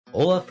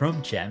Hola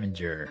from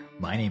Chaminger.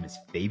 My name is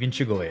Fabian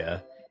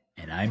Chagoya,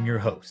 and I'm your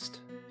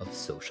host of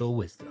Social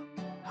Wisdom.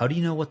 How do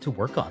you know what to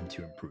work on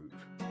to improve?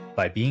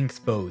 By being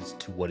exposed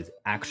to what is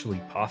actually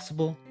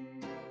possible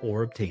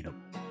or obtainable.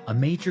 A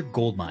major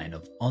goldmine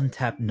of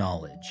untapped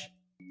knowledge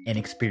and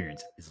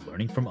experience is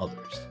learning from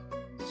others.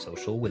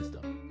 Social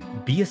wisdom.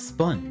 Be a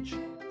sponge.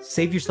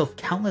 Save yourself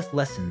countless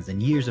lessons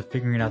and years of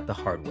figuring it out the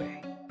hard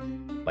way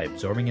by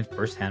absorbing it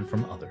firsthand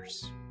from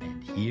others.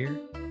 And here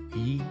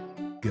we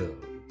go.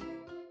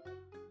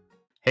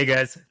 Hey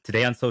guys,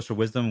 today on Social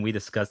Wisdom, we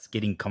discuss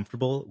getting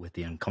comfortable with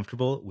the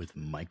uncomfortable with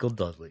Michael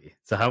Dudley.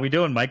 So how we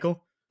doing,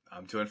 Michael?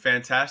 I'm doing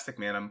fantastic,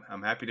 man.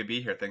 I'm happy to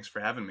be here. Thanks for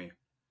having me.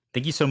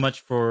 Thank you so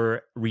much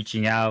for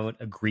reaching out,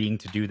 agreeing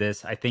to do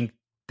this. I think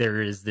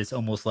there is this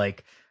almost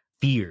like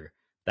fear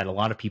that a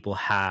lot of people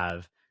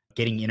have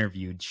getting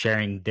interviewed,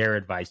 sharing their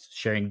advice,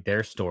 sharing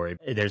their story.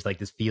 There's like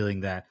this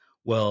feeling that,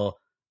 well,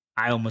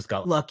 I almost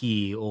got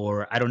lucky,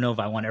 or I don't know if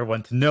I want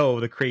everyone to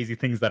know the crazy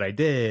things that I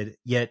did,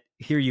 yet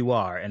here you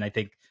are. And I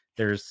think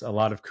there's a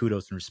lot of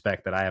kudos and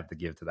respect that I have to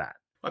give to that.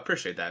 I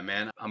appreciate that,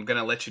 man. I'm going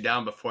to let you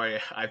down before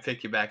I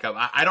pick you back up.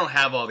 I don't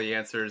have all the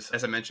answers.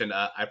 As I mentioned,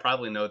 I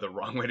probably know the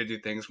wrong way to do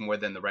things more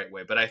than the right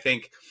way. But I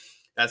think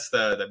that's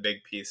the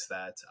big piece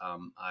that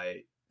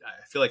I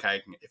feel like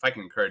if I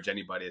can encourage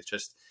anybody, it's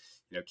just,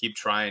 keep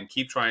trying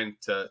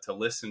to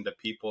listen to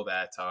people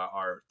that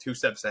are two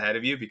steps ahead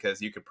of you,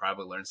 because you could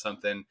probably learn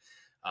something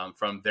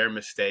from their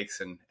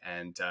mistakes. And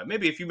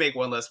maybe if you make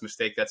one less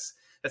mistake, that's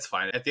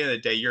fine. At the end of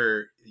the day,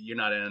 you're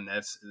not in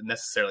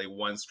necessarily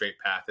one straight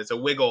path. It's a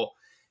wiggle.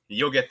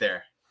 You'll get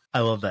there. I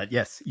love that.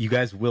 Yes, you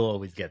guys will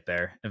always get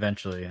there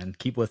eventually, and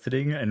keep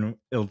listening and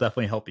it'll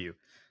definitely help you.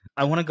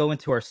 I want to go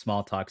into our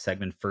small talk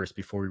segment first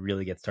before we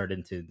really get started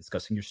into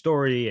discussing your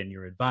story and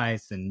your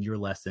advice and your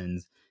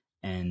lessons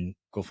and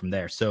go from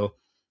there. So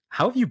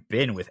how have you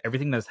been with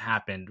everything that's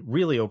happened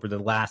really over the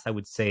last, I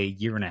would say,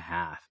 year and a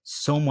half?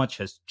 So much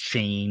has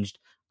changed.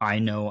 I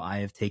know I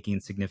have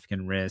taken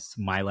significant risks.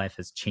 My life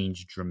has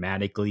changed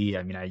dramatically.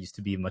 I mean, I used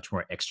to be much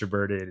more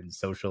extroverted and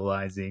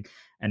socializing,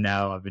 and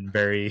now I've been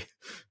very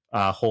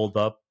holed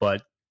up,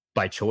 but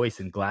by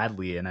choice and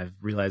gladly, and I've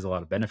realized a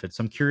lot of benefits.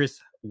 So I'm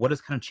curious, what has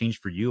kind of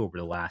changed for you over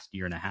the last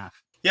year and a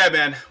half? Yeah,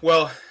 man.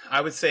 Well,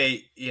 I would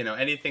say,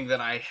 anything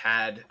that I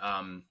had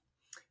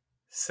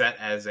set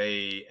as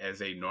a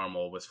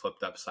normal was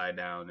flipped upside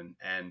down.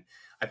 And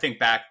I think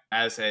back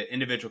as an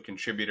individual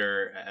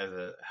contributor, as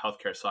a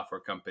healthcare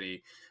software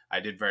company, I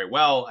did very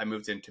well. I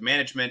moved into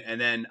management, and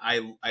then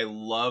I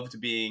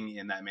loved being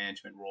in that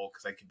management role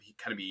because I could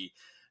be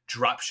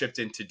drop shipped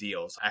into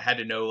deals. I had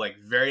to know like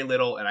very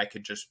little, and I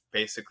could just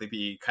basically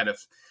be kind of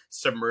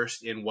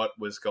submersed in what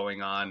was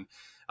going on.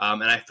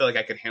 And I feel like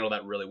I could handle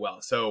that really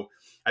well. So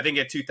I think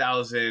in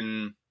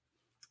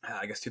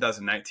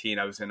 2019,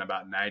 I was in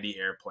about 90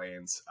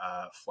 airplanes,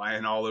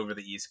 flying all over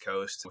the East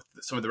Coast with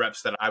some of the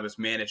reps that I was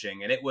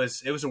managing. And it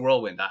was a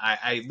whirlwind.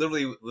 I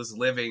literally was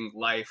living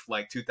life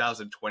like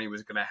 2020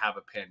 was going to have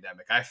a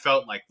pandemic. I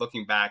felt like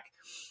looking back,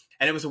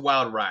 and it was a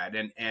wild ride,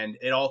 and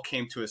it all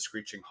came to a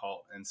screeching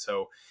halt. And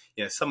so,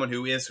 someone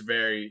who is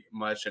very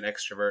much an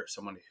extrovert,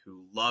 someone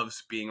who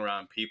loves being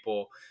around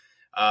people,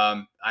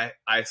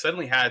 I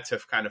suddenly had to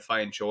kind of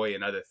find joy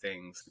in other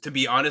things. To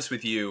be honest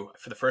with you,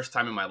 for the first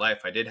time in my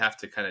life, I did have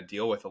to kind of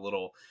deal with a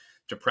little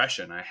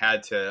depression. I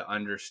had to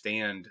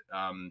understand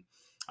I'm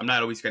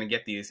not always going to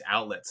get these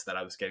outlets that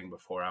I was getting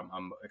before.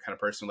 I'm the kind of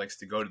person who likes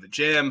to go to the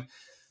gym,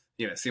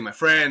 see my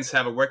friends,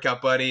 have a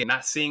workout buddy.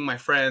 Not seeing my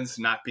friends,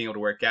 not being able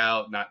to work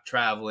out, not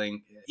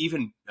traveling.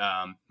 Even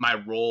my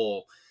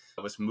role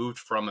was moved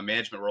from a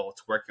management role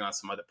to working on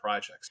some other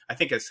projects. I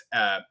think at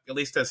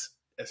least as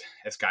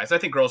guys, I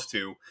think girls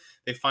too,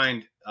 they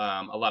find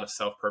a lot of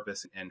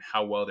self-purpose in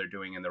how well they're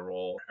doing in their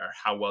role, or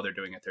how well they're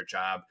doing at their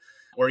job,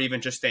 or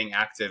even just staying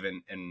active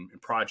in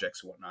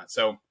projects and whatnot.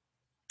 So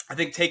I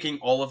think taking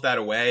all of that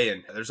away,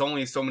 and there's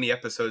only so many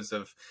episodes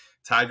of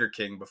Tiger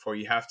King before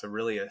you have to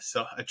really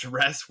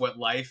address what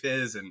life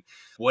is and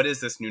what is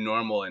this new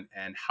normal,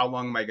 and how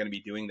long am I going to be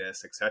doing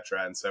this,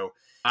 etc. And so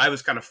I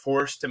was kind of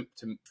forced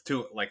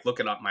to like look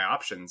at my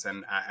options,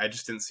 and I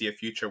just didn't see a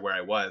future where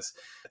I was.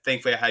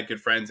 Thankfully, I had good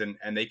friends, and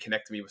they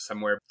connected me with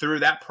somewhere. Through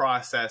that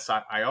process,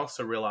 I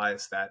also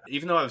realized that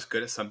even though I was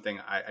good at something,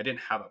 I didn't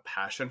have a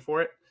passion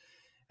for it.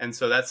 And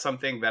so that's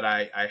something that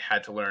I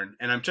had to learn.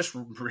 And I'm just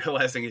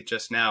realizing it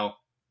just now.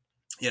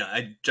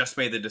 I just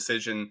made the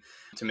decision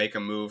to make a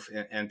move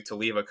and to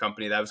leave a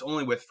company that I was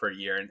only with for a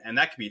year. And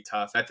that could be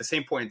tough. At the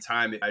same point in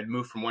time, I'd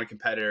moved from one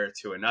competitor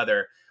to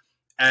another.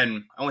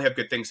 And I only have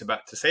good things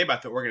to say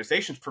about the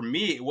organization. For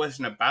me, it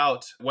wasn't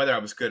about whether I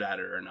was good at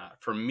it or not.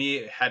 For me,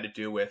 it had to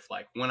do with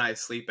like when I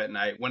sleep at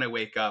night, when I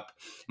wake up,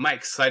 am I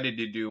excited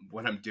to do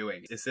what I'm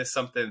doing? Is this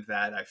something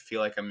that I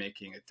feel like I'm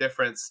making a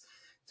difference?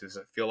 Does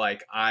it feel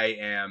like I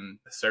am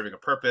serving a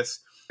purpose?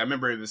 I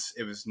remember it was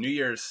New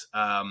Year's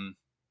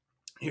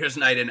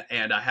night,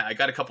 and I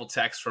got a couple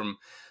texts from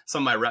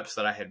some of my reps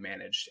that I had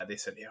managed. They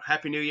said,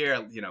 Happy New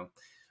Year,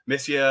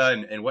 miss you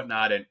and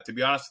whatnot. And to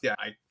be honest with you,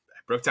 I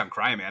broke down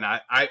crying, man.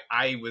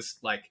 I was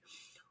like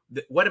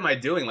what am I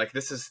doing? Like,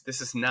 this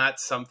is not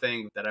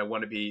something that I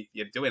want to be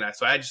doing.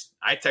 So I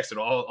texted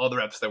all the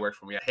reps that worked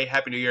for me. Hey,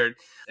 Happy New Year.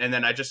 And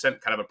then I just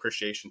sent kind of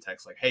appreciation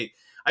text like, hey,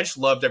 I just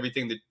loved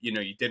everything that,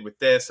 you did with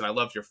this. And I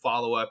loved your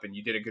follow-up and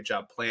you did a good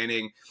job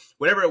planning.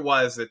 Whatever it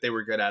was that they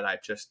were good at, I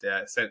just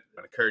sent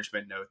an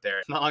encouragement note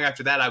there. Not long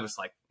after that, I was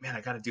like, man,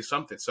 I got to do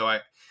something. So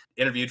I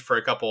interviewed for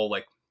a couple,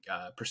 like,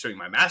 pursuing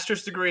my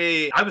master's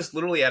degree. I was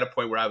literally at a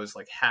point where I was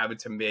like having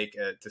to make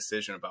a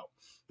decision about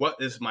what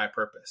is my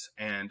purpose.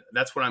 And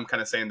that's what I'm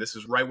kind of saying. This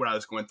is right when I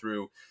was going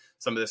through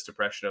some of this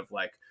depression of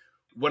like,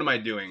 what am I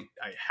doing?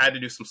 I had to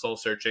do some soul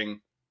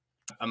searching.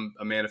 I'm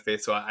a man of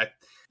faith. So I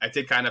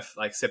did kind of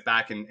like sit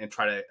back and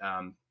try to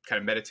kind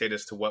of meditate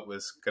as to what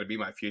was going to be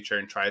my future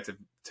and try to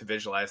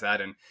visualize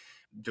that and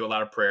do a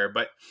lot of prayer.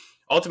 But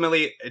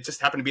ultimately, it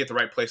just happened to be at the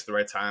right place at the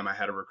right time. I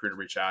had a recruiter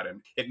reach out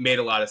and it made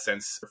a lot of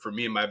sense for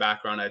me and my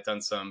background. I've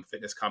done some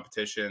fitness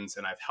competitions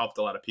and I've helped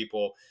a lot of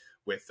people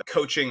with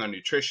coaching on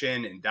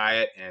nutrition and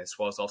diet, as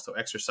well as also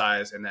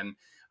exercise. And then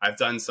I've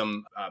done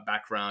some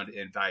background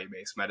in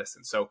value-based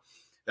medicine. So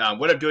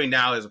what I'm doing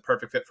now is a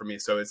perfect fit for me.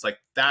 So it's like,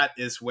 that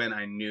is when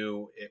I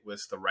knew it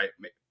was the right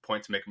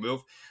point to make a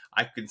move.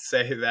 I could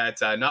say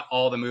that not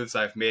all the moves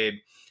I've made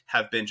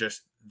have been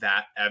just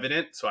that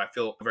evident. So I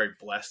feel very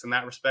blessed in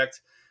that respect.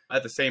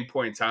 At the same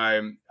point in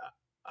time,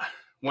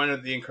 one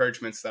of the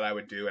encouragements that I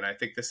would do, and I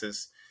think this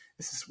is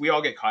we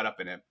all get caught up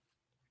in it,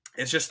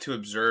 it's just to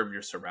observe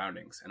your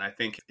surroundings. And I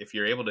think if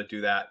you're able to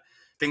do that,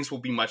 things will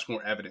be much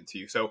more evident to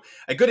you. So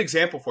a good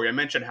example for you, I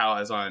mentioned how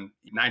I was on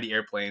 90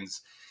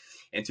 airplanes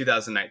in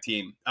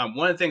 2019.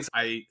 One of the things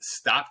I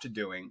stopped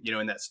doing,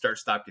 in that start,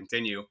 stop,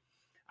 continue,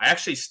 I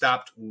actually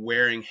stopped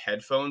wearing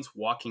headphones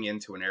walking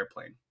into an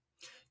airplane.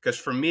 Because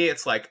for me,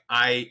 it's like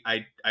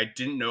I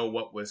didn't know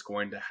what was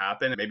going to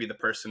happen. Maybe the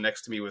person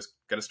next to me was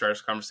going to start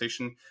a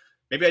conversation.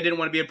 Maybe I didn't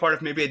want to be a part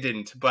of, maybe I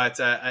didn't.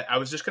 But I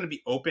was just going to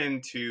be open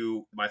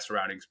to my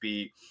surroundings,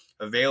 be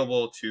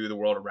available to the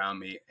world around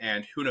me.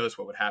 And who knows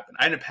what would happen.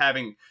 I ended up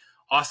having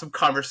awesome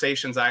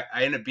conversations. I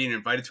ended up being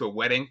invited to a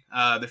wedding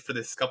for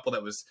this couple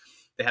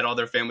they had all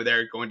their family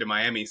there going to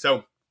Miami.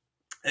 So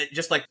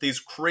just like these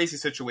crazy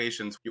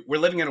situations, we're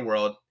living in a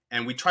world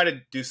and we try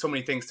to do so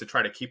many things to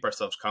try to keep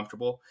ourselves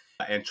comfortable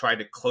and try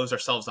to close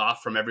ourselves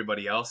off from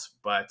everybody else.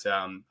 But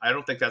I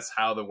don't think that's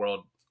how the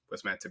world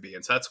was meant to be.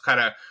 And so that's kind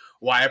of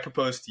why I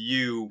proposed to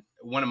you.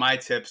 One of my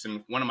tips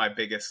and one of my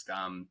biggest,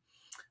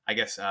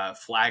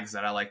 flags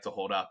that I like to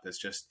hold up is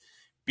just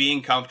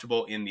being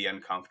comfortable in the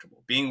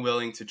uncomfortable, being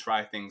willing to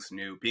try things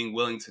new, being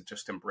willing to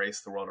just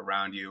embrace the world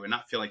around you and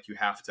not feel like you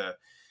have to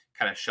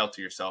kind of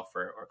shelter yourself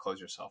or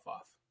close yourself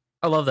off.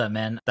 I love that,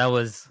 man. That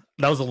was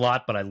a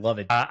lot, but I love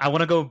it. I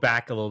want to go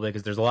back a little bit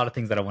because there's a lot of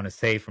things that I want to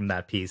say from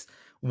that piece.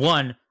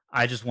 One,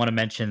 I just want to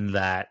mention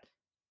that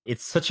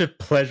it's such a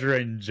pleasure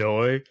and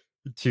joy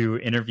to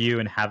interview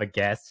and have a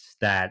guest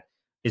that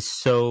is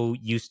so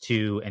used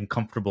to and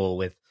comfortable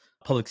with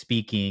public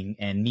speaking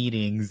and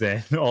meetings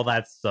and all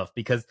that stuff,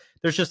 because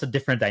there's just a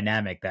different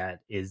dynamic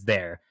that is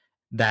there.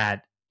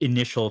 That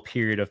initial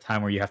period of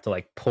time where you have to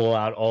like pull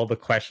out all the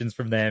questions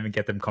from them and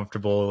get them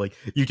comfortable, like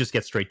you just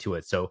get straight to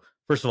it. So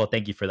first of all,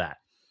 thank you for that.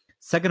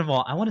 Second of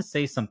all, I want to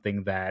say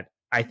something that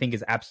I think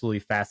is absolutely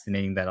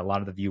fascinating that a lot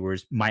of the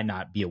viewers might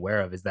not be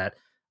aware of, is that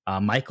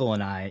Michael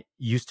and I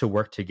used to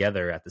work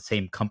together at the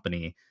same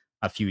company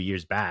a few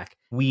years back.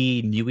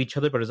 We knew each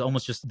other, but it was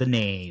almost just the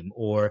name,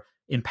 or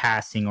in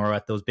passing, or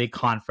at those big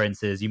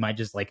conferences, you might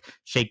just like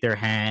shake their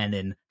hand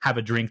and have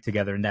a drink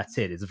together, and that's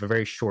it. It's a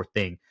very short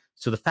thing.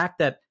 So the fact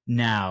that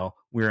now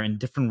we're in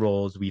different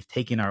roles, we've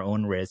taken our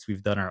own risks,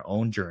 we've done our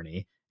own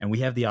journey, and we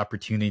have the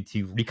opportunity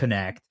to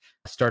reconnect,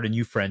 start a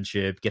new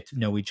friendship, get to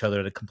know each other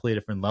at a completely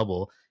different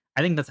level,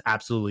 I think that's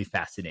absolutely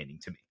fascinating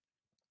to me.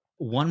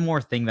 One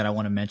more thing that I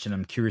want to mention,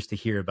 I'm curious to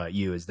hear about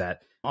you, is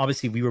that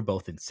obviously we were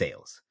both in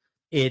sales.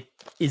 It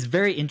is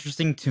very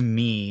interesting to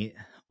me,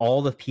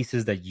 all the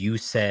pieces that you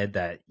said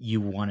that you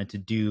wanted to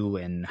do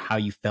and how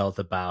you felt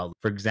about,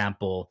 for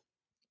example,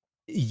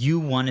 you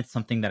wanted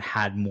something that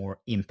had more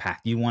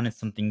impact. You wanted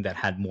something that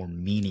had more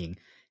meaning.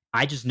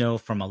 I just know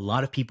from a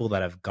lot of people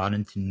that have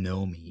gotten to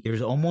know me,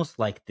 there's almost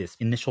like this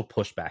initial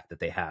pushback that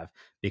they have,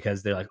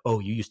 because they're like, oh,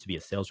 you used to be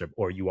a sales rep,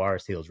 or you are a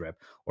sales rep,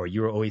 or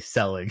you're always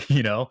selling,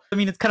 I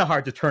mean, it's kind of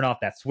hard to turn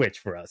off that switch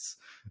for us,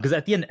 because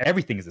at the end,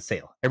 everything is a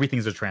sale. Everything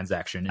is a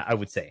transaction, I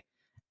would say.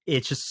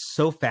 It's just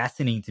so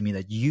fascinating to me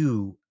that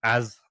you,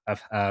 as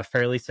a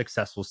fairly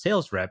successful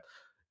sales rep,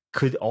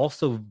 could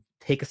also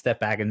take a step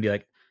back and be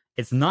like,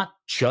 it's not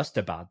just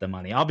about the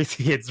money.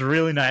 Obviously, it's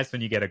really nice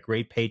when you get a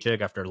great paycheck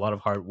after a lot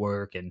of hard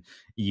work and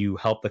you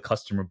help the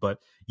customer, but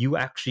you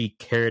actually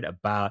cared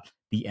about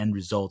the end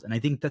result. And I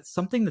think that's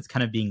something that's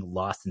kind of being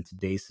lost in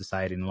today's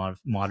society and a lot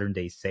of modern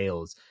day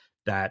sales,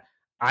 that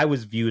I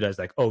was viewed as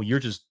like, oh, you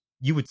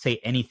would say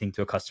anything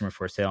to a customer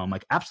for a sale. I'm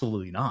like,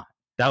 absolutely not.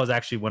 That was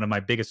actually one of my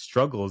biggest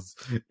struggles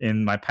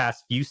in my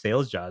past few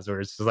sales jobs, where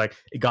it's just like,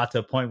 it got to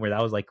a point where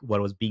that was like what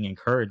was being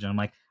encouraged. And I'm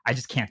like, I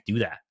just can't do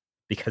that,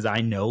 because I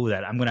know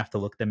that I'm going to have to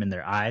look them in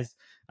their eyes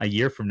a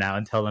year from now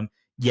and tell them,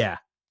 yeah,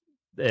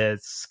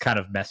 it's kind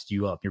of messed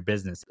you up, your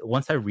business.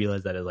 Once I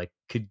realized that it like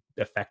could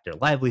affect their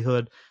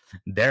livelihood,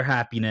 their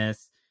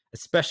happiness,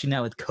 especially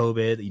now with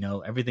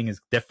COVID, everything is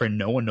different.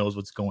 No one knows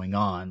what's going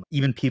on.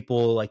 Even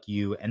people like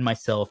you and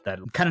myself that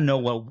kind of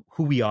know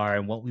who we are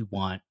and what we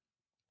want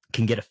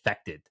can get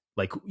affected.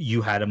 Like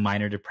you had a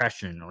minor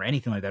depression or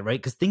anything like that, right?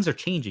 Because things are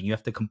changing. You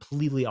have to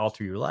completely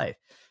alter your life.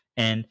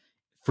 And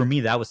for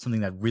me, that was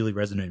something that really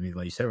resonated with me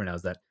when you said right now,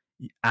 is that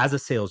as a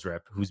sales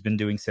rep who's been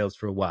doing sales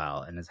for a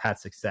while and has had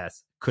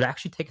success, could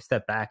actually take a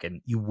step back and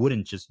you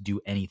wouldn't just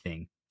do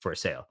anything for a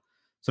sale.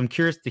 So I'm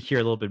curious to hear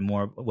a little bit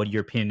more what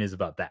your opinion is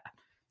about that.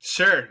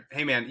 Sure.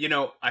 Hey, man,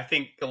 I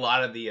think a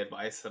lot of the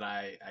advice that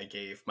I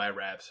gave my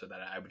reps or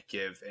that I would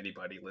give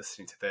anybody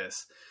listening to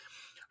this,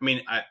 I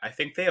mean, I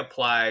think they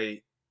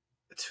apply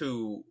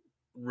to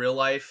real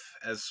life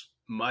as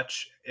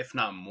much, if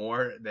not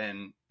more,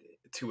 than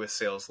to a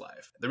sales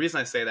life. The reason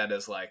I say that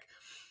is like,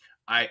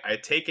 I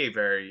take a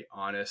very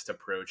honest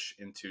approach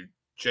into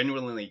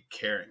genuinely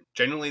caring,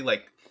 genuinely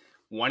like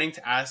wanting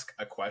to ask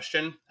a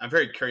question. I'm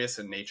very curious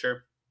in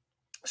nature.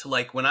 So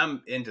like when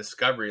I'm in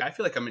discovery, I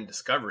feel like I'm in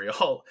discovery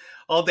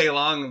all day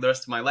long the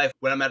rest of my life.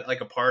 When I'm at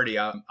like a party,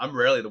 I'm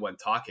rarely the one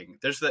talking.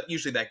 There's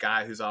usually that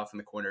guy who's off in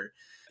the corner,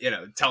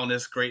 telling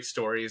us great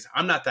stories.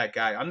 I'm not that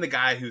guy. I'm the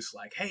guy who's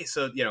like, hey,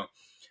 so,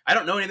 I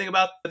don't know anything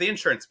about the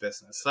insurance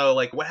business. So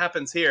like what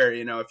happens here,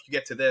 if you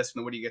get to this,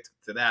 and what do you get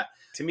to that?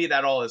 To me,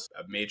 that all is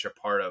a major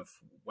part of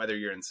whether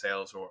you're in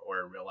sales or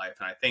in real life.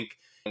 And I think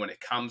when it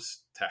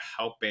comes to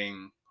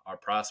helping our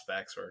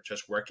prospects or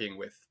just working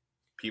with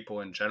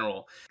people in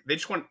general, they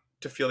just want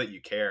to feel that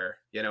you care,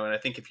 and I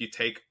think if you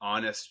take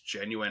honest,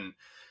 genuine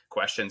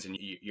questions and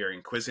you're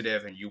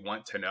inquisitive and you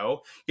want to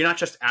know, you're not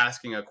just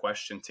asking a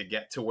question to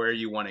get to where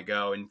you want to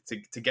go and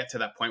to get to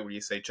that point where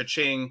you say,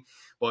 cha-ching,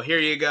 well, here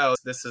you go.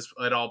 This is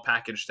it all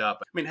packaged up.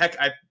 I mean, heck,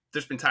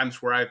 there's been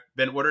times where I've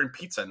been ordering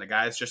pizza and the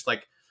guy's just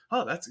like,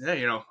 oh, that's,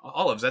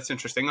 olives, that's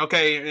interesting.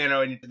 Okay.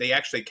 And they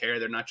actually care.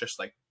 They're not just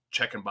like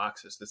checking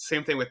boxes. The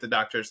same thing with the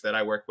doctors that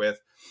I work with.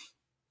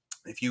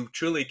 If you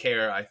truly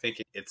care, I think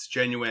it's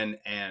genuine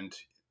and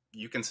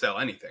you can sell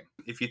anything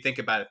if you think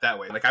about it that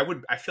way. Like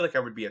I feel like I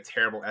would be a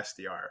terrible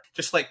SDR.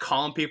 Just like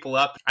calling people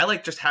up. I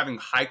like just having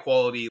high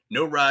quality,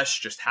 no rush,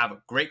 just have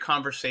a great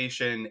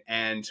conversation.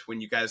 And when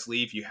you guys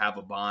leave, you have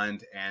a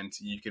bond and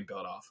you can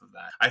build off of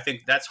that. I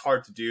think that's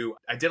hard to do.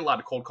 I did a lot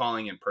of cold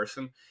calling in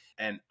person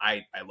and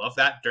I love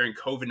that. During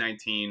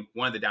COVID-19,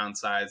 one of the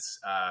downsides,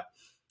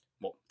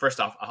 well, first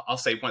off, I'll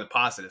say one of the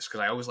positives because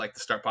I always like to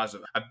start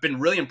positive. I've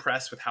been really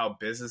impressed with how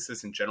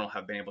businesses in general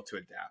have been able to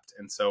adapt.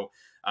 And so,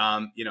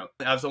 I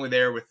was only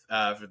there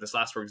for this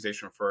last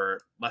organization for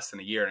less than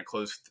a year and I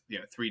closed,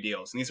 3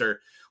 deals. And these are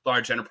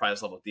large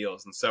enterprise level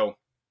deals. And so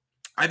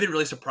I've been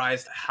really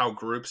surprised how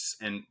groups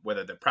and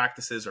whether they're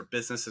practices or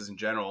businesses in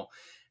general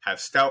have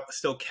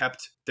still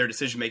kept their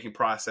decision-making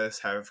process,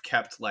 have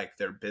kept like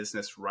their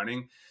business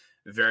running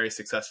very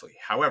successfully.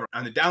 However,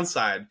 on the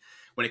downside,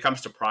 when it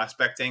comes to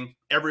prospecting,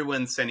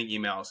 everyone's sending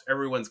emails,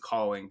 everyone's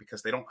calling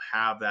because they don't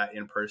have that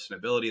in-person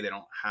ability. They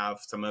don't have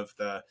some of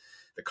the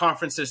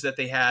conferences that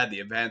they had, the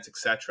events,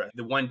 etc.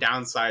 The one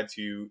downside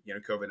to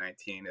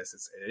COVID-19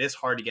 is it is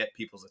hard to get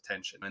people's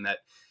attention, and that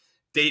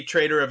day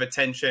trader of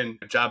attention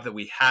job that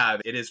we have,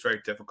 it is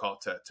very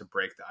difficult to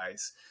break the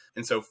ice.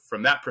 And so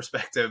from that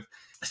perspective,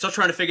 still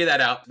trying to figure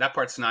that out. That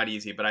part's not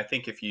easy, but I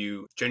think if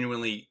you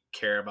genuinely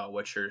care about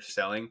what you're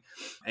selling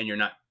and you're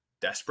not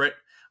desperate,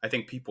 I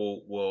think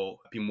people will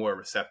be more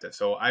receptive.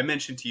 So I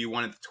mentioned to you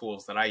one of the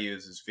tools that I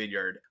use is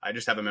Vidyard. I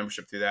just have a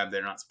membership through them.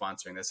 They're not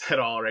sponsoring this at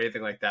all or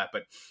anything like that.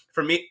 But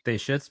for me, They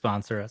should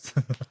sponsor us.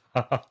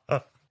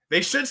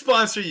 they should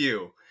sponsor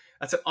you.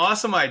 That's an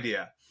awesome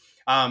idea.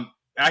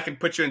 I can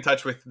put you in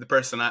touch with the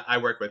person I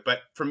work with. But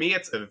for me,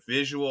 it's a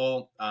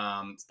visual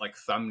like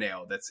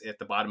thumbnail that's at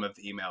the bottom of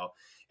the email.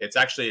 It's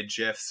actually a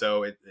GIF,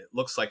 so it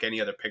looks like any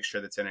other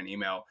picture that's in an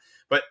email.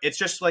 But it's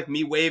just like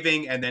me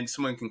waving, and then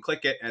someone can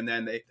click it, and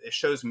then it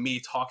shows me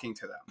talking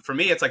to them. For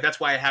me, it's like that's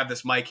why I have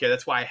this mic here.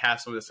 That's why I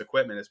have some of this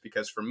equipment, is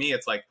because for me,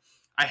 it's like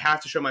I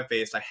have to show my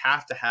face. I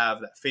have to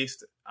have that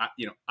face,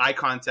 eye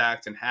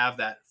contact, and have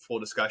that full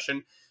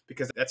discussion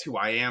because that's who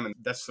I am, and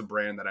that's the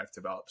brand that I've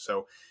developed.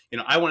 So,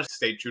 I want to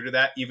stay true to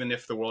that, even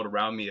if the world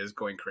around me is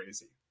going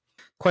crazy.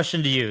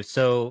 Question to you.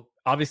 So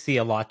obviously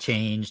a lot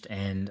changed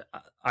and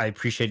I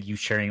appreciate you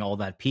sharing all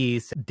that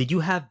piece. Did you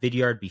have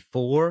Vidyard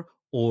before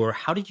or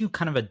how did you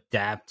kind of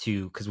adapt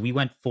to, because we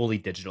went fully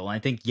digital. And I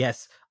think,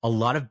 yes, a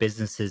lot of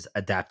businesses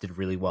adapted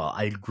really well.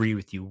 I agree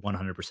with you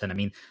 100%. I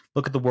mean,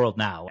 look at the world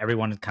now.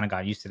 Everyone kind of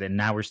got used to it and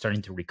now we're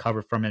starting to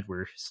recover from it.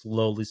 We're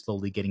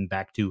slowly getting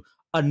back to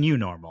a new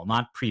normal,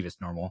 not previous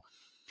normal.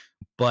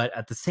 But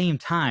at the same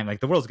time, like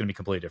the world's going to be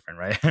completely different,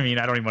 right? I mean,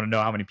 I don't even want to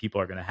know how many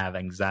people are going to have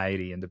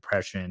anxiety and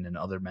depression and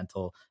other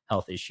mental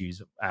health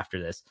issues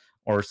after this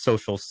or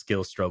social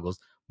skill struggles.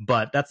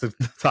 But that's a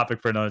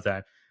topic for another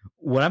time.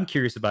 What I'm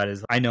curious about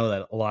is I know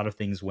that a lot of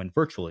things went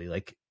virtually,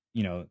 like,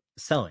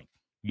 selling.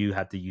 You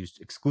had to use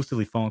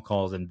exclusively phone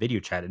calls and video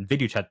chat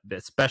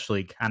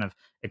especially kind of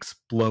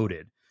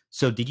exploded.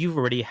 So did you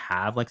already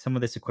have like some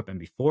of this equipment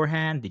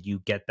beforehand? Did you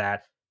get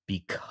that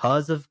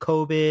because of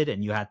COVID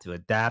and you had to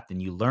adapt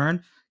and you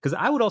learn? Because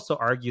I would also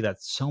argue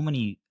that so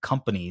many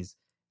companies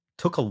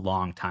took a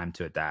long time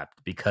to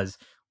adapt because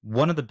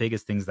one of the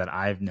biggest things that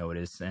I've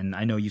noticed, and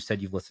I know you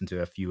said you've listened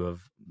to a few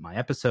of my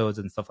episodes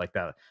and stuff like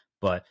that,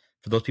 but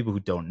for those people who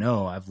don't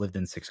know, I've lived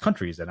in 6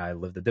 countries and I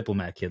lived a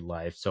diplomat kid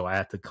life. So I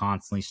had to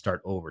constantly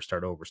start over,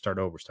 start over, start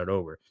over, start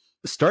over.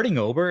 Starting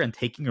over and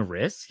taking a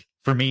risk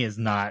for me is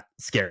not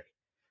scary.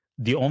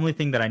 The only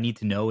thing that I need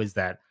to know is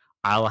that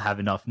I'll have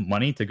enough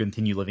money to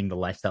continue living the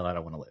lifestyle that I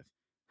want to live.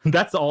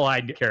 That's all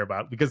I care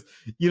about because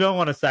you don't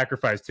want to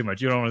sacrifice too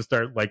much. You don't want to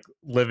start like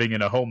living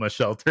in a homeless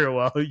shelter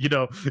while,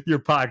 you're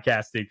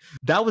podcasting.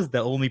 That was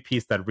the only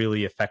piece that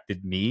really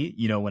affected me,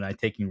 when I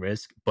taking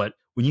risk. But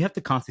when you have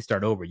to constantly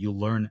start over, you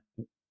learn,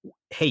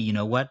 hey, you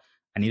know what?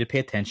 I need to pay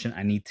attention.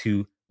 I need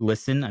to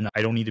listen. And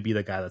I don't need to be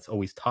the guy that's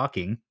always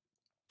talking.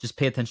 Just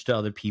pay attention to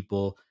other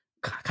people,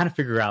 kind of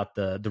figure out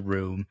the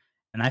room.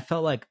 And I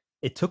felt like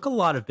it took a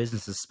lot of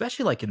businesses,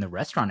 especially like in the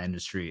restaurant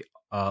industry,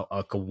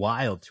 like a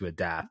while to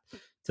adapt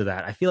to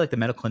that. I feel like the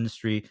medical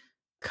industry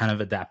kind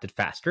of adapted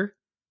faster,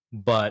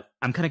 but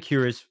I'm kind of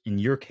curious in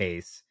your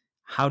case,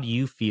 how do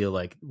you feel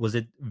like, was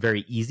it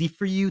very easy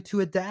for you to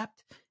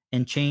adapt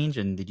and change?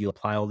 And did you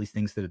apply all these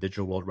things to the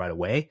digital world right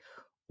away?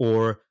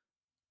 Or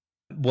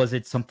was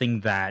it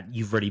something that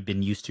you've already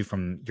been used to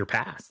from your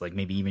past, like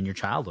maybe even your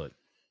childhood?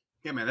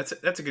 Yeah, man,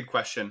 that's a good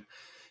question.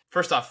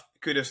 First off,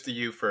 kudos to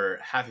you for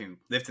having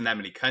lived in that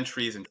many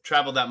countries and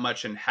traveled that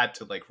much and had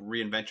to like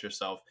reinvent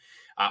yourself.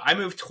 I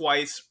moved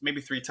twice, maybe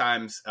 3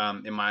 times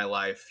in my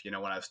life. When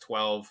I was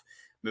 12,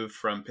 moved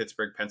from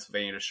Pittsburgh,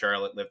 Pennsylvania to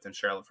Charlotte, lived in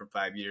Charlotte for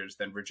 5 years,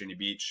 then Virginia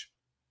Beach.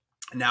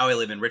 Now I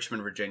live in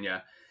Richmond,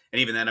 Virginia. And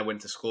even then I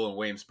went to school in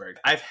Williamsburg.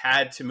 I've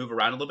had to move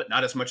around a little bit,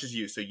 not as much as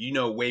you. So you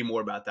know way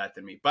more about that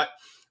than me. But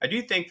I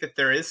do think that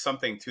there is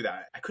something to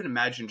that. I couldn't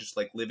imagine just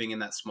like living in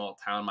that small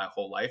town my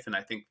whole life. And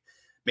I think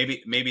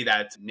maybe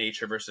that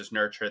nature versus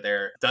nurture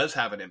there does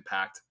have an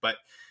impact. But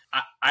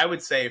I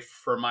would say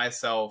for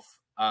myself,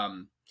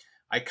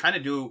 I kind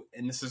of do,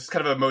 and this is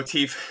kind of a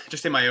motif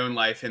just in my own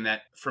life, in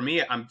that for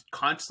me, I'm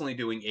constantly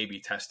doing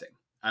A/B testing.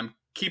 I'm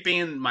keeping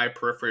in my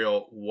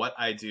peripheral what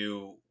I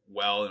do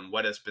well and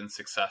what has been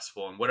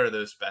successful and what are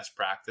those best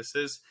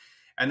practices.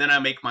 And then I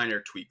make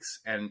minor tweaks,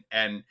 and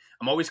I'm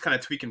always kind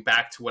of tweaking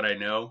back to what I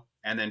know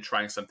and then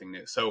trying something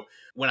new. So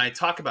when I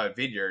talk about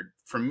Vidyard,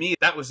 for me,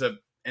 that was an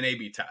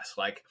A/B test.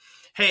 Like,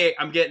 hey,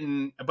 I'm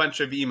getting a bunch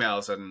of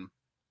emails, and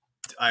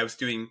I was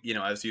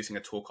using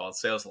a tool called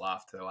Sales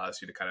Loft that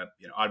allows you to kind of,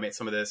 automate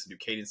some of this and do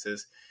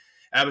cadences.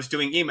 And I was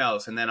doing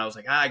emails, and then I was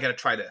like, I got to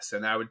try this.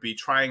 And I would be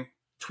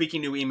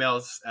tweaking new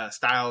emails,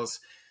 styles.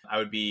 I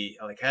would be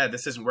like, hey,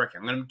 this isn't working.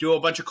 I'm going to do a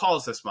bunch of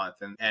calls this month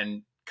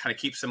and kind of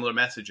keep similar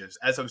messages.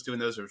 As I was doing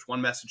those, there was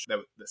one message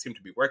that seemed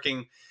to be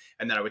working.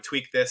 And then I would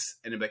tweak this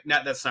and it'd be like, no,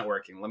 that's not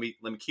working. Let me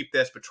keep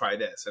this, but try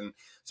this. And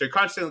so you're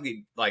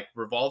constantly like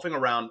revolving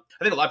around.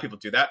 I think a lot of people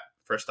do that.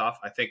 First off,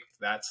 I think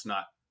that's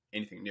not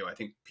anything new. I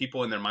think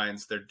people in their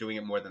minds, they're doing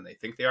it more than they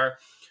think they are.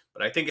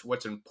 But I think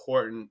what's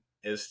important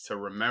is to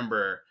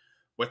remember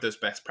what those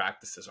best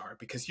practices are,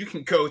 because you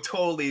can go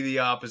totally the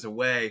opposite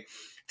way,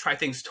 try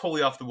things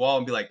totally off the wall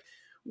and be like,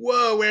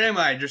 whoa, where am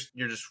I?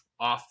 You're just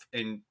off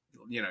in,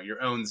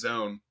 your own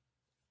zone.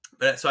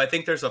 But so I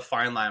think there's a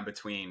fine line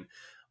between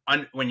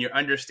when you're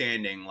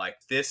understanding, like,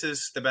 this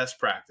is the best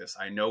practice.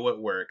 I know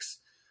what works.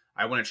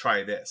 I want to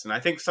try this. And I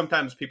think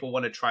sometimes people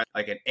want to try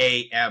like an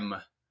AM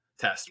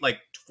test, like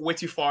way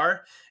too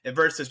far,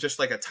 versus just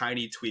like a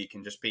tiny tweak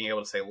and just being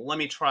able to say, well, let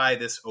me try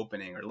this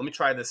opening, or let me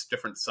try this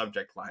different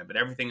subject line, but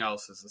everything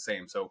else is the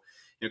same. So,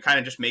 kind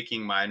of just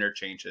making minor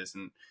changes.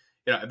 And,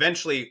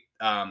 eventually,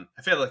 I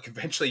feel like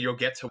eventually you'll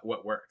get to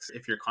what works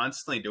if you're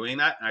constantly doing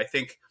that. And I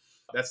think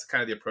that's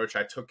kind of the approach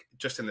I took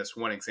just in this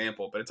one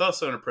example, but it's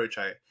also an approach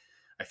I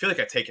feel like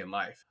I take in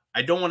life.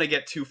 I don't want to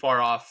get too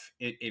far off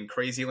in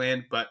crazy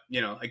land, but,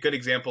 a good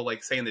example,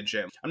 like say in the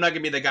gym, I'm not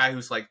gonna be the guy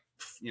who's like,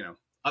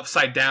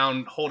 upside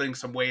down, holding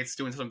some weights,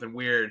 doing something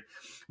weird.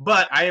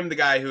 But I am the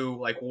guy who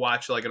like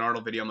watch like an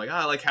Arnold video. I'm like,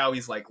 I like how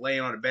he's like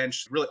laying on a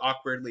bench really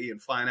awkwardly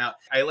and flying out.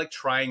 I like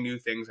trying new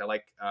things. I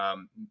like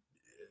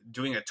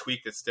doing a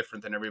tweak that's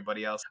different than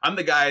everybody else. I'm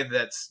the guy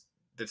that's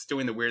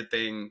doing the weird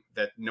thing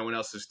that no one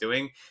else is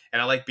doing. And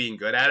I like being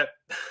good at it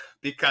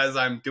because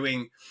I'm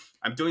doing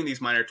these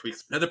minor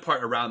tweaks. Another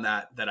part around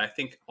that I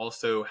think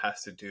also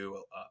has to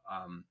do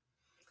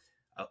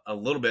a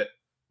little bit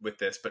with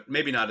this, but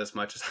maybe not as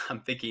much as I'm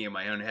thinking in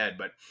my own head.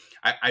 But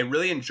I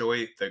really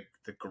enjoy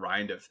the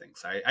grind of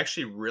things. I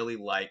actually really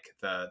like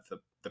the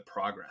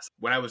progress.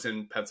 When I was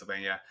in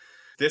Pennsylvania,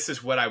 this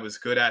is what I was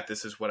good at.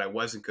 This is what I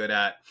wasn't good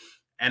at.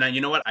 And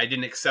you know what? I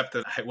didn't accept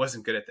that I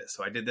wasn't good at this.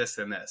 So I did this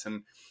and this.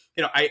 And,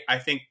 I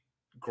think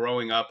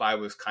growing up, I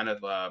was kind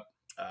of a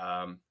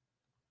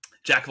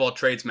jack of all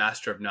trades,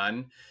 master of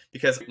none,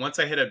 because once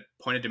I hit a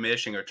point of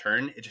diminishing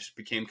return, it just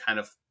became kind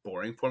of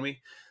boring for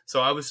me.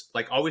 So I was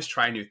like always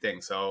trying new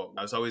things. So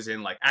I was always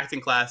in like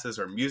acting classes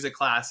or music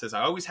classes.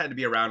 I always had to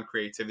be around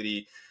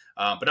creativity,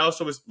 But I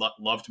also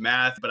loved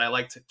math, but I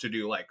liked to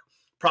do like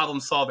problem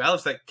solving. I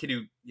was that kid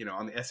who,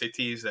 on the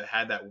SATs that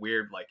had that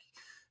weird, like,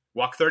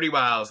 walk 30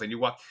 miles and you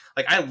walk,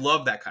 like, I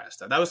love that kind of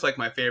stuff. That was like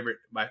my favorite.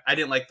 I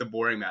didn't like the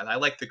boring math. I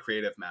like the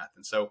creative math.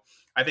 And so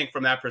I think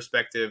from that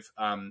perspective,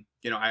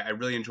 I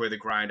really enjoy the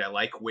grind. I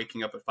like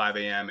waking up at 5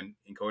 a.m. and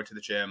going to the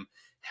gym,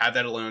 have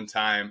that alone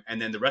time.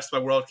 And then the rest of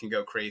my world can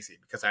go crazy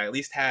because I at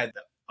least had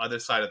the other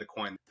side of the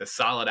coin, the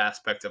solid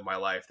aspect of my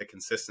life, the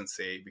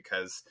consistency,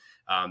 because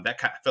that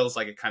kind of feels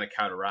like it kind of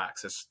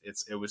counteracts.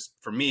 It was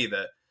for me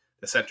the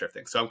center of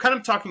things. So I'm kind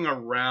of talking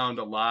around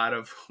a lot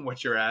of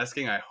what you're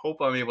asking. I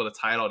hope I'm able to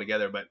tie it all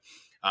together, but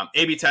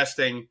A/B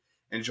testing,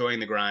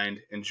 enjoying the grind,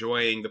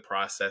 enjoying the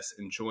process,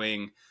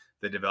 enjoying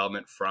the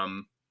development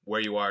from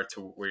where you are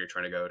to where you're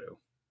trying to go to.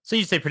 So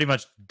you say pretty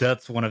much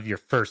that's one of your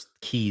first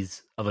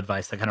keys of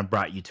advice that kind of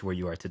brought you to where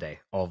you are today.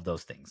 All of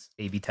those things,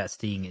 A/B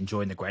testing,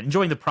 enjoying the grind,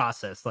 enjoying the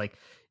process. Like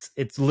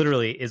it's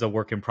literally is a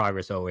work in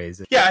progress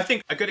always. Yeah, I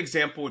think a good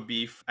example would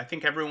be, I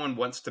think everyone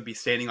wants to be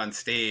standing on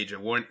stage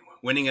and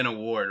winning an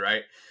award,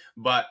 right?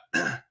 But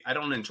I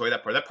don't enjoy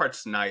that part. That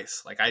part's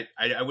nice. Like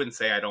I wouldn't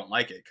say I don't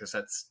like it because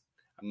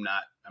I'm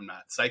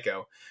not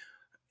psycho.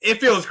 It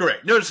feels great.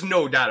 There's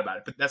no doubt about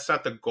it, but that's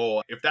not the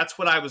goal. If that's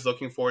what I was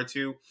looking forward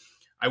to,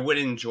 I would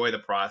enjoy the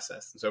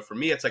process. And so for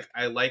me, it's like,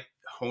 I like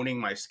honing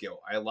my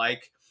skill. I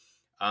like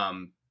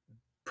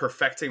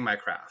perfecting my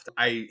craft.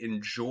 I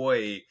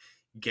enjoy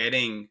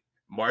getting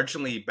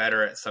marginally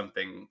better at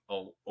something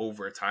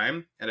over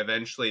time. And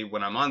eventually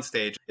when I'm on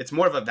stage, it's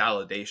more of a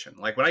validation.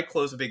 Like when I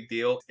close a big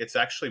deal, it's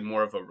actually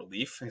more of a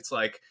relief. It's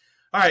like,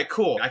 all right,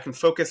 cool. I can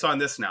focus on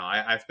this now.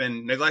 I've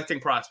been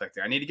neglecting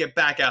prospecting. I need to get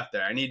back out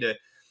there. I need to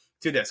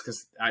do this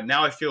because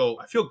now I feel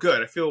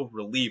good. I feel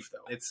relieved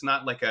though. It's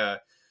not like I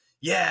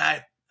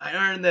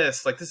earned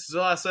this. Like, this is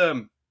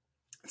awesome.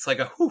 It's like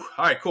whew,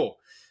 all right, cool.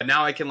 And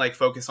now I can like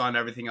focus on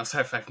everything else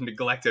I've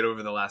neglected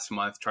over the last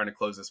month trying to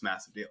close this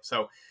massive deal.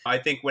 So I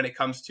think when it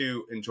comes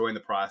to enjoying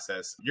the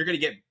process, you're going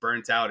to get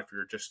burnt out if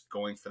you're just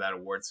going for that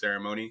award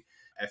ceremony.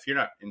 If you're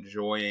not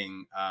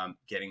enjoying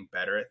getting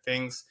better at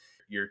things,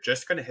 you're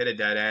just going to hit a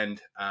dead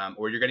end,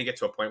 or you're going to get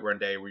to a point one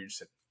day where you just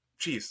say,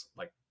 geez,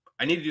 like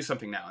I need to do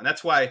something now. And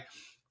that's why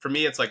for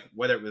me, it's like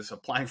whether it was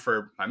applying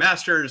for my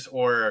master's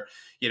or,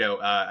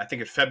 I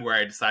think in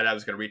February, I decided I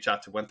was going to reach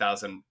out to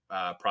 1,000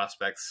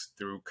 prospects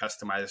through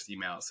customized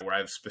emails where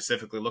I was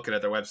specifically looking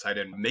at their website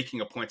and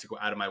making a point to go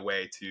out of my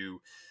way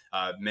to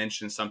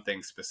mention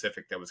something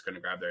specific that was going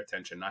to grab their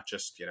attention, not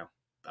just,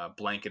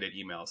 blanketed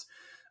emails.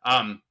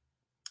 And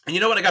you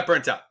know what? I got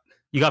burnt out.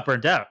 You got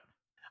burnt out.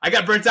 I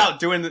got burnt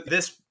out doing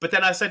this, but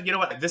then I said, you know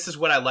what? This is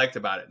what I liked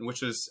about it,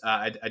 which was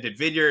I did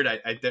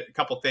Vidyard. I did a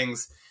couple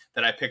things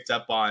that I picked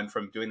up on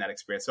from doing that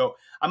experience. So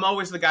I'm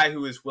always the guy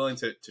who is willing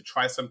to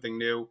try something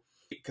new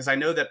because I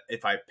know that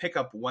if I pick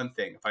up one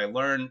thing, if I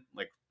learn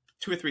like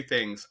 2 or 3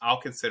 things,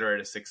 I'll consider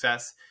it a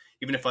success,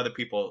 even if other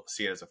people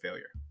see it as a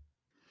failure.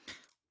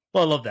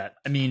 Well, I love that.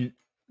 I mean,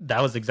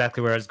 that was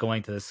exactly where I was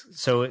going to this.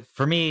 So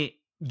for me,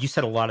 you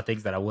said a lot of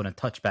things that I want to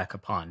touch back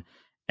upon.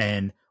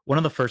 And one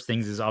of the first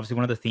things is obviously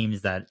one of the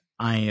themes that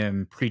I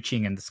am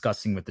preaching and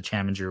discussing with the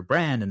Chaminger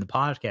brand and the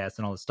podcast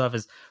and all this stuff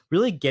is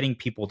really getting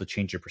people to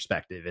change their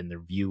perspective and their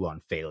view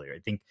on failure. I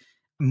think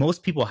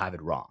most people have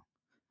it wrong.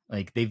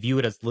 Like they view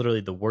it as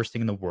literally the worst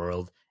thing in the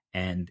world.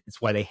 And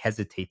it's why they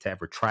hesitate to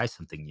ever try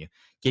something new.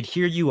 Yet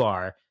here you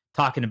are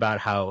talking about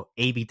how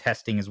A/B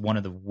testing is one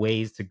of the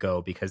ways to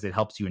go because it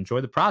helps you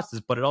enjoy the process,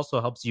 but it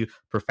also helps you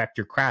perfect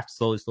your craft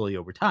slowly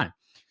over time.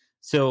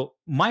 So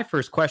my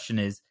first question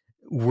is,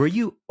 were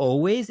you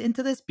always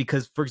into this?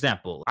 Because, for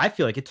example, I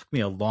feel like it took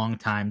me a long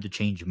time to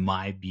change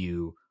my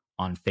view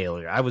on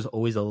failure. I was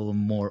always a little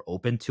more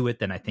open to it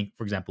than I think,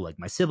 for example, like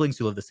my siblings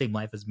who live the same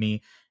life as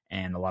me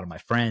and a lot of my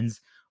friends.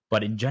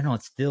 But in general,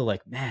 it's still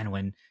like, man,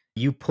 when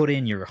you put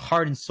in your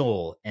heart and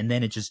soul and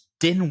then it just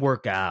didn't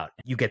work out,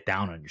 you get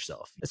down on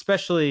yourself,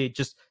 especially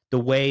just the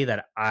way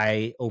that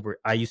I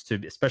used to,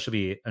 especially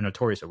be a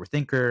notorious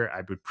overthinker.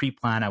 I would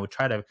pre-plan. I would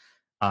try to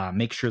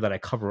make sure that I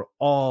cover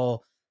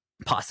all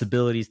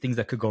possibilities, things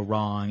that could go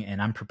wrong,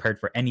 and I'm prepared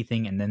for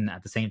anything. And then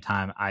at the same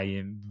time, I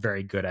am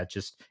very good at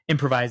just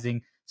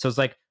improvising. So it's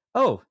like,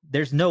 oh,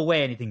 there's no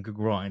way anything could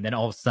go wrong. And then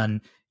all of a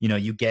sudden,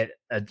 you get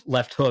a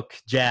left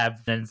hook jab,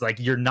 and it's like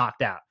you're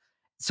knocked out.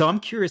 So I'm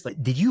curious,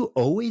 like, did you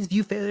always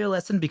view failure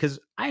lesson? Because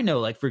I know,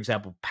 like, for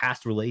example,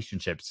 past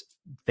relationships,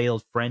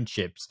 failed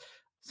friendships,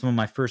 some of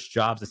my first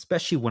jobs,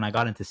 especially when I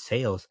got into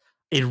sales,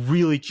 it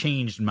really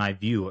changed my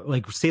view.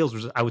 Like sales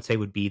was, I would say,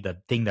 would be the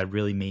thing that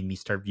really made me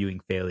start viewing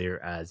failure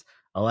as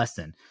a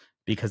lesson,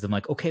 because I'm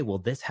like, okay, well,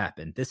 this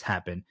happened.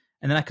 And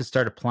then I could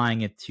start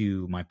applying it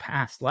to my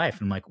past life.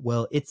 And I'm like,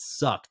 well, it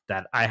sucked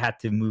that I had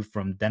to move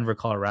from Denver,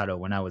 Colorado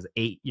when I was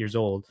 8 years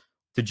old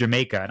to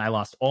Jamaica, and I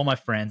lost all my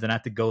friends and I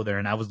had to go there.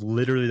 And I was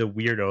literally the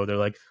weirdo. They're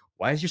like,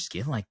 why is your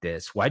skin like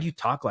this? Why do you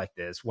talk like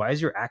this? Why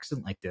is your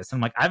accent like this? And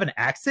I'm like, I have an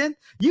accent?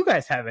 You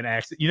guys have an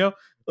accent,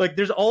 like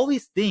there's all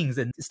these things,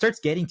 and it starts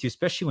getting to,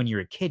 especially when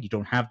you're a kid, you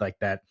don't have like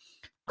that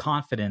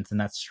confidence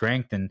and that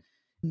strength. And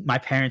my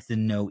parents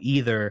didn't know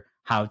either.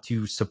 how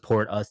to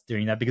support us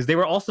during that, because they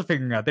were also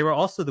figuring out, they were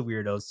also the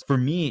weirdos. For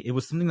me, it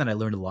was something that I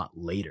learned a lot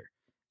later.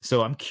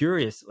 So I'm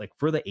curious, like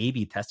for the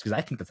A/B test, because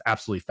I think that's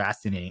absolutely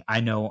fascinating. I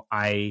know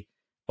I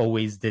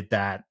always did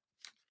that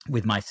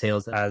with my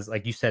sales, as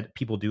like you said,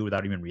 people do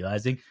without even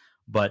realizing.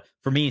 But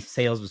for me,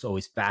 sales was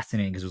always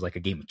fascinating because it was like a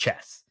game of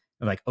chess.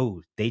 I'm like,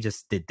 oh, they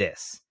just did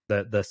this.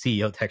 The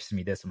CEO texted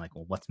me this. I'm like,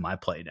 well, what's my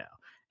play now?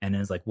 And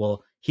then it's like,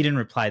 well, he didn't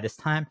reply this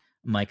time.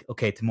 I'm like,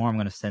 okay, tomorrow I'm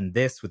going to send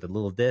this with a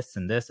little this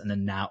and this. And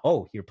then now,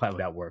 oh, he replied,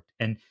 that worked.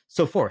 And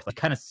so forth. Like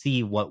kind of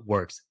see what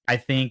works. I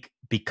think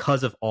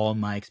because of all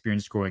my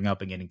experience growing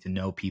up and getting to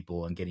know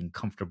people and getting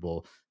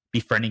comfortable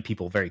befriending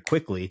people very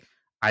quickly,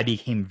 I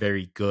became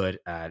very good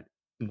at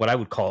what I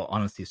would call,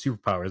 honestly, a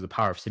superpower is the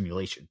power of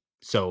simulation.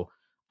 So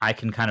I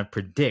can kind of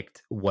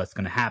predict what's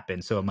going to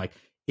happen. So I'm like,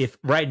 if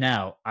right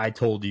now I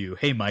told you,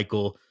 hey,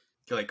 Michael,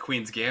 You're like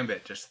Queen's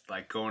Gambit, just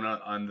like going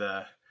on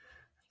the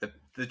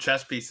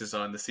chess pieces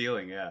on the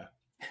ceiling. Yeah.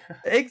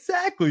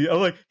 exactly. I'm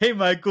like, hey,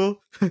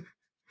 Michael,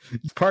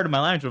 it's part of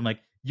my language. I'm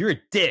like, you're a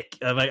dick.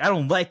 I'm like, I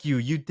don't like you.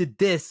 You did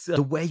this.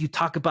 The way you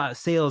talk about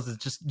sales is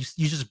just,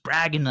 you just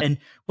bragging. And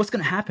what's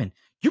going to happen?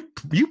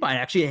 You might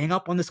actually hang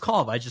up on this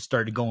call if I just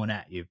started going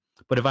at you.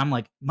 But if I'm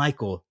like,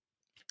 Michael,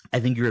 I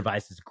think your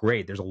advice is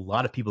great. There's a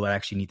lot of people that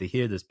actually need to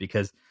hear this,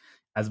 because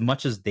as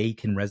much as they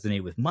can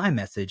resonate with my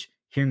message,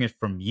 hearing it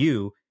from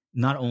you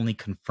not only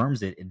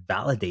confirms it, it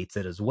validates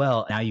it as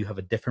well. Now you have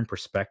a different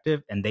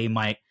perspective, and they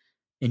might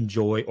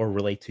enjoy or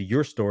relate to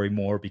your story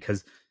more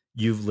because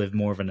you've lived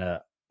more of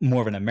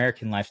an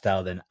American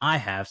lifestyle than I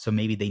have. So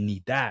maybe they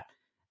need that.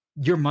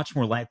 You're much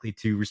more likely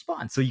to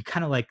respond. So you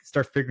kind of like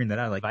start figuring that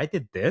out. Like, if I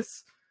did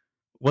this,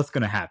 what's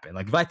going to happen?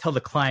 Like if I tell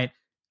the client,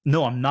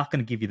 no, I'm not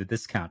going to give you the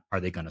discount, are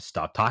they going to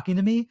stop talking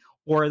to me?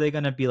 Or are they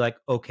going to be like,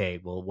 okay,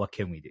 well, what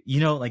can we do? You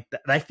know, like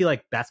I feel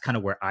like that's kind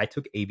of where I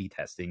took A/B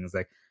testing. It's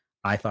like,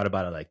 I thought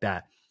about it like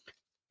that.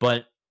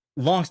 But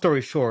long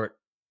story short,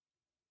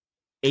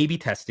 A/B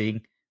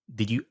testing,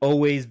 did you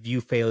always view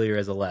failure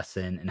as a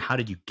lesson? And how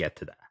did you get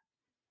to that?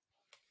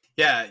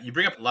 Yeah, you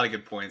bring up a lot of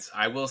good points.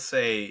 I will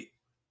say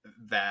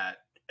that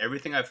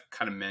everything I've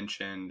kind of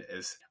mentioned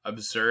is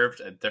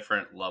observed at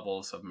different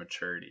levels of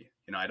maturity.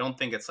 You know, I don't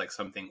think it's like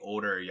something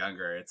older or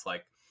younger. It's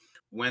like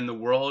when the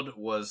world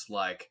was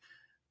like,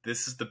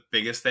 this is the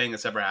biggest thing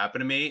that's ever happened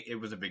to me, it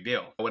was a big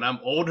deal. When I'm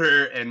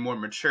older and more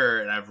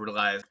mature and I've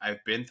realized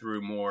I've been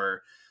through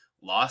more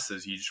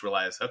losses, you just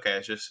realize, okay,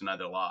 it's just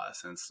another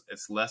loss, and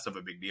it's less of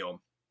a big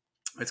deal.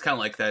 It's kind of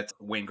like that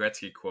Wayne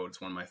Gretzky quote. It's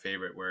one of my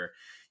favorite, where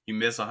you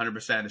miss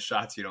 100% of the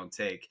shots you don't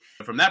take.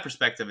 From that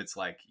perspective, it's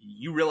like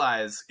you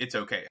realize it's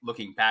okay.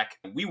 Looking back,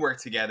 we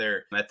worked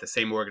together at the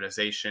same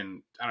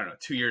organization, I don't know,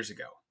 2 years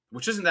ago,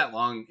 which isn't that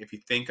long if you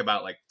think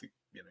about like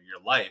your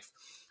life.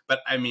 But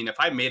I mean, if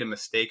I made a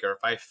mistake or if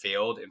I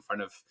failed in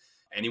front of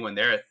anyone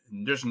there,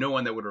 there's no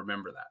one that would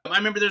remember that. I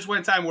remember there's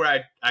one time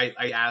where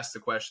I asked the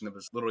question that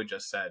was literally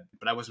just said,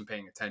 but I wasn't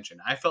paying attention.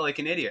 I felt like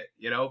an idiot,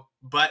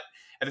 but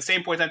at the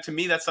same point in time, to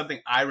me, that's something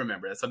I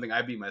remember. That's something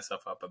I beat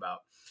myself up about,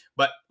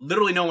 but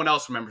literally no one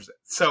else remembers it.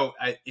 So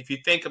if you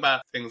think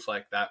about things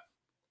like that,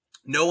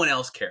 no one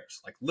else cares.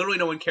 Like literally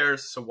no one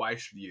cares. So why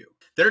should you?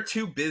 They're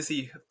too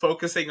busy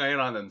focusing in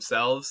on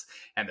themselves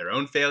and their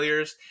own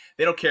failures.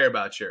 They don't care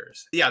about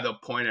yours. Yeah, they'll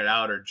point it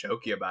out or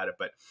joke you about it.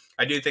 But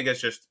I do think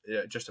it's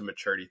just a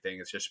maturity thing.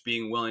 It's just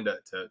being willing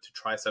to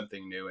try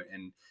something new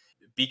and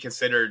be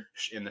considered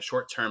in the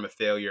short term a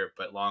failure,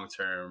 but long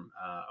term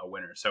a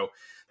winner. So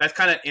that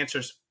kind of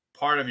answers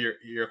part of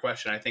your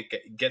question. I think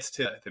it gets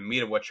to the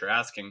meat of what you're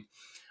asking.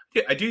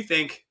 I do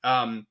think,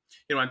 I'm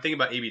thinking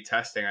about A/B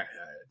testing.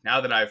 Now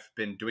that I've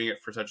been doing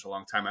it for such a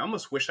long time, I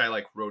almost wish I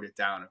like wrote it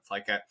down. If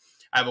like I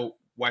have a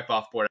wipe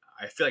off board,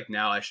 I feel like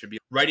now I should be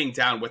writing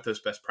down what those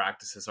best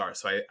practices are,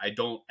 so I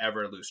don't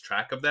ever lose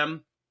track of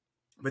them.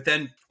 But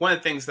then one of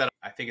the things that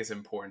I think is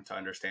important to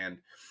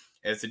understand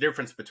is the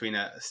difference between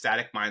a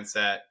static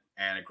mindset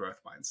and a growth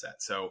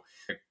mindset. So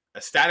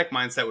a static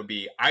mindset would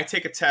be, I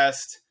take a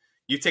test,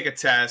 you take a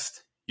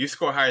test, you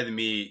score higher than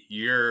me,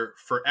 you're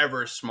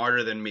forever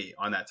smarter than me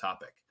on that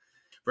topic.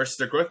 Versus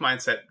the growth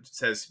mindset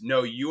says,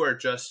 no, you are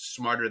just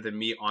smarter than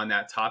me on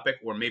that topic,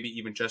 or maybe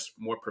even just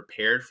more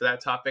prepared for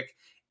that topic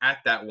at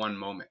that one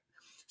moment.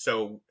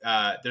 So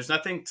there's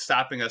nothing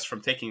stopping us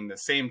from taking the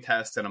same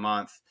test in a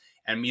month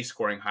and me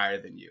scoring higher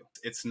than you.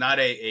 It's not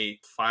a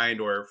find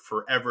or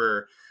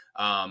forever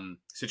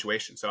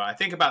situation. So I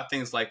think about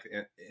things like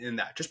in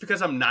that. Just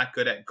because I'm not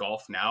good at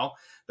golf now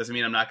doesn't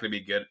mean I'm not going to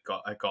be good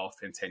at golf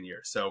in 10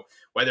 years. So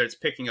whether it's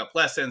picking up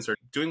lessons or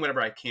doing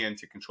whatever I can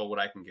to control what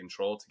I can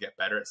control to get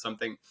better at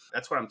something,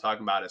 that's what I'm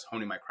talking about, is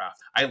honing my craft.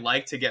 I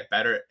like to get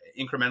better,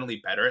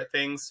 incrementally better at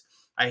things.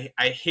 I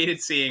hated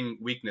seeing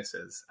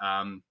weaknesses.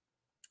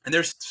 And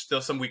there's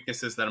still some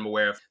weaknesses that I'm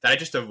aware of that I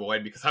just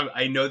avoid, because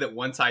I know that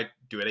once I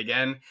do it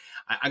again,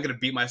 I'm going to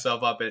beat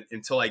myself up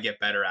until I get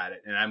better at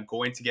it. And I'm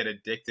going to get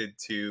addicted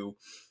to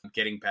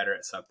getting better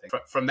at something.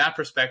 From that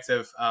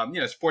perspective,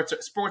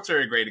 sports are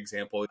a great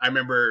example. I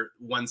remember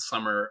one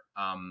summer,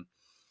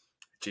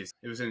 Geez,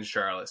 it was in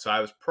Charlotte. So I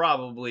was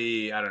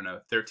probably, I don't know,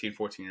 13,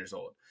 14 years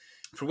old.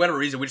 For whatever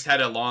reason, we just had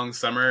a long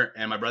summer,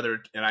 and my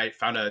brother and I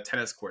found a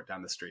tennis court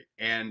down the street.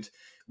 And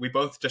we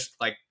both just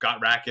like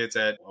got rackets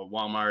at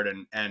Walmart.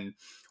 And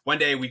one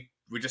day we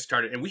just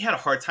started, and we had a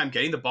hard time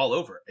getting the ball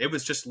over. It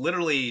was just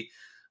literally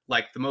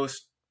like the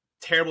most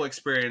terrible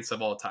experience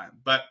of all time.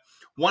 But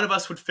one of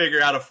us would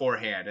figure out a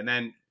forehand, and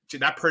then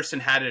that person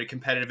had a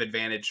competitive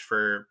advantage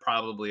for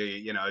probably,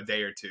 you know, a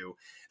day or two.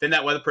 Then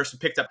that other person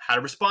picked up how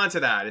to respond to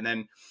that. And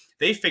then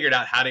they figured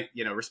out how to,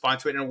 you know,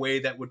 respond to it in a way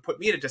that would put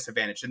me at a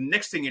disadvantage. And the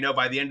next thing you know,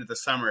 by the end of the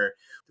summer,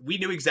 we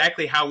knew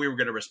exactly how we were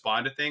going to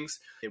respond to things.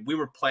 We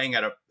were playing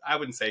at I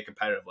wouldn't say a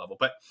competitive level,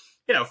 but,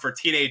 you know, for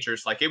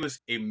teenagers, like it was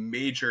a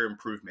major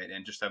improvement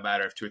in just a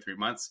matter of 2 or 3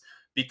 months,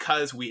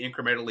 because we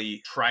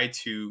incrementally try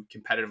to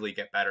competitively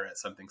get better at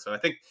something. So I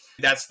think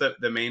that's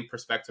the main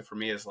perspective for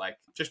me, is like,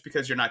 just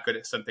because you're not good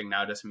at something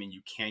now doesn't mean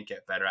you can't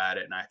get better at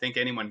it. And I think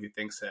anyone who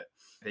thinks that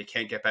they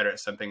can't get better at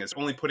something is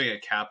only putting a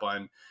cap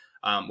on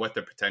what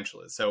their potential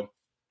is. So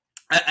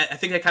I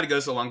think that kind of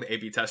goes along the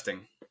A/B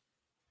testing.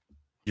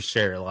 You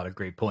share a lot of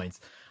great points.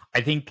 I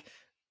think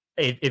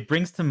it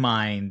brings to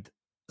mind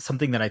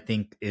something that I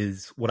think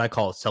is what I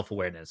call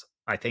self-awareness.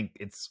 I think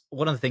it's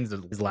one of the things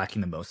that is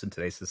lacking the most in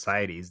today's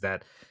society, is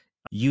that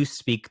you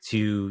speak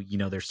to, you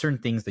know, there's certain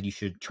things that you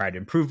should try to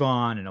improve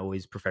on and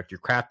always perfect your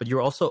craft, but you're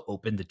also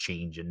open to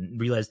change and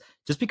realize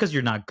just because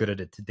you're not good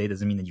at it today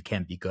doesn't mean that you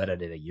can't be good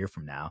at it a year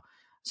from now.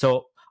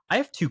 So I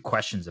have 2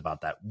 questions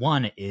about that.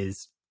 One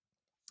is,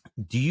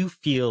 do you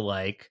feel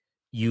like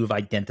you've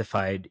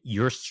identified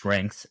your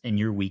strengths and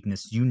your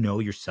weakness, you know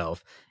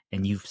yourself,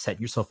 and you've set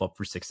yourself up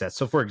for success?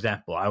 So for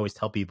example, I always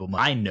tell people,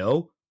 I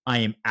know I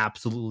am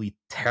absolutely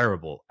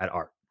terrible at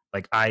art.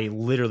 Like I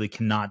literally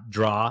cannot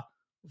draw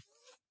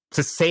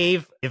to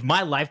save. If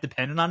my life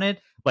depended on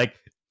it, like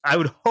I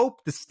would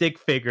hope the stick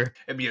figure.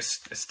 It'd be a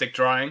stick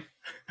drawing.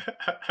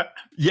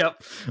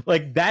 Yep.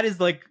 Like that is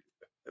like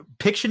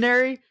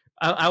Pictionary.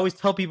 I always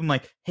tell people, I'm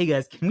like, hey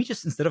guys, can we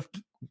just, instead of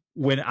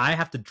when I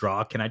have to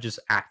draw, can I just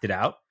act it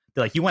out?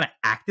 They're like, you want to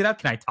act it out?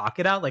 Can I talk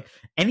it out? Like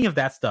any of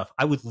that stuff.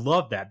 I would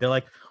love that. They're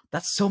like,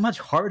 that's so much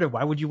harder.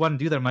 Why would you want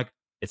to do that? I'm like,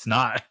 it's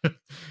not.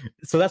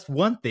 So that's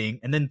one thing.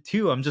 And then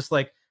 2, I'm just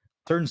like,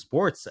 certain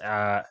sports,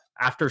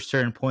 after a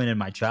certain point in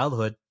my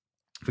childhood,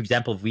 for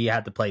example, if we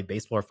had to play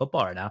baseball or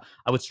football right now,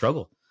 I would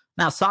struggle.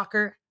 Now,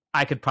 soccer,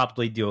 I could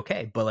probably do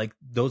okay. But like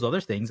those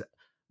other things,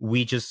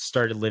 we just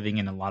started living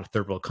in a lot of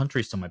third world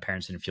countries. So my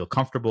parents didn't feel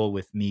comfortable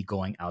with me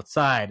going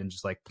outside and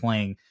just like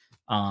playing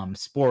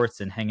sports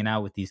and hanging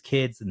out with these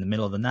kids in the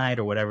middle of the night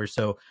or whatever.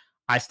 So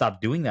I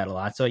stopped doing that a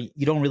lot. So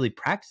you don't really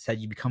practice that.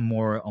 You become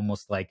more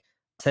almost like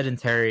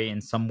sedentary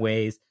in some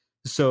ways.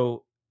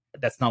 So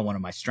that's not one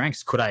of my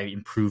strengths. Could I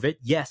improve it?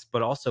 Yes,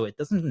 but also it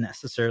doesn't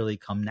necessarily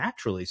come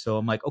naturally. So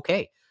I'm like,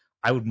 okay,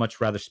 I would much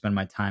rather spend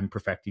my time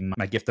perfecting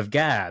my gift of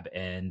gab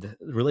and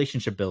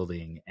relationship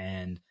building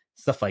and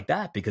stuff like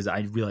that, because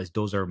I realized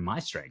those are my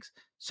strengths.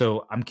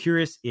 So I'm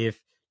curious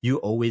if you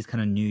always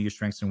kind of knew your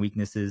strengths and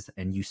weaknesses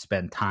and you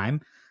spend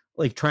time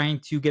like trying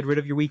to get rid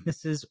of your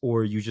weaknesses,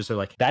 or you just are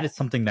like, that is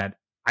something that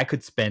I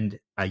could spend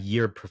a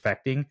year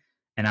perfecting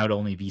and I would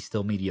only be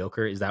still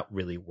mediocre. Is that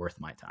really worth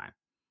my time?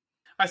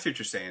 I see what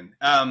you're saying.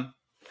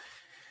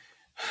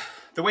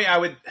 The way I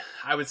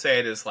would say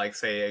it is like,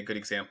 say a good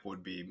example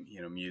would be,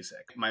 you know,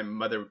 music. My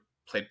mother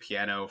played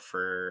piano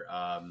for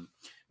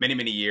many,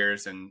 many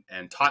years and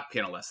taught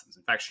piano lessons.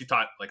 In fact, she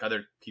taught like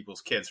other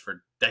people's kids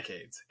for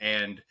decades.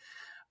 And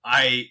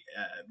I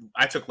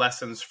took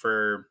lessons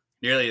for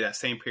nearly that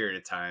same period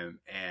of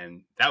time.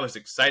 And that was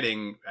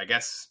exciting, I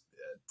guess,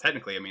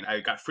 technically. I mean, I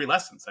got free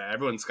lessons.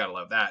 Everyone's got to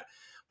love that.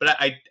 But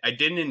I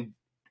didn't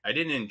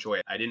enjoy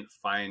it. I didn't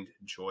find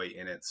joy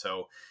in it.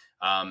 So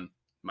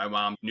my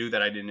mom knew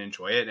that I didn't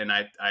enjoy it. And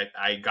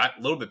I got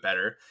a little bit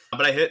better.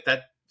 But I hit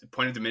that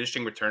point of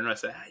diminishing return. And I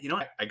said, you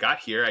know, I got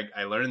here.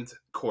 I learned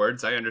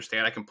chords. I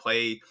understand. I can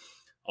play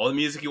all the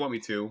music you want me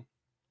to.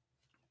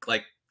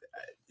 Like,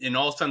 in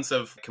all sense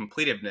of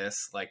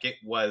completedness, like it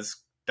was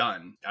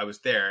done. I was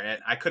there.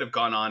 And I could have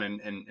gone on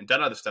and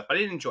done other stuff. But I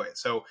didn't enjoy it.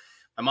 So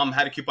my mom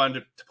had a coupon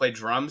to play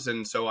drums.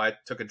 And so I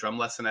took a drum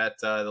lesson at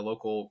the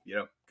local, you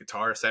know,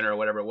 guitar center or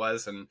whatever it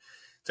was, and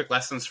took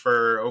lessons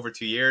for over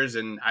 2 years.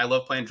 And I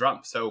love playing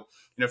drums. So,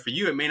 you know, for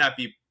you, it may not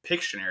be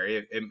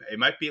Pictionary. It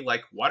might be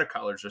like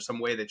watercolors or some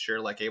way that you're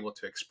like able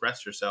to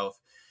express yourself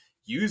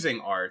using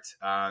art.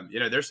 You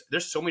know,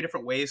 there's so many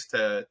different ways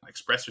to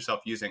express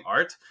yourself using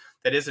art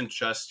that isn't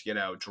just, you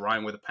know,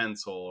 drawing with a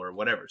pencil or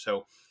whatever.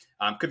 So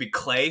could be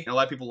clay. And a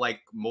lot of people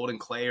like molding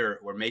clay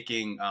or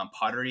making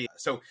pottery.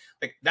 So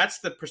like that's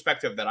the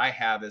perspective that I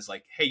have, is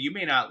like, hey, you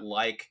may not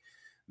like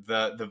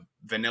the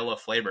vanilla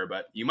flavor,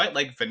 but you might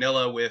like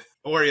vanilla with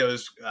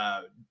Oreos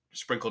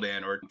sprinkled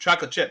in, or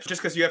chocolate chips. Just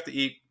because you have to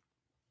eat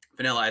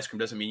vanilla ice cream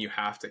doesn't mean you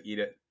have to eat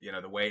it, you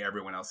know, the way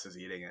everyone else is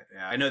eating it.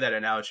 I know that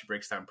analogy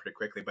breaks down pretty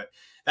quickly, but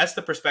that's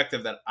the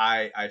perspective that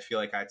I feel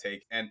like I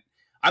take. And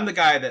I'm the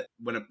guy that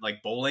when I'm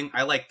like bowling,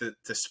 I like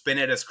to spin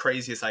it as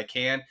crazy as I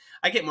can.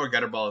 I get more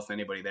gutter balls than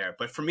anybody there.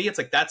 But for me, it's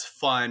like that's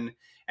fun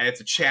and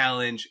it's a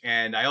challenge.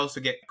 And I also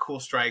get cool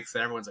strikes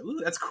that everyone's like, ooh,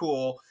 that's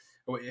cool.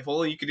 If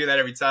only you could do that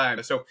every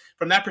time. So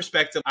from that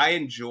perspective, I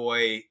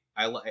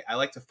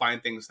like to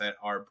find things that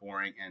are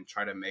boring and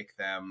try to make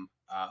them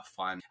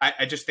fun.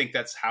 I just think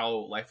that's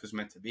how life is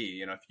meant to be.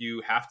 You know, if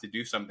you have to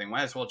do something,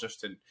 might as well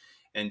just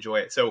enjoy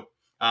it. So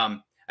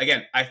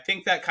again, I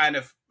think that kind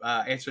of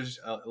answers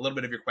a little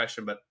bit of your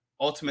question, but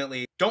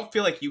ultimately, don't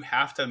feel like you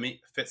have to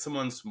fit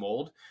someone's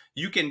mold.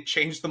 You can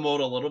change the mold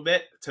a little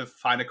bit to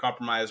find a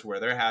compromise where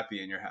they're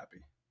happy and you're happy.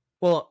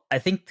 Well, I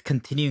think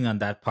continuing on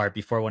that part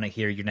before I want to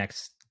hear your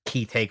next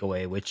key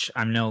takeaway, which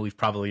I know we've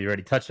probably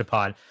already touched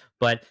upon,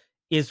 but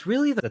is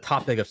really the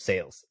topic of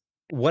sales.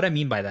 What I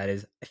mean by that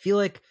is I feel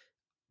like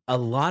a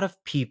lot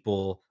of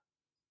people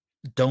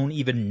don't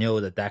even know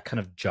that that kind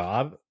of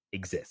job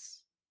exists.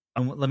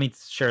 Let me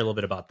share a little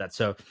bit about that.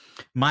 So,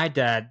 my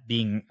dad,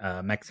 being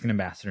a Mexican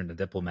ambassador and a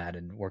diplomat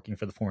and working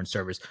for the Foreign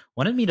Service,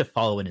 wanted me to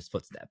follow in his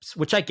footsteps,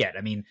 which I get.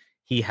 I mean,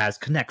 he has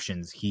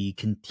connections. He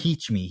can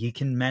teach me. He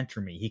can mentor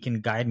me. He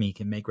can guide me. He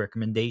can make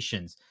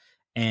recommendations.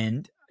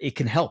 And it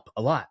can help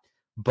a lot.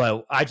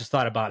 But I just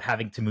thought about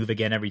having to move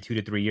again every 2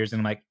 to 3 years. And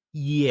I'm like,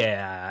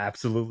 yeah,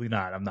 absolutely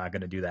not. I'm not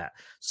going to do that.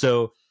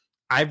 So,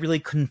 I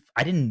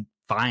didn't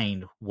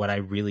find what I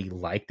really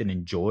liked and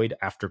enjoyed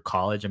after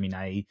college. I mean,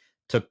 I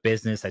took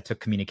business, I took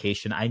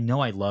communication. I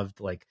know I loved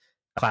like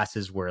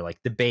classes where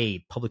like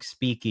debate, public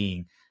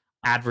speaking,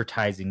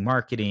 advertising,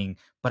 marketing,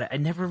 but I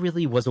never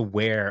really was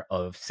aware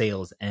of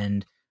sales.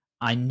 And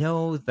I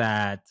know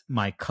that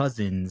my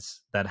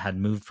cousins that had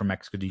moved from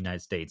Mexico to the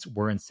United States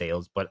were in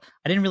sales, but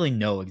I didn't really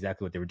know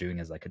exactly what they were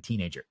doing as like a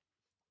teenager.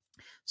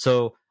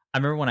 So I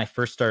remember when I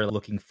first started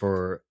looking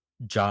for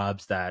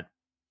jobs that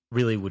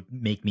really would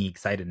make me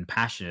excited and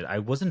passionate, I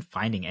wasn't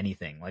finding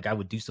anything. Like I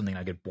would do something,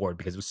 I get bored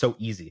because it was so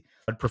easy.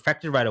 I'd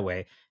perfect it right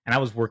away, and I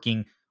was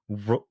working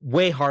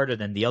way harder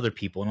than the other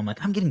people. And I'm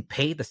like, I'm getting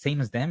paid the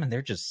same as them, and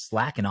they're just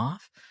slacking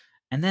off.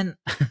 And then,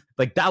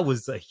 like that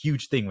was a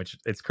huge thing, which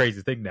it's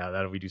crazy thing now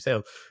that we do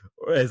sales.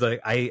 Is like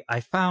I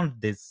found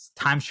this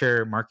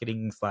timeshare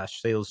marketing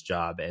slash sales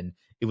job, and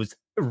it was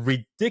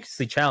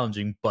ridiculously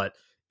challenging, but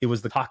it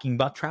was the talking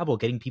about travel,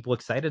 getting people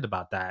excited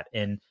about that,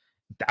 and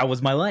that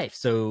was my life.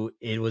 So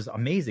it was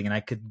amazing. And I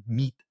could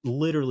meet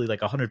literally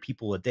like 100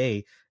 people a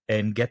day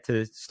and get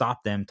to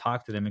stop them,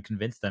 talk to them, and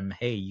convince them,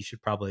 hey, you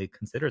should probably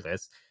consider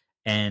this.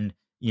 And,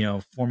 you know,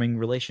 forming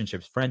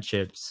relationships,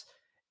 friendships,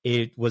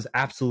 it was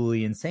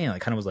absolutely insane. It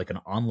kind of was like an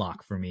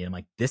unlock for me. I'm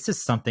like, this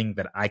is something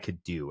that I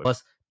could do.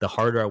 Plus, the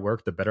harder I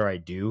work, the better I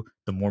do,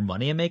 the more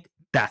money I make.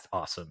 That's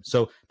awesome.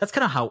 So that's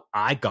kind of how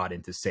I got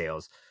into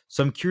sales.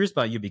 So I'm curious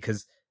about you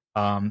because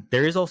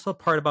there is also a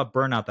part about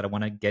burnout that I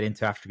want to get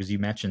into after, because you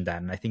mentioned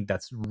that. And I think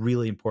that's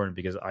really important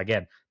because,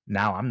 again,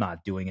 now I'm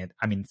not doing it.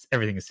 I mean,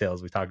 everything is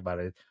sales. We talked about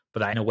it,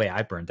 but in a way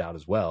I burned out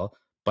as well.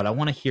 But I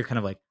want to hear kind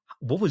of like,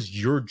 what was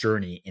your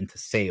journey into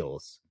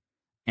sales?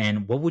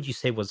 And what would you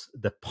say was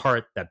the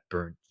part that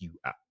burned you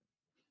out?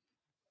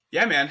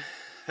 Yeah, man,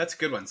 that's a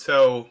good one.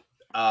 So,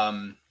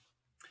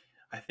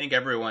 I think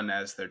everyone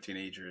as their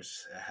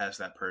teenagers has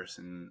that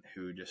person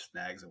who just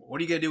nags them.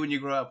 What are you going to do when you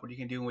grow up? What are you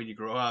going to do when you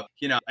grow up?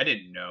 You know, I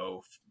didn't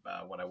know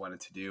what I wanted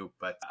to do,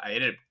 but I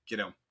ended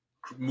up,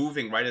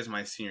 moving right as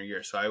my senior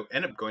year. So I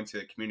ended up going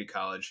to community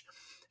college,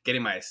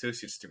 getting my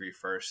associate's degree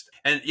first.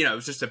 And, it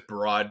was just a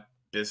broad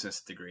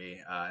business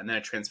degree. And then I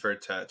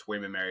transferred to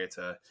William & Mary. It's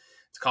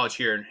college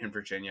here in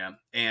Virginia.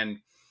 And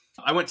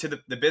I went to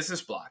the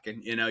business block,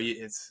 and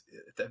it's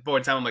at that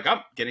point in time I'm like,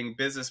 I'm getting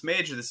business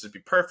major. This would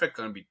be perfect.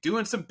 I'm gonna be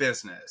doing some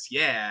business,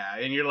 yeah.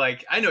 And you're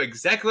like, I know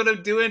exactly what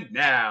I'm doing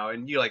now,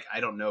 and you're like, I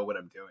don't know what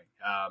I'm doing.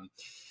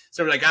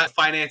 So we're like,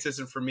 finance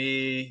isn't for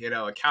me.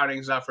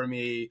 Accounting's not for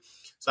me.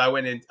 So I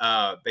went in.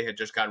 They had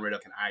just gotten rid of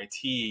an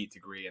IT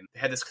degree, and they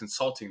had this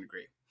consulting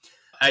degree.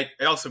 I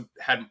also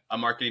had a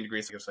marketing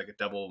degree, so it was like a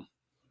double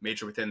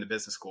major within the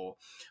business school.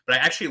 But I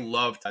actually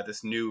loved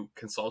this new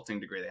consulting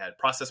degree they had.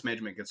 Process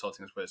management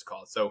consulting is what it's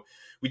called. So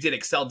we did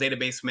Excel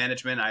database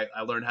management. I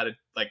learned how to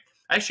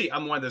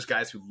I'm one of those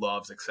guys who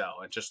loves Excel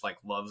and just like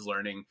loves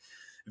learning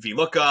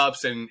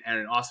VLOOKUPs and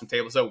an awesome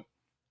table. So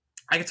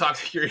I could talk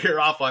to your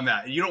ear off on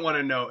that. You don't want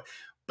to know,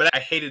 but I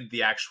hated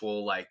the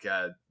actual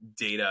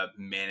data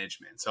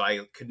management. So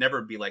I could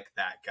never be like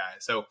that guy.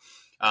 So,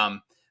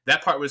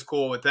 that part was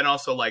cool, but then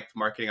also liked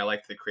marketing. I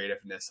liked the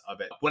creativeness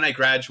of it. When I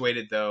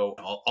graduated, though,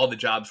 all the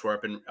jobs were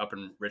up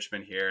in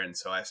Richmond here, and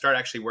so I started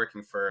actually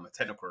working for a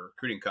technical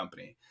recruiting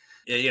company.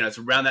 It's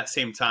around that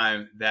same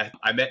time that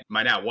I met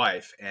my now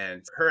wife,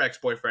 and her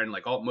ex-boyfriend.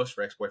 Most of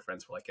her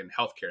ex-boyfriends were in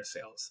healthcare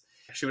sales.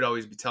 She would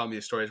always be telling me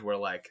the stories where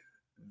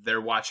they're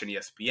watching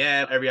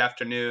ESPN every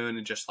afternoon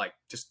and just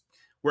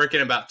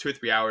working about 2 or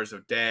 3 hours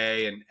a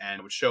day,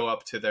 and would show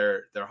up to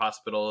their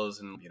hospitals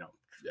and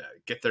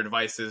get their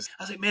devices.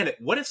 I was like, man,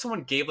 what if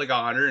someone gave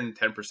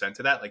 110%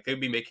 to that?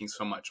 They'd be making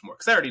so much more,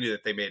 because I already knew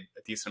that they made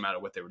a decent amount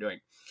of what they were doing.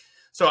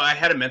 So I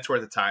had a mentor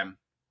at the time.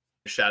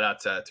 Shout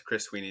out to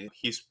Chris Sweeney.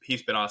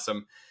 He's been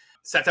awesome.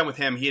 Sat down with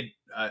him. He had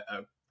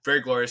a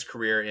very glorious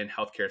career in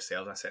healthcare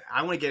sales. I said,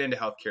 I want to get into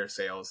healthcare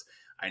sales.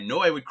 I know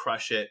I would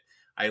crush it.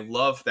 I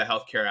love the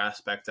healthcare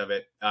aspect of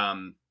it.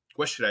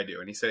 What should I do?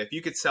 And he said, if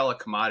you could sell a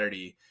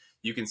commodity,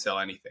 you can sell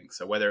anything.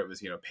 So whether it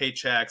was,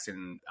 paychecks,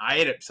 and I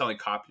ended up selling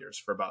copiers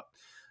for about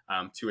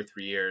 2 or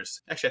 3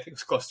 years. Actually, I think it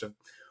was close to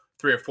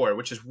 3 or 4,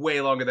 which is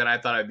way longer than I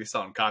thought I'd be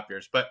selling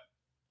copiers. But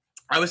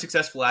I was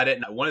successful at it.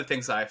 And one of the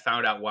things that I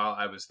found out while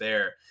I was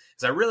there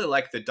is I really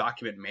liked the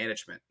document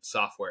management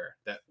software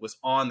that was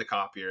on the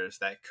copiers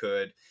that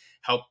could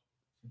help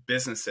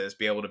businesses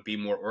be able to be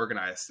more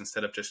organized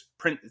instead of just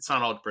print. It's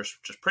not all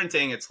just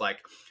printing. It's like,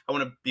 I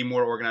want to be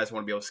more organized. I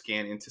want to be able to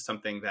scan into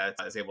something that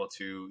is able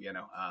to,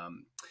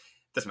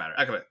 doesn't matter.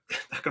 I'm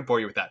not gonna bore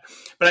you with that.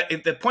 But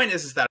the point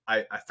is that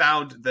I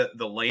found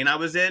the lane I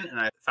was in, and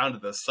I found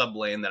the sub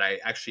lane that I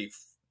actually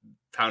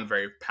found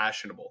very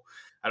passionable.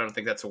 I don't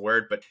think that's a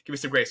word, but give me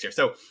some grace here.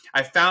 So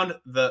I found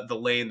the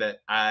lane that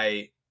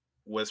I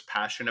was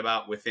passionate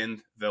about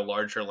within the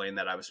larger lane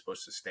that I was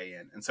supposed to stay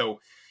in. And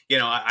so,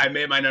 I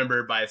made my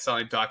number by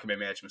selling document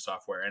management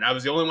software, and I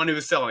was the only one who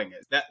was selling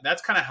it.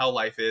 That's kind of how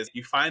life is.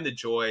 You find the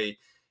joy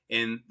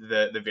in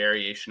the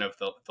variation of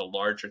the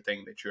larger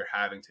thing that you're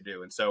having to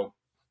do. And so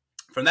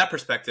from that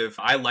perspective,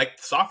 I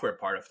liked the software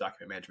part of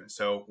document management.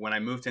 So when I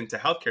moved into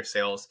healthcare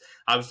sales,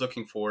 I was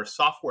looking for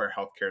software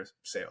healthcare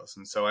sales.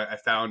 And so I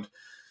found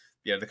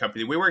the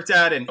company we worked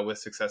at and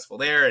was successful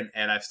there,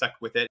 and I've stuck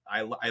with it.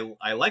 I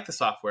like the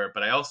software,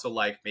 but I also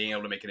like being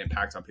able to make an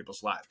impact on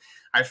people's lives.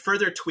 I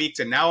further tweaked,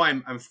 and now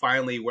I'm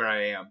finally where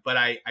I am. But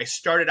I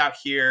started out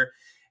here,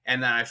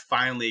 and then I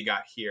finally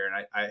got here.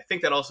 And I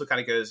think that also kind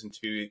of goes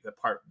into the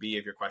part B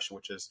of your question,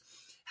 which is,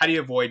 how do you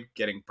avoid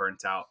getting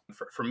burnt out?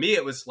 For me,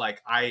 it was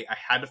like I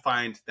had to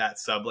find that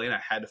sub lane. I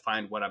had to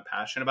find what I'm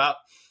passionate about.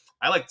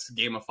 I like to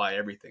gamify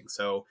everything.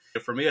 So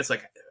for me, it's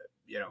like,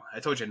 I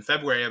told you in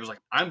February, I was like,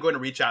 I'm going to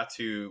reach out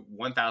to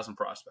 1,000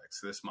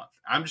 prospects this month.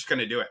 I'm just going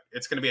to do it.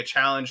 It's going to be a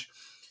challenge.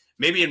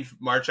 Maybe in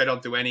March, I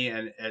don't do any,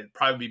 and it'd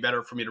probably be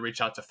better for me to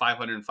reach out to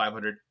 500 and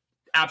 500.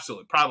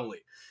 Absolutely, probably.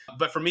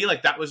 But for me,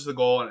 like, that was the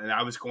goal, and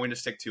I was going to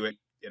stick to it.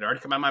 It had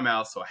already come out of my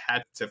mouth, so I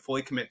had to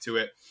fully commit to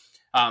it.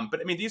 But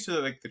I mean, these are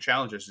like the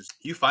challenges. Is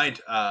you find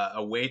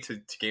a way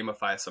to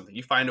gamify something.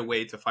 You find a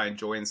way to find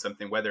joy in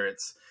something, whether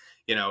it's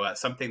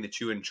something that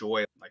you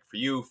enjoy. Like for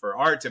you, for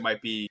art, it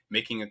might be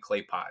making a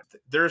clay pot.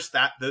 There's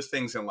those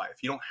things in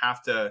life. You don't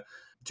have to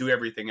do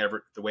everything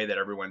the way that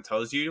everyone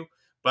tells you,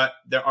 but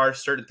there are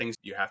certain things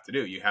you have to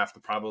do. You have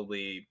to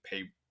probably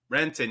pay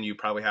rent, and you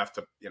probably have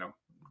to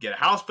get a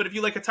house. But if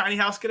you like a tiny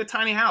house, get a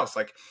tiny house.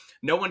 Like,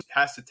 no one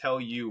has to tell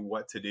you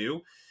what to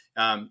do.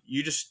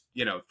 You just,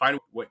 find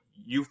what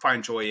you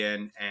find joy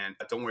in, and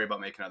don't worry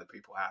about making other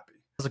people happy.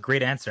 That's a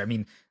great answer. I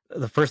mean,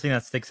 the first thing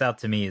that sticks out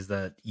to me is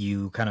that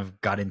you kind of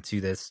got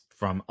into this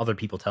from other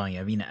people telling you.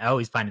 I mean, I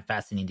always find it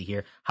fascinating to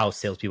hear how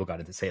salespeople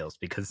got into sales,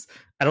 because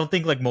I don't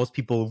think like most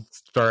people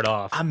start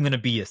off, I'm going to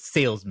be a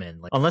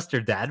salesman. Like, unless their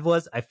dad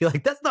was, I feel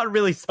like that's not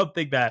really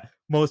something that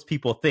most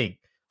people think.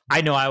 I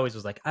know I always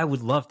was like, I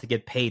would love to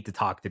get paid to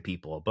talk to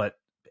people, but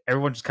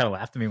everyone just kind of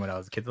laughed at me when I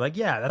was a kid. They're like,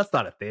 yeah, that's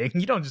not a thing.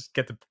 You don't just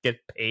get to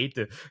get paid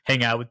to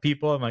hang out with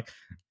people. I'm like,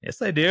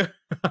 yes, I do.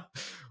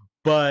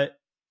 But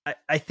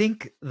I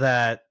think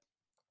that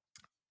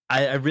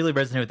I really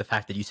resonate with the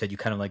fact that you said you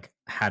kind of like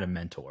had a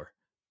mentor.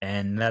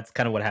 And that's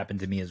kind of what happened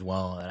to me as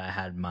well. And I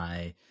had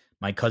my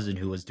cousin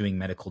who was doing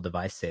medical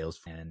device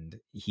sales, and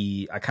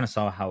I kind of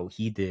saw how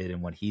he did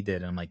and what he did.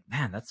 And I'm like,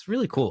 man, that's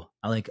really cool.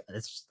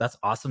 That's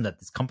awesome that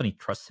this company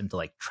trusts him to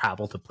like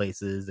travel to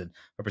places and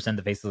represent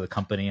the face of the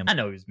company. And I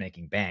know he was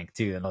making bank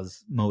too, and I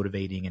was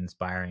motivating and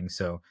inspiring.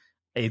 So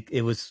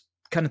it was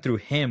kind of through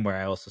him where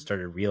I also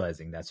started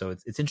realizing that. So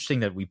it's interesting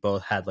that we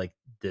both had like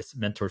this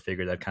mentor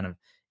figure that kind of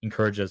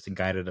encouraged us and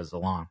guided us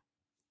along.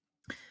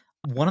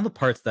 One of the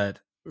parts that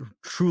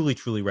truly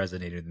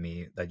resonated with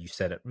me that you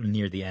said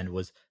near the end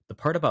was the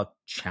part about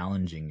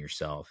challenging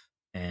yourself.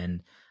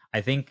 And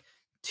I think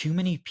too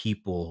many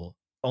people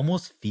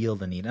almost feel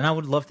the need, and I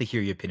would love to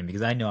hear your opinion,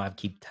 because I know I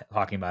keep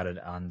talking about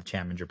it on the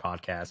Chaminger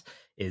podcast,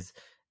 is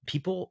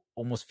people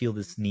almost feel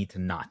this need to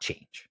not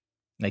change.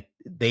 Like,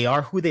 they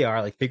are who they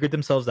are, like figured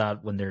themselves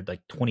out when they're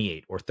like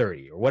 28 or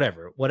 30 or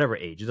whatever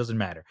age, it doesn't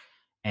matter.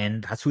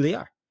 And that's who they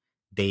are.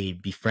 They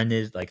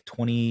befriended like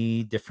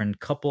 20 different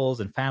couples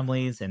and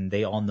families, and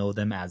they all know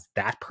them as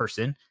that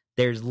person.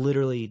 There's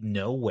literally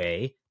no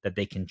way that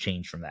they can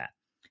change from that.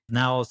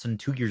 Now, all of a sudden,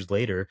 2 years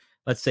later,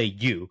 let's say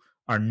you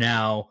are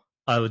now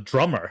a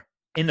drummer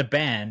in a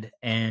band,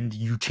 and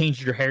you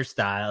changed your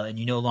hairstyle and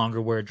you no longer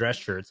wear dress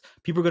shirts.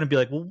 People are going to be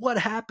like, well, what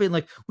happened?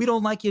 Like, we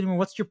don't like you anymore.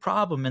 What's your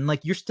problem? And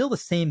like, you're still the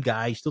same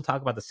guy. You still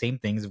talk about the same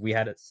things. If we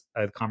had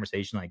a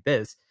conversation like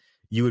this,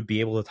 you would be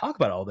able to talk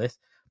about all this.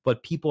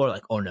 But people are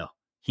like, oh no,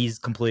 he's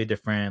completely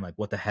different. Like,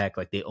 what the heck?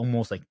 Like, they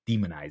almost like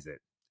demonize it.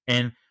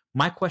 And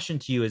my question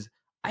to you is,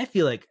 I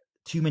feel like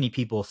too many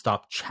people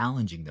stop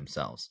challenging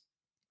themselves.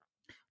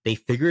 They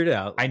figured it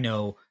out. I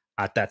know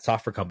at that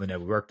software company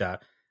that we worked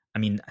at, I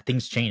mean,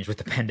 things changed with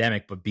the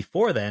pandemic, but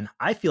before then,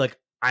 I feel like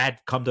I had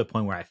come to a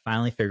point where I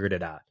finally figured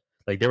it out.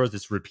 Like there was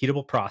this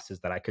repeatable process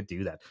that I could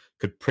do that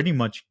could pretty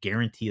much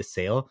guarantee a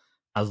sale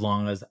as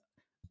long as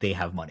they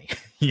have money.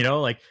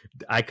 Like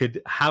I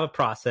could have a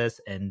process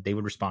and they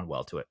would respond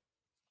well to it.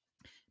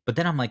 But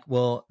then I'm like,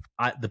 well,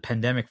 the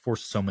pandemic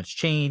forced so much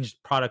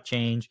change, product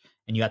change,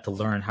 and you had to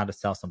learn how to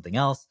sell something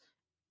else.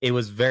 It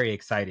was very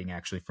exciting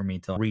actually for me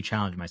to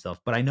re-challenge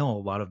myself. But I know a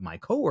lot of my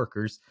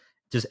coworkers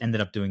just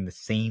ended up doing the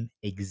same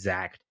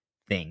exact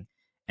thing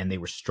and they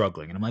were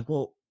struggling. And I'm like,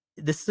 well,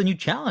 this is a new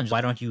challenge.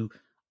 Why don't you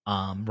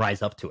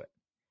rise up to it?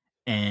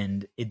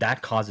 And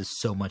that causes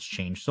so much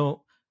change.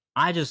 So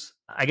I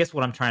guess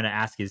what I'm trying to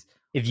ask is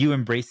if you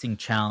embracing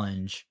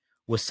challenge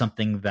was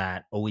something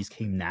that always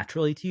came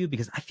naturally to you,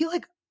 because I feel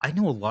like I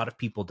know a lot of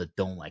people that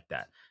don't like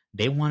that.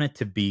 They want it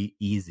to be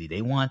easy.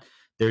 They want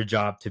their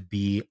job to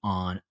be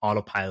on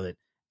autopilot.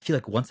 I feel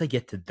like once I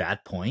get to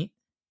that point,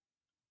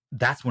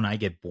 that's when I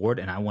get bored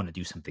and I want to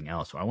do something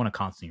else, or I want to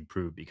constantly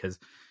improve. Because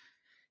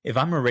if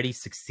I'm already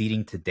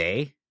succeeding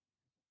today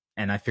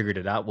and I figured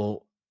it out,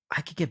 well, I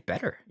could get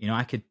better.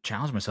 I could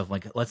challenge myself.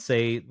 Like, let's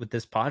say with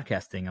this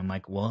podcasting, I'm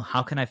like, well,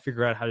 how can I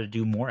figure out how to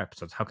do more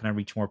episodes? How can I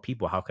reach more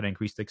people? How can I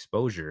increase the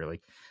exposure?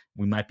 Like,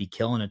 we might be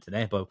killing it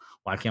today, but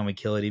why can't we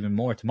kill it even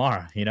more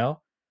tomorrow?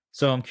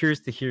 So I'm curious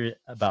to hear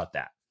about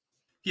that.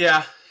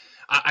 Yeah,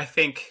 I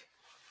think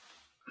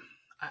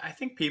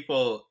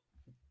people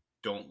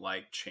don't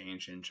like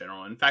change in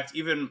general. In fact,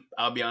 even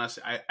I'll be honest,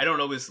 I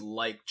don't always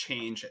like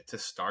change to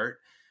start.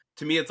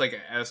 To me, it's like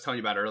I was telling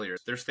you about earlier.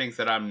 There's things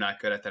that I'm not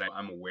good at that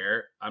I'm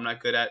aware I'm not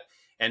good at,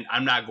 and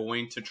I'm not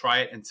going to try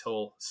it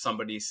until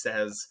somebody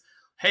says,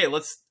 "Hey,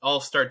 let's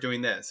all start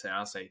doing this." And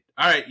I'll say,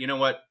 "All right, you know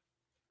what?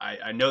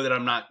 I know that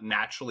I'm not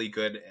naturally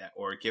good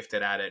or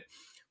gifted at it,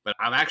 but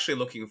I'm actually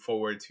looking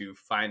forward to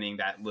finding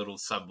that little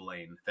sub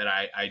lane that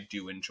I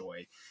do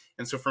enjoy."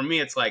 And so for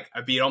me, it's like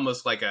I'd be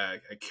almost like a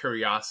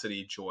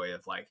curiosity joy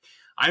of like,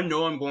 I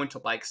know I'm going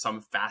to like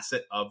some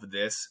facet of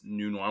this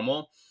new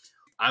normal.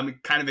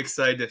 I'm kind of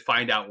excited to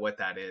find out what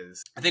that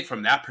is. I think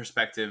from that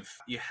perspective,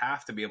 you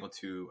have to be able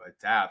to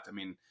adapt. I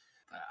mean,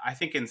 I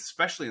think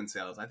especially in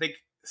sales, I think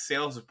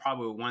sales is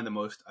probably one of the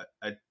most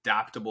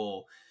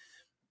adaptable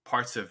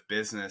parts of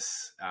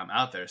business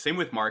out there. Same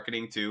with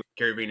marketing too.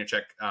 Gary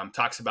Vaynerchuk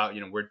talks about,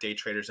 we're day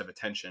traders of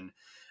attention.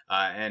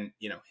 And,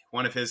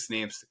 one of his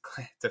names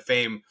to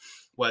fame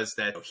was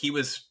that he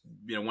was,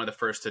 one of the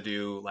first to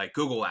do like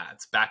Google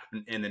ads back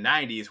in the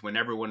 90s when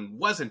everyone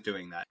wasn't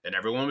doing that and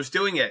everyone was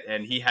doing it.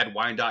 And he had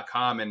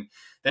wine.com. And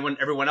then when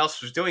everyone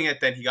else was doing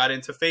it, then he got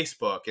into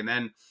Facebook. And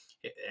then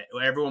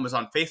when everyone was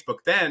on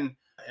Facebook, then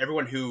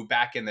everyone who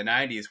back in the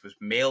 90s was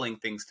mailing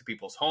things to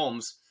people's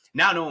homes,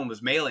 now no one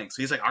was mailing.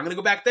 So he's like, I'm going to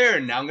go back there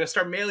and now I'm going to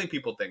start mailing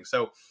people things.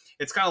 So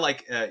it's kind of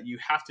like you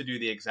have to do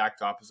the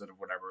exact opposite of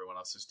what everyone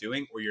else is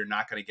doing or you're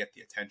not going to get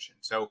the attention.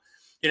 So,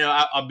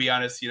 I'll be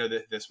honest,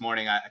 this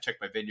morning I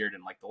checked my Vineyard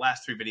and like the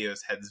last 3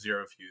 videos had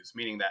 0 views,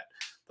 meaning that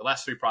the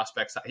last 3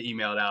 prospects I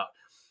emailed out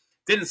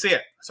didn't see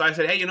it. So I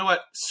said, hey, you know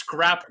what?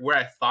 Scrap where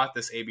I thought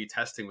this A/B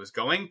testing was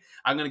going.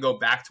 I'm going to go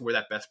back to where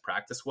that best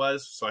practice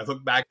was. So I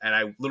looked back and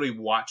I literally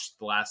watched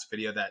the last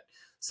video that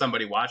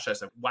somebody watched. I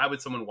said, why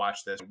would someone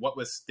watch this? What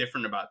was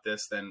different about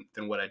this than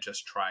what I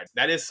just tried?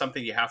 That is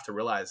something you have to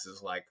realize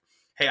is like,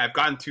 hey, I've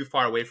gotten too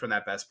far away from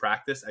that best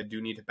practice. I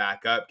do need to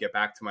back up, get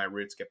back to my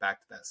roots, get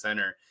back to that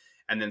center,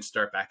 and then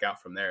start back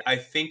out from there. I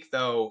think,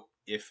 though,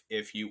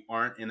 if you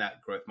aren't in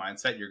that growth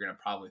mindset, you're going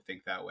to probably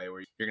think that way,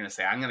 where you're going to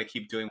say, I'm going to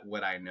keep doing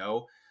what I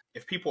know.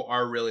 If people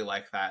are really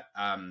like that,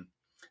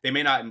 they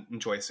may not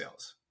enjoy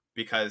sales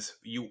because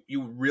you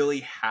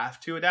really have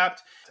to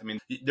adapt. I mean,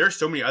 there's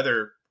so many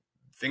other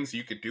things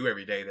you could do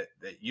every day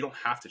that you don't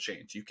have to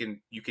change. You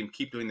can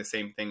keep doing the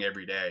same thing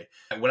every day.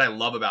 And what I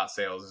love about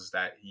sales is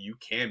that you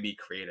can be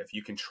creative.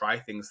 You can try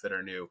things that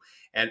are new.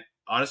 And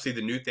honestly,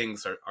 the new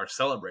things are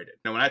celebrated.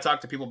 Now, when I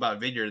talk to people about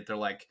Vineyard, they're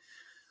like,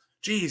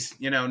 geez,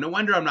 no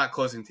wonder I'm not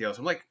closing deals.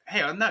 I'm like,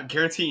 hey, I'm not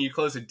guaranteeing you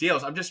close the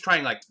deals. I'm just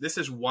trying, like, this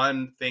is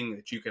one thing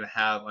that you can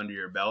have under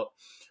your belt,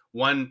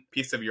 one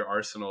piece of your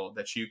arsenal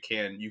that you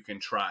can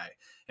try.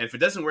 And if it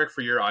doesn't work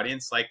for your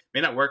audience, like, it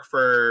may not work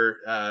for,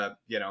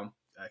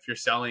 if you're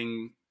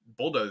selling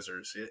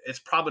bulldozers, it's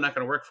probably not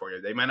going to work for you.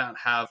 They might not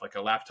have like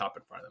a laptop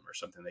in front of them or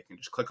something. They can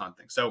just click on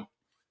things. So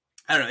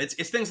I don't know.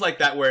 It's things like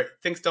that where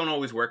things don't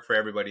always work for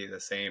everybody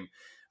the same.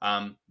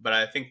 But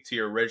I think to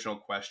your original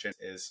question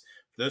is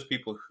for those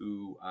people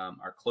who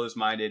are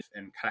closed-minded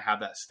and kind of have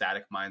that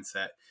static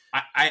mindset,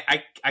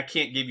 I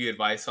can't give you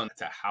advice on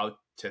to how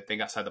to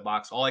think outside the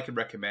box. All I could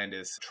recommend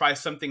is try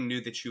something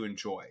new that you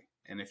enjoy.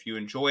 And if you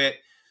enjoy it,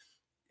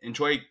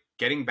 enjoy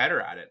getting better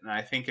at it. And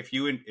I think if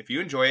you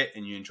enjoy it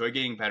and you enjoy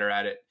getting better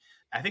at it,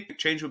 I think the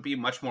change would be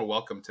much more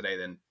welcome today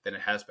than it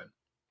has been.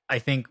 I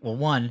think, well,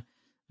 one,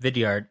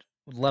 Vidyard,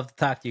 would love to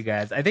talk to you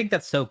guys. I think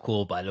that's so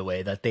cool, by the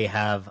way, that they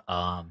have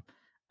a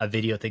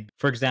video thing.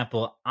 For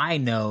example, I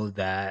know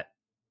that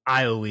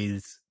I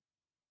always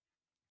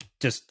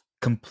just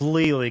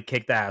completely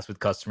kicked ass with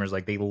customers.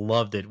 Like, they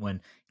loved it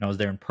when I was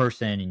there in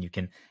person and you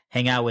can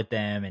hang out with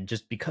them. And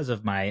just because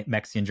of my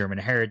Mexican German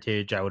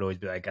heritage, I would always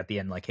be like at the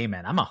end, like, hey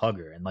man, I'm a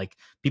hugger. And like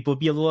people would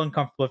be a little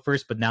uncomfortable at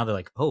first, but now they're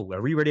like, oh,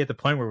 are we ready at the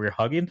point where we're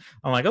hugging?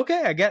 I'm like,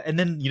 okay, I get. And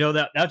then,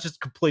 that's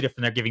just completely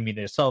different. They're giving me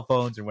their cell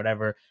phones or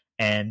whatever.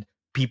 And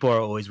people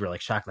are always really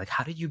like shocked, like,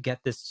 how did you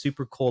get this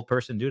super cold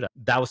person to do that?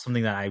 That was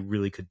something that I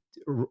really could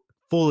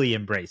fully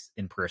embrace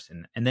in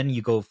person. And then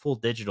you go full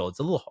digital, it's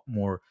a little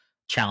more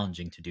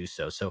challenging to do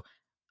so. So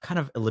kind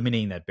of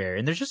eliminating that barrier.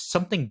 And there's just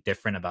something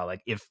different about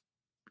like if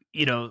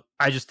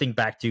I just think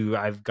back to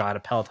I've got a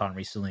Peloton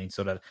recently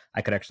so that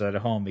I could exercise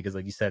at home because,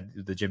 like you said,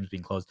 the gym's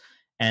being closed.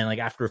 And like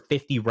after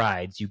 50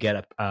 rides, you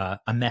get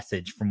a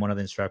message from one of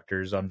the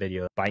instructors on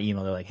video by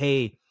email. They're like,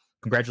 hey,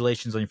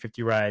 congratulations on your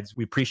 50 rides.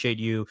 We appreciate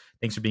you.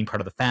 Thanks for being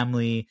part of the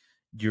family.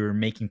 You're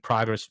making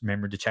progress.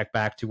 Remember to check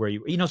back to where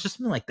it's just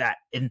something like that.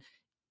 And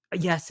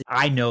yes,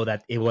 I know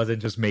that it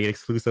wasn't just made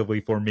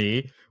exclusively for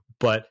me,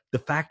 but the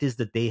fact is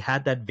that they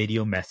had that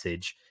video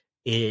message.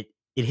 It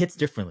hits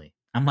differently.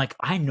 I'm like,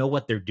 I know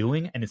what they're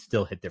doing and it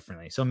still hit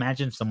differently. So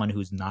imagine someone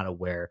who's not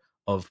aware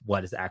of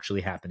what is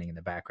actually happening in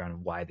the background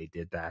and why they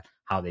did that,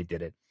 how they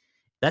did it.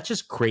 That's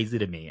just crazy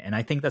to me. And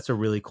I think that's a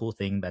really cool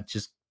thing that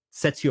just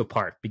sets you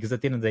apart because at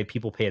the end of the day,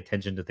 people pay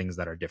attention to things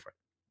that are different.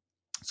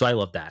 So I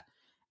love that.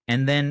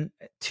 And then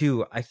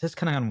two, I just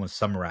kind of want to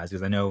summarize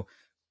because I know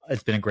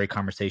it's been a great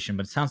conversation,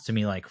 but it sounds to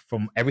me like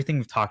from everything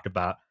we've talked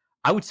about,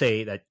 I would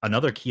say that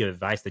another key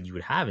advice that you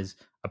would have is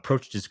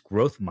approach this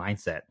growth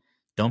mindset.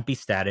 Don't be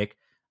static,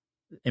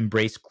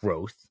 embrace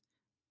growth,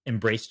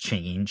 embrace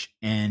change,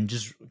 and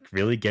just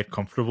really get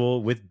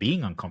comfortable with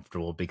being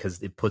uncomfortable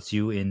because it puts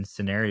you in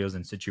scenarios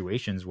and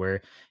situations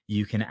where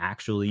you can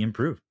actually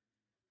improve.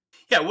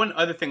 Yeah, one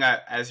other thing,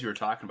 as you were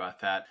talking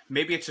about that,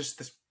 maybe it's just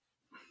this.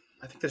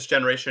 I think this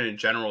generation in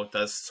general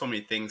does so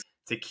many things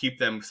to keep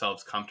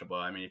themselves comfortable.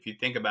 I mean, if you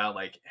think about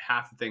like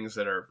half the things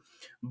that are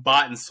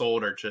bought and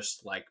sold are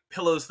just like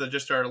pillows that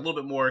just are a little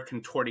bit more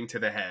contorting to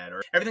the head,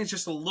 or everything's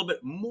just a little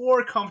bit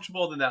more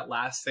comfortable than that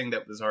last thing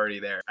that was already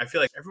there. I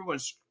feel like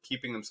everyone's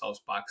keeping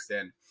themselves boxed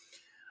in.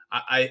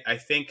 I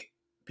think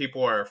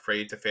people are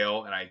afraid to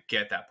fail, and I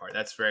get that part.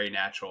 That's very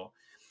natural.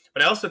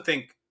 But I also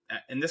think,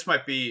 and this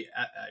might be,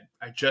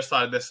 I just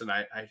thought of this and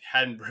I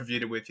hadn't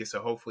reviewed it with you,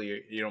 so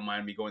hopefully you don't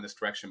mind me going this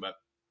direction, but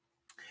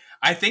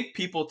I think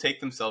people take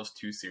themselves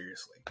too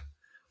seriously.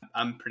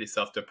 I'm pretty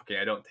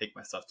self-deprecating. I don't take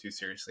myself too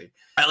seriously.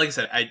 Like I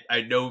said,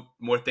 I know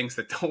more things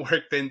that don't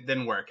work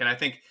than work. And I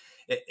think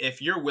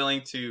if you're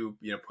willing to,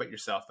 put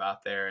yourself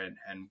out there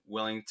and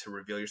willing to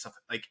reveal yourself,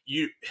 like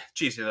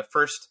the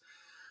first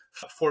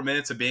 4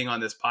 minutes of being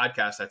on this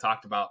podcast, I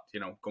talked about,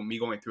 me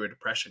going through a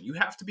depression. You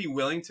have to be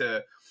willing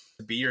to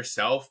be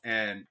yourself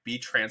and be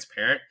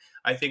transparent.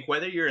 I think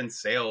whether you're in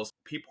sales,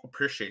 people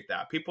appreciate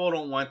that. People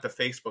don't want the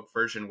Facebook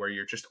version where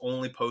you're just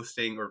only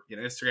posting, or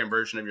Instagram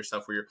version of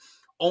yourself where you're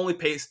only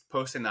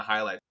posting the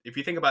highlight. If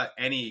you think about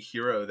any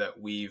hero that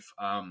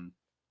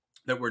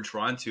that we're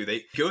drawn to,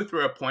 they go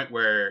through a point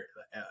where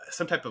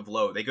some type of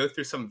low, they go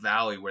through some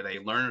valley where they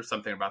learn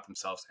something about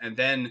themselves, and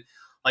then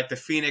like the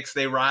phoenix,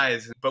 they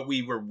rise. But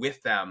we were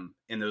with them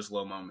in those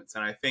low moments,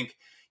 and I think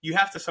you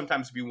have to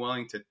sometimes be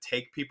willing to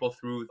take people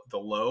through the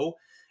low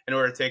in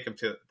order to take them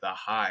to the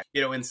high.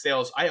 In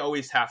sales, I'm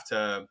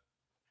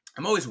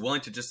always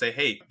willing to just say,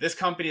 hey, this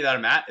company that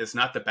I'm at is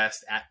not the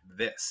best at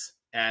this.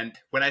 And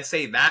when I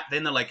say that,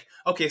 then they're like,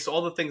 okay, so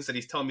all the things that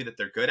he's telling me that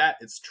they're good at,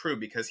 it's true,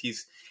 because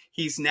he's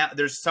now,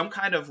 there's some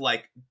kind of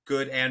like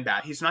good and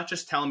bad. He's not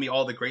just telling me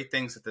all the great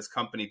things that this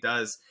company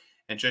does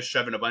and just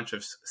shoving a bunch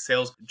of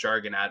sales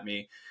jargon at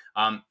me.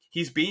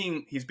 He's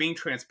being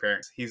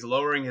transparent. He's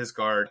lowering his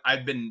guard.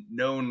 I've been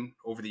known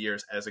over the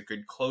years as a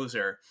good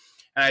closer.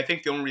 And I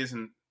think the only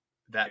reason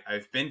that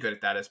I've been good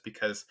at that is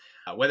because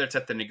whether it's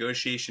at the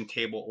negotiation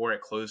table or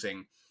at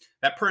closing,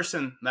 that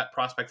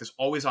prospect is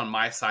always on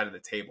my side of the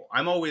table.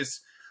 I'm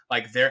always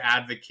like their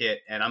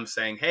advocate, and I'm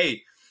saying,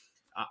 hey,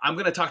 I'm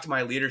going to talk to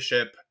my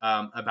leadership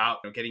about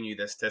getting you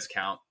this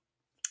discount.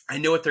 I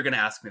know what they're going to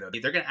ask me, though.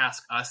 They're going to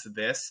ask us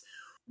this.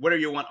 What do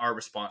you want our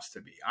response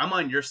to be? I'm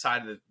on your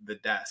side of the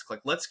desk.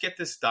 Like, let's get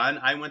this done.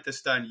 I want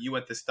this done. You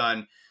want this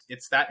done.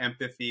 It's that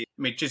empathy.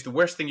 I mean, just the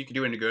worst thing you can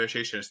do in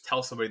negotiation is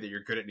tell somebody that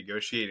you're good at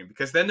negotiating,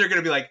 because then they're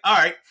going to be like, all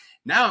right,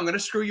 now I'm going to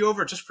screw you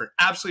over just for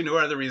absolutely no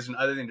other reason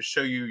other than to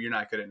show you you're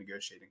not good at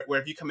negotiating.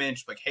 Where if you come in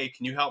just like, hey,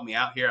 can you help me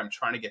out here? I'm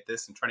trying to get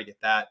this and trying to get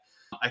that.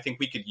 I think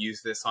we could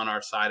use this on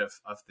our side of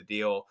the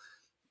deal,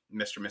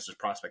 Mr. and Mrs.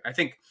 Prospect. I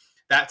think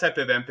that type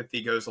of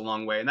empathy goes a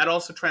long way. And that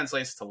also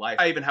translates to life.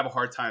 I even have a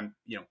hard time,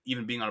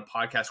 even being on a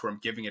podcast where I'm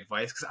giving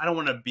advice, because I don't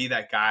want to be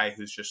that guy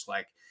who's just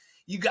like,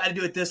 you got to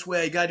do it this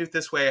way. You got to do it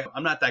this way.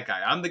 I'm not that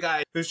guy. I'm the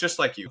guy who's just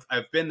like you.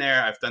 I've been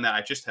there. I've done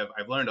that.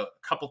 I've learned a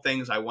couple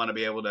things I want to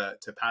be able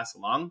to pass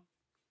along.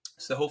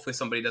 So hopefully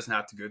somebody doesn't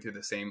have to go through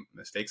the same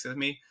mistakes as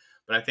me.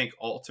 But I think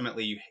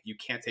ultimately you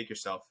can't take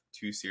yourself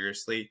too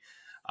seriously.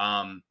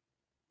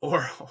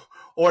 Or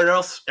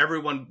else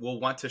everyone will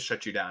want to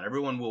shut you down.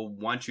 Everyone will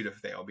want you to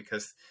fail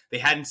because they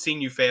hadn't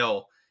seen you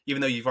fail,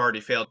 even though you've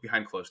already failed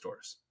behind closed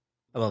doors.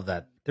 I love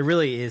that. There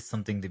really is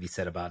something to be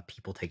said about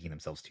people taking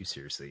themselves too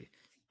seriously.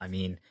 I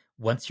mean,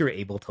 once you're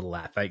able to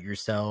laugh at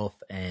yourself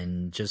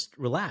and just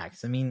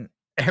relax, I mean,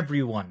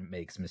 everyone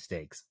makes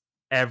mistakes.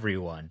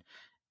 Everyone.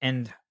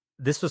 And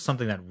this was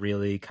something that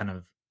really kind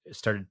of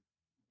started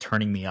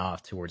turning me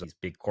off towards these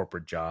big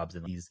corporate jobs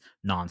and these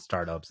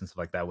non-startups and stuff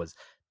like that was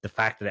the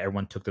fact that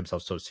everyone took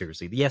themselves so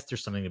seriously. Yes,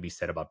 there's something to be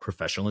said about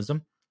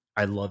professionalism.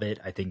 I love it.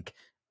 I think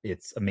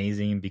it's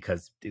amazing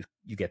because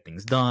you get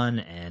things done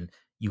and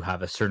you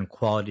have a certain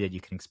quality that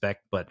you can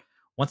expect. But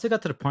once it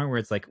got to the point where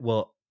it's like,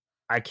 well,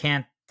 I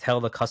can't tell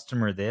the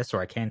customer this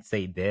or I can't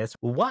say this.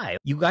 Well, why?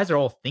 You guys are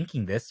all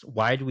thinking this.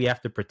 Why do we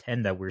have to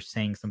pretend that we're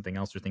saying something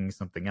else or thinking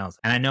something else?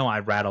 And I know I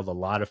rattled a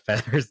lot of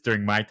feathers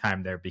during my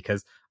time there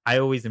because I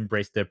always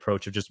embraced the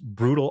approach of just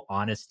brutal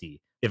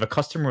honesty. If a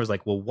customer was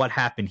like, well, what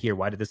happened here?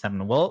 Why did this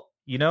happen? Well,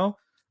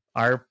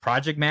 our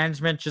project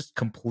management just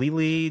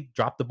completely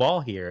dropped the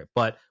ball here,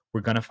 but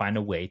we're going to find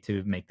a way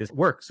to make this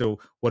work. So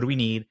what do we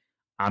need?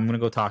 I'm going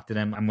to go talk to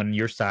them. I'm on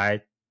your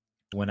side.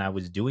 When I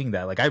was doing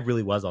that, like I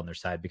really was on their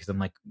side because I'm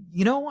like,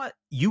 you know what?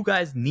 You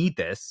guys need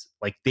this.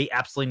 Like they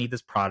absolutely need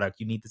this product.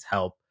 You need this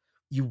help.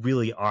 You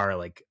really are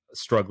like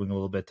struggling a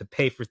little bit to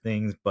pay for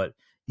things, but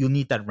you'll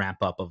need that ramp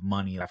up of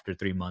money after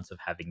 3 months of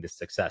having this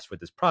success with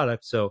this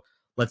product. So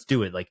let's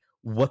do it. Like,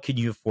 what can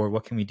you afford?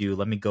 What can we do?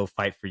 Let me go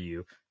fight for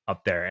you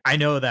up there. I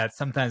know that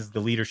sometimes the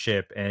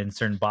leadership and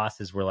certain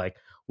bosses were like,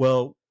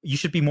 well, you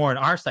should be more on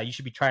our side. You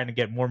should be trying to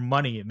get more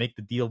money and make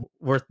the deal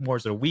worth more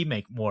so we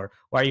make more.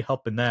 Why are you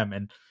helping them?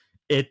 And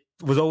it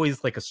was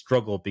always like a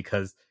struggle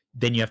because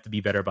then you have to be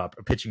better about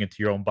pitching it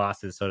to your own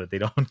bosses so that they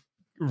don't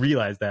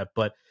realize that.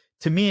 But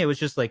to me, it was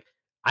just like,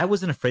 I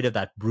wasn't afraid of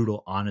that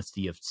brutal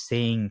honesty of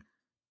saying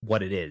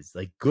what it is,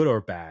 like good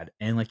or bad.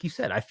 And like you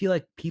said, I feel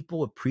like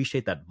people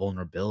appreciate that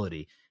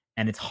vulnerability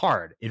and it's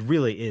hard. It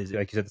really is.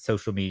 Like you said, the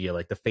social media,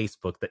 like the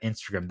Facebook, the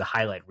Instagram, the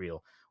highlight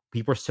reel,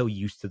 people are so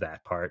used to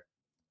that part.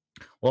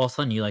 Well, all of a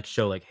sudden you like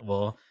show like,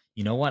 well,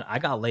 you know what? I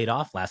got laid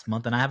off last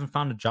month and I haven't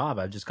found a job.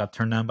 I just got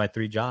turned down by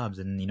 3 jobs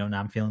and, now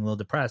I'm feeling a little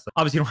depressed.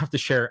 Obviously, you don't have to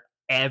share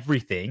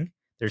everything.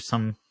 There's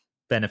some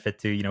benefit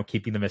to,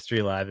 keeping the mystery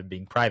alive and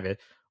being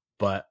private.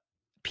 But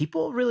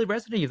people really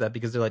resonate with that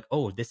because they're like,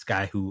 oh, this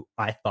guy who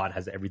I thought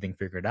has everything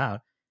figured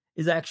out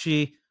is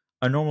actually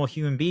a normal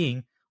human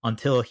being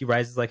until he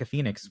rises like a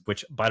phoenix,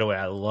 which, by the way,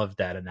 I love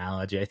that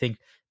analogy. I think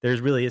there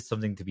really is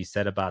something to be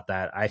said about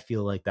that. I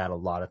feel like that a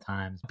lot of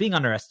times. Being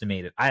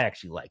underestimated, I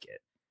actually like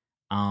it.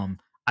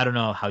 I don't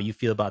know how you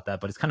feel about that,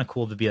 but it's kind of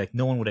cool to be like,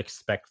 no one would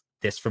expect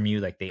this from you.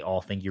 Like they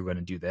all think you're going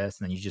to do this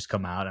and then you just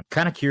come out. I'm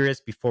kind of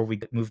curious before we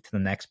move to the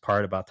next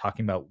part about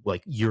talking about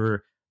like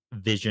your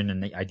vision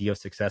and the idea of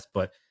success,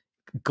 but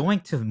going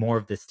to more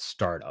of this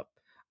startup,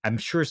 I'm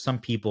sure some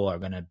people are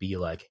going to be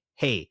like,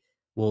 hey,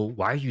 well,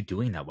 why are you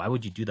doing that? Why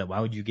would you do that? Why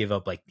would you give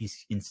up like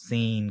these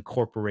insane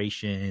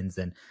corporations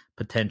and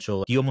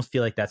potential? Do you almost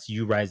feel like that's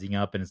you rising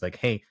up and it's like,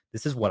 hey,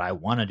 this is what I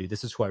want to do.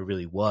 This is who I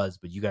really was,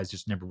 but you guys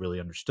just never really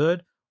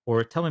understood?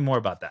 Or tell me more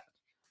about that.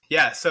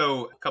 Yeah,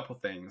 so a couple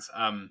things.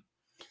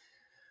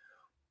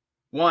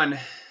 One,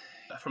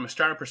 from a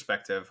startup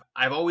perspective,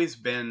 I've always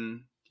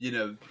been,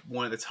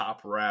 one of the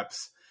top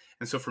reps.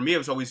 And so for me, it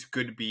was always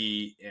good to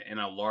be in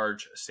a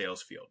large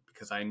sales field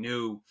because I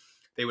knew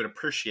they would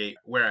appreciate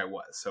where I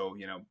was. So,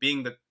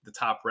 being the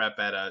top rep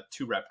at a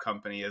 2-rep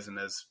company isn't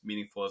as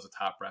meaningful as a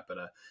top rep at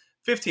a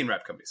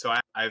 15-rep company. So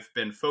I've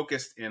been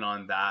focused in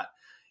on that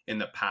in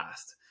the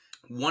past.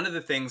 One of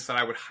the things that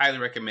I would highly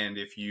recommend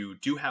if you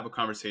do have a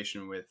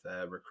conversation with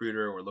a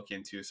recruiter or look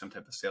into some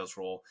type of sales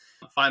role,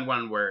 find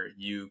one where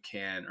you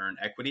can earn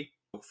equity.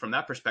 From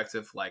that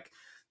perspective, like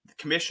the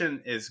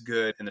commission is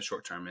good in the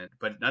short term,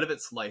 but none of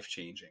it's life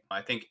changing.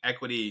 I think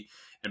equity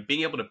and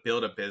being able to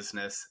build a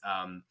business,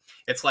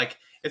 it's like,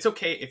 it's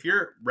okay if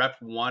you're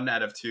rep 1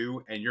 out of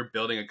 2 and you're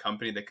building a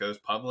company that goes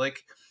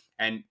public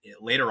and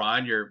later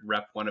on you're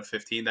rep 1 of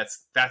 15,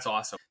 that's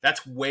awesome.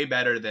 That's way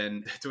better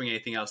than doing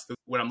anything else.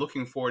 What I'm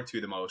looking forward to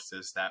the most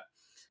is that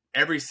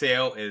every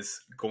sale is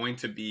going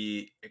to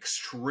be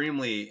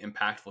extremely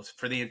impactful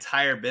for the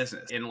entire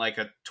business. In like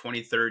a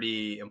 20,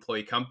 30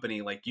 employee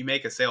company, like you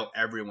make a sale,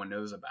 everyone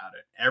knows about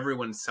it.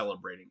 Everyone's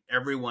celebrating.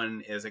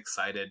 Everyone is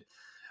excited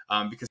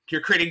because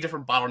you're creating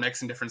different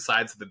bottlenecks in different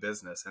sides of the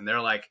business. And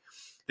they're like,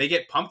 they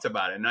get pumped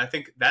about it. And I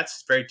think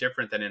that's very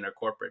different than in a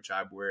corporate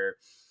job where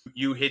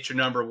you hit your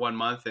number 1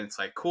 month and it's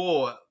like,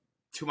 cool.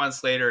 2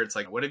 months later, it's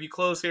like, what have you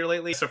closed here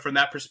lately? So from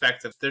that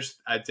perspective, there's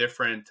a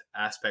different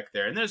aspect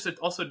there. And there's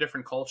also a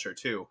different culture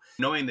too.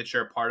 Knowing that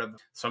you're a part of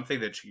something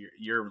that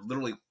you're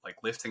literally like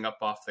lifting up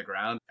off the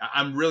ground.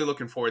 I'm really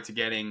looking forward to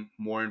getting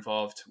more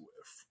involved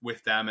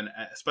with them, and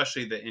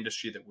especially the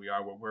industry that we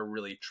are, where we're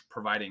really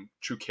providing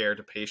true care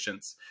to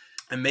patients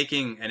and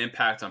making an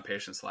impact on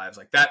patients' lives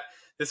like that.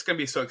 This is going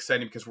to be so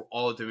exciting because we're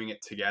all doing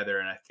it together.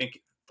 And I think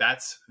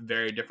that's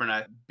very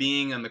different.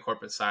 Being on the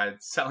corporate side,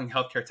 selling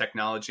healthcare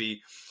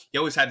technology, you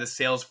always had the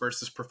sales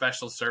versus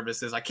professional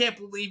services. I can't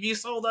believe you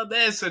sold on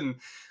this. And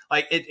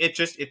like,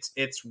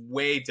 it's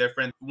way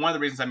different. One of the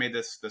reasons I made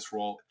this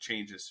role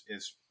change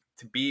is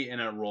to be in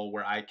a role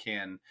where I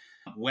can,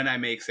 when I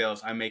make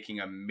sales, I'm making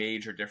a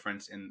major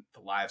difference in the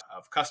lives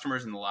of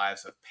customers and the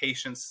lives of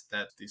patients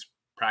that these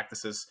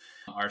practices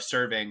are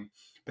serving,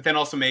 but then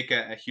also make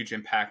a huge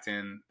impact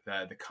in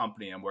the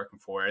company I'm working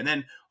for. And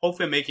then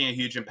hopefully I'm making a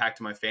huge impact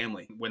to my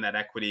family when that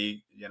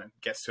equity,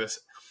 gets to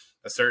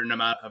a certain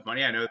amount of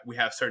money. I know we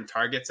have certain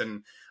targets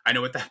and I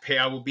know what that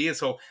payout will be. And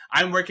so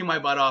I'm working my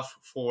butt off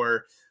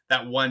for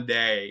that one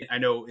day. I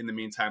know in the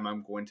meantime,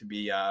 I'm going to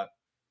be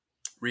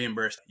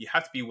reimbursed. You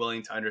have to be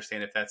willing to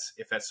understand if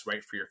that's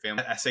right for your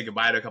family. I said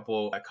goodbye to a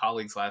couple of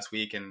colleagues last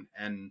week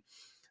and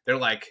they're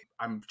like,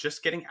 I'm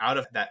just getting out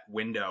of that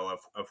window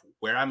of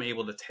where I'm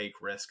able to take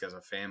risk as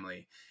a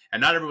family. And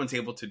not everyone's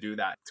able to do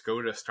that. To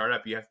go to a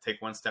startup, you have to take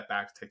one step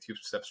back, take two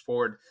steps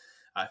forward.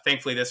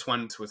 Thankfully, this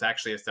one was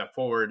actually a step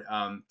forward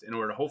in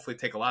order to hopefully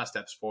take a lot of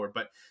steps forward.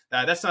 But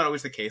that's not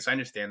always the case. I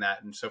understand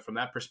that. And so from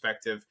that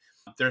perspective,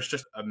 there's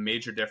just a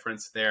major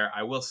difference there.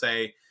 I will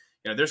say,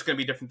 there's going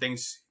to be different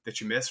things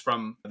that you miss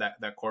from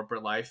that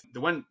corporate life.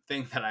 The one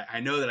thing that I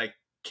know that I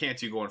can't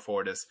do going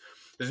forward is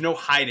there's no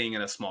hiding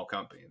in a small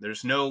company.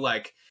 There's no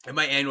like in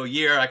my annual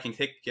year, I can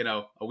take,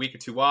 a week or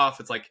two off.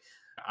 It's like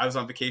I was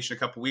on vacation a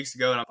couple of weeks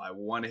ago and I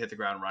want to hit the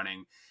ground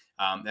running.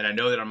 And I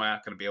know that I'm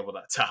not going to be able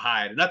to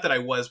hide. Not that I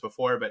was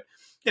before, but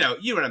you know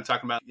what I'm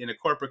talking about. In a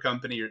corporate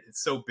company,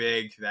 it's so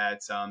big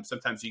that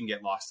sometimes you can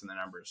get lost in the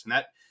numbers. And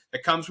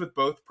that comes with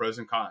both pros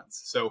and cons.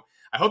 So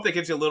I hope that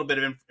gives you a little bit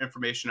of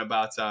information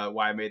about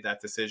why I made that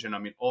decision. I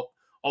mean,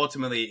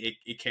 ultimately,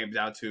 it came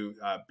down to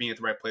being at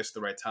the right place at the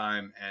right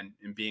time and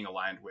being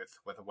aligned with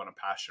what I'm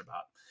passionate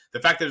about. The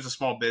fact that it was a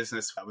small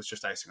business was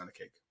just icing on the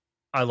cake.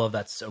 I love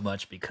that so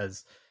much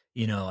because,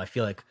 I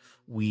feel like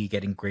we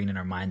get ingrained in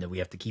our mind that we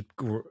have to keep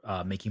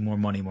making more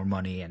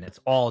money, and it's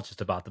all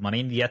just about the money.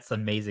 And yet it's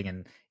amazing.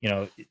 And,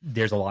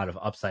 there's a lot of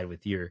upside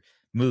with your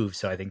move.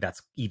 So I think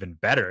that's even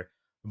better.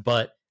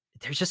 But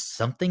there's just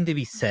something to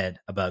be said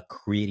about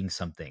creating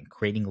something,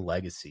 creating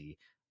legacy,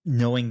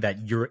 knowing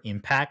that your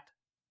impact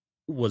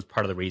was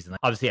part of the reason.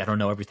 Obviously, I don't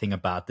know everything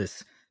about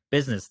this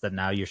business that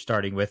now you're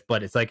starting with,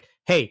 but it's like,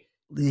 hey,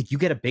 like you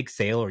get a big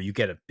sale or you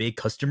get a big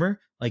customer,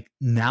 like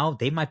now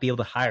they might be able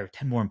to hire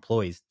 10 more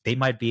employees. They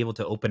might be able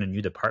to open a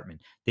new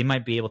department. They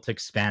might be able to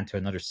expand to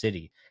another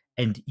city.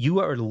 And you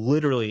are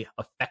literally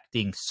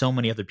affecting so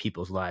many other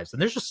people's lives.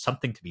 And there's just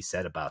something to be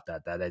said about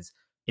that. That is,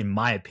 in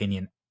my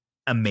opinion,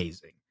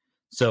 amazing.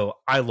 So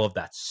I love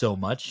that so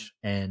much.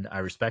 And I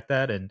respect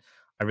that. And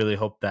I really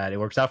hope that it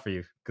works out for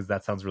you because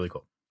that sounds really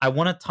cool. I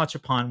want to touch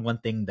upon one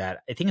thing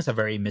that I think is a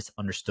very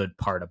misunderstood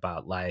part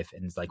about life.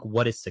 And it's like,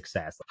 what is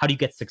success? How do you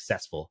get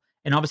successful?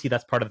 And obviously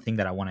that's part of the thing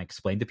that I want to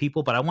explain to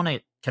people, but I want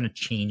to kind of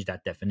change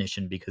that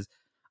definition because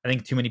I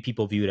think too many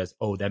people view it as,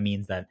 oh, that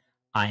means that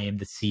I am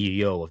the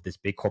CEO of this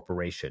big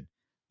corporation.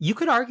 You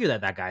could argue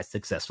that that guy is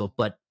successful,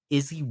 but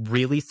is he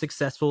really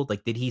successful?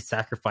 Like, did he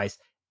sacrifice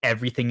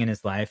everything in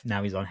his life?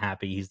 Now he's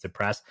unhappy. He's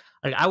depressed.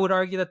 Like, I would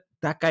argue that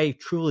that guy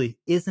truly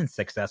isn't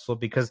successful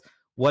because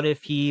what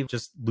if he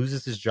just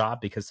loses his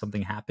job because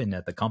something happened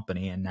at the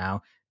company and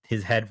now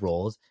his head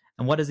rolls?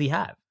 And what does he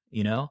have,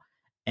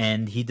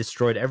 And he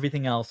destroyed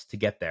everything else to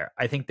get there.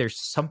 I think there's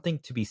something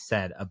to be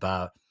said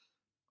about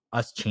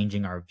us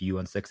changing our view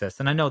on success.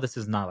 And I know this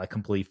is not like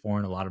completely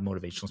foreign. A lot of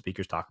motivational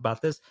speakers talk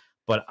about this,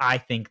 but I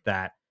think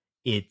that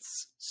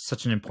it's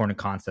such an important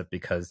concept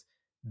because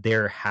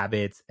their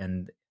habits,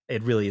 and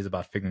it really is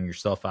about figuring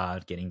yourself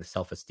out, getting the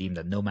self-esteem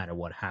that no matter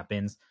what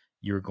happens,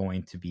 you're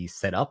going to be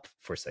set up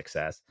for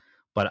success.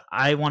 But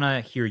I want to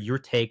hear your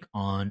take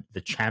on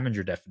the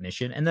Chaminger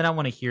definition, and then I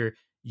want to hear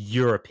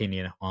your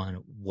opinion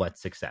on what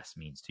success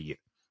means to you.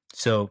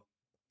 So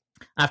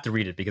I have to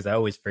read it because I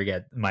always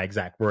forget my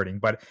exact wording,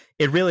 but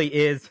it really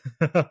is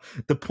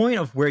the point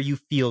of where you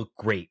feel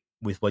great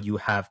with what you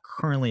have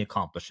currently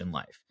accomplished in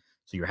life.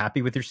 So you're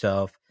happy with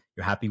yourself,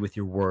 you're happy with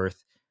your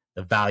worth,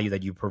 the value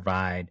that you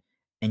provide,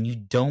 and you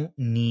don't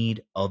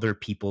need other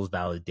people's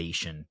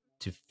validation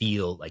to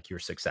feel like you're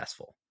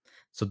successful.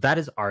 So that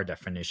is our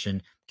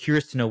definition.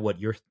 Curious to know what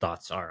your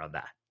thoughts are on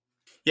that.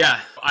 Yeah,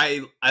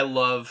 I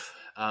love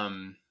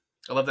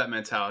that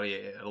mentality.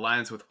 It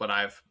aligns with what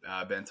I've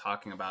been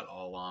talking about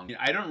all along.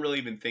 I don't really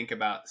even think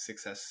about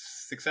success.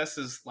 Success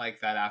is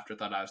like that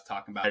afterthought I was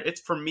talking about. It's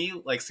for me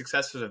like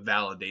success is a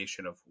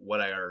validation of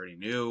what I already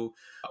knew,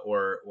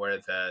 or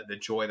the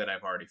joy that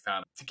I've already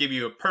found. To give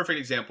you a perfect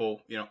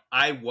example,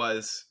 I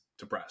was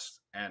depressed,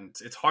 and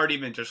it's hard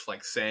even just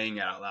like saying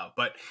it out loud,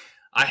 but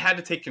I had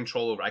to take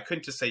control over it. I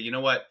couldn't just say, you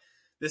know what,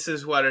 this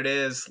is what it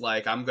is.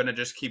 Like, I'm going to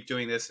just keep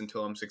doing this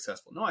until I'm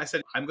successful. No, I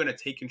said, I'm going to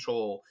take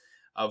control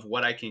of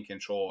what I can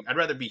control. I'd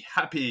rather be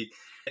happy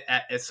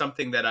at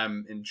something that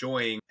I'm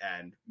enjoying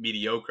and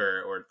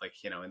mediocre, or like,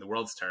 in the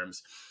world's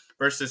terms,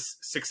 versus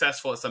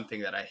successful at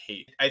something that I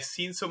hate. I've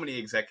seen so many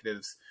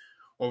executives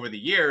over the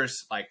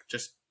years, like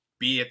just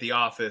be at the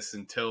office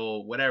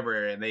until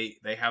whatever, and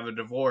they have a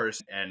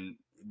divorce and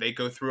they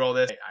go through all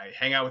this. I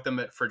hang out with them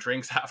for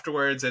drinks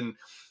afterwards, and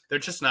they're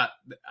just not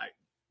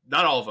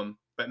all of them,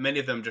 but many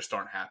of them just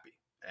aren't happy.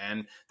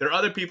 And there are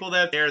other people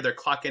that they're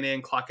clocking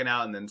in, clocking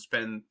out, and then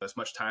spend as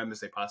much time as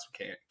they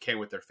possibly can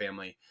with their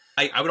family.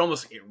 I would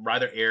almost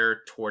rather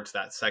err towards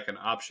that second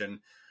option.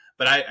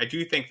 But I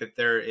do think that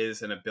there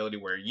is an ability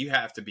where you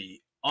have to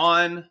be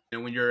on,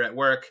 when you're at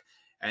work,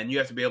 and you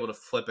have to be able to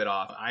flip it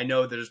off. I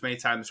know there's many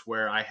times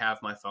where I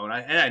have my phone,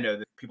 and I know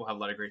that people have a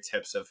lot of great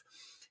tips of,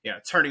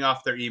 turning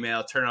off their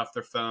email, turning off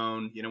their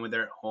phone, when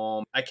they're at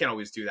home. I can't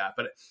always do that.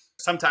 But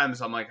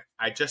sometimes I'm like,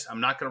 I'm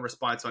not going to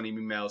respond to any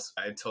emails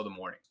until the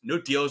morning. No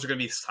deals are going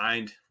to be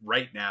signed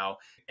right now.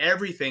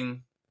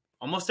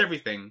 Almost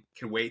everything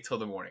can wait till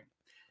the morning.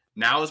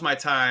 Now is my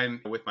time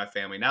with my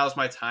family. Now is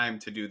my time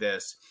to do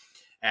this.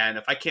 And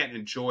if I can't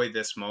enjoy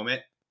this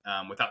moment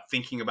without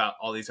thinking about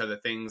all these other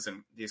things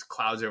and these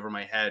clouds over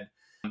my head,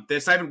 then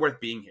it's not even worth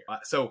being here.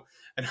 So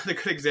another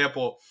good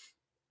example,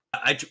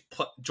 I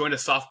joined a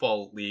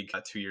softball league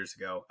 2 years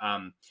ago.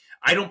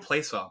 I don't play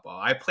softball.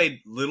 I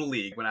played Little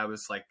League when I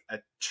was like a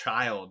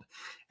child.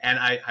 And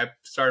I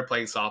started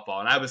playing softball.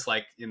 And I was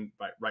like in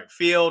right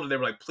field. And they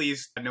were like,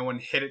 please, no one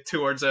hit it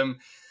towards them.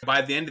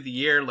 By the end of the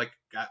year, like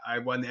I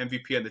won the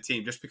MVP on the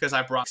team just because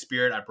I brought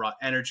spirit. I brought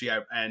energy.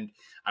 And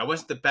I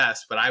wasn't the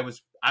best, but I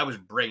was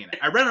bringing it.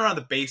 I ran around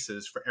the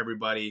bases for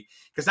everybody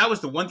because that was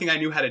the one thing I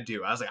knew how to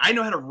do. I was like, I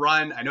know how to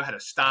run. I know how to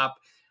stop.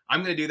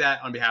 I'm going to do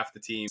that on behalf of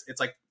the team. It's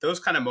like those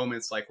kind of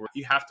moments, like where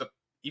you have to,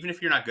 even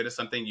if you're not good at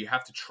something, you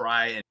have to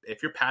try. And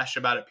if you're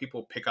passionate about it,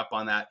 people pick up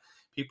on that.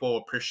 People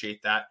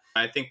appreciate that.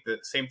 I think the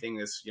same thing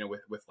is,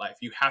 with life.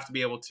 You have to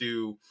be able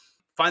to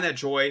find that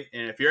joy.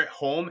 And if you're at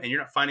home and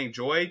you're not finding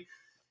joy,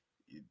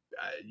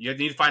 you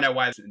need to find out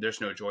why there's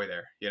no joy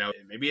there.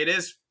 Maybe it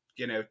is,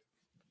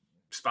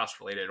 spouse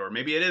related, or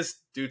maybe it is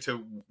due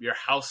to your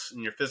house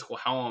and your physical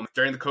home.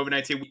 During the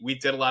COVID-19, we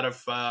did a lot of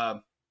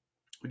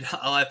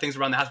things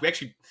around the house. We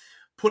actually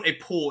put a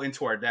pool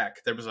into our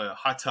deck. There was a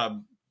hot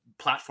tub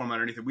platform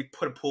underneath it. We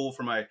put a pool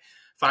for my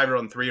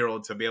 5-year-old and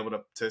 3-year-old to be able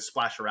to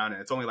splash around in.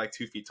 It's only like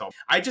 2 feet tall.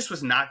 I just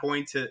was not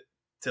going to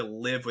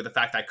live with the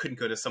fact that I couldn't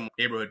go to some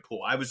neighborhood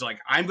pool. I was like,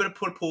 I'm going to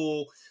put a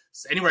pool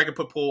anywhere I could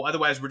put pool.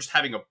 Otherwise, we're just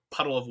having a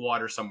puddle of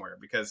water somewhere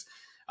because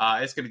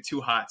it's going to be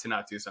too hot to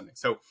not do something.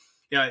 So,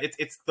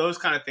 it's those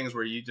kind of things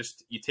where you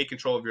take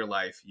control of your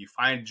life. You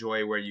find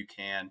joy where you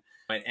can.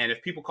 And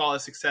if people call it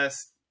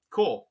success,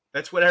 cool.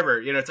 That's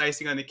whatever. It's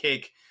icing on the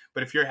cake.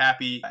 But if you're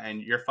happy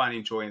and you're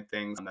finding joy in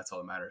things, that's all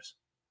that matters.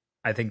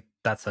 I think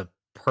that's a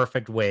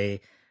perfect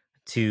way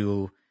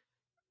to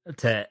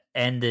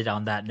end it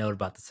on that note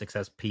about the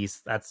success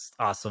piece. That's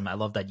awesome. I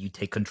love that you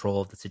take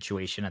control of the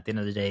situation. At the end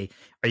of the day,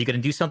 are you going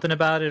to do something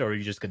about it, or are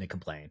you just going to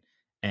complain?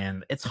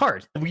 And it's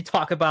hard. We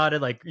talk about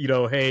it like,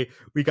 hey,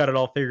 we got it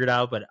all figured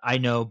out. But I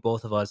know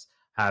both of us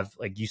have,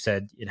 like you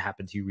said, it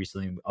happened to you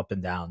recently, up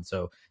and down.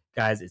 So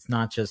guys, it's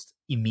not just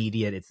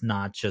immediate. It's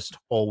not just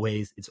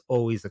always. It's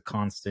always a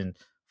constant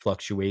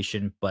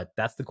fluctuation. But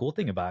that's the cool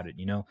thing about it.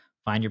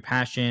 Find your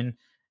passion.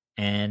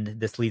 And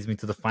this leads me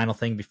to the final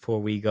thing before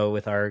we go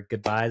with our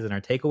goodbyes and our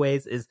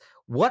takeaways is,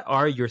 what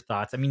are your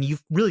thoughts? I mean,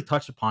 you've really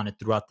touched upon it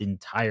throughout the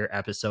entire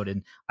episode,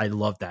 and I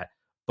love that.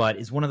 But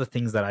it's one of the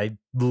things that I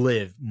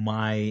live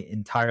my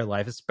entire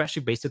life,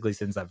 especially basically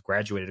since I've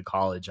graduated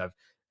college. I've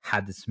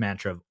had this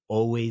mantra of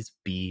always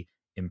be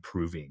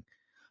improving.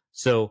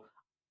 So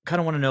kind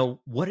of want to know,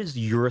 what is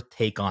your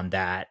take on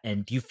that?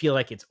 And do you feel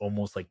like it's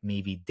almost like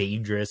maybe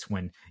dangerous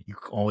when you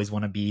always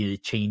want to be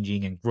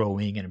changing and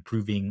growing and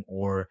improving,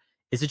 or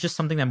is it just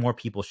something that more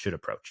people should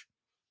approach?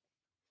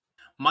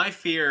 My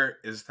fear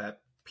is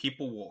that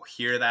people will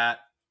hear that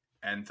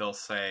and they'll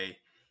say,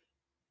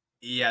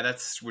 yeah,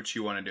 that's what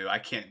you want to do. I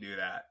can't do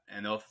that.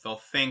 And they'll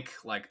think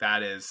like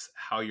that is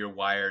how you're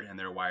wired, and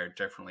they're wired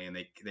differently, and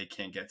they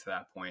can't get to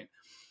that point.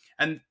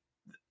 And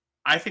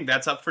I think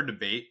that's up for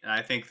debate. And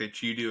I think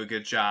that you do a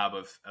good job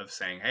of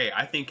saying, hey,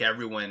 I think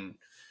everyone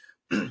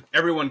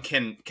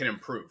can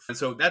improve. And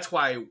so that's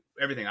why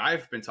everything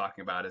I've been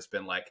talking about has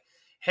been like,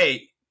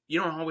 hey, you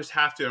don't always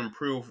have to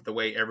improve the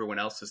way everyone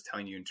else is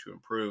telling you to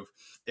improve.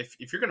 If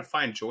you're going to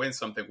find joy in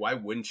something, why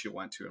wouldn't you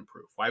want to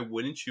improve? Why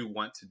wouldn't you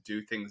want to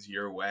do things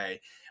your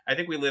way? I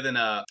think we live in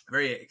a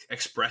very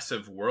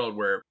expressive world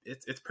where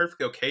it's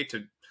perfectly okay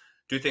to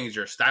do things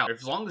your style.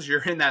 As long as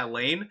you're in that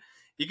lane,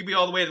 you can be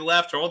all the way to the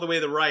left or all the way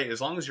to the right. As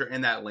long as you're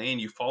in that lane,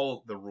 you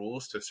follow the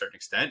rules to a certain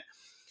extent.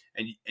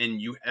 And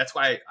that's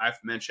why I've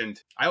mentioned,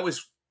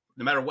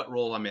 no matter what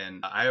role I'm in,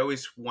 I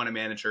always want a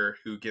manager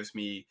who gives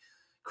me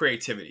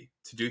creativity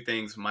to do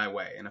things my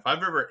way. And if I'm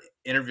ever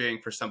interviewing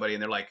for somebody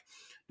and they're like,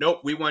 nope,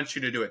 we want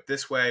you to do it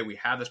this way. We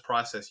have this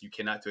process. You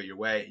cannot do it your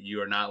way.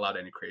 You are not allowed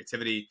any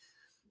creativity.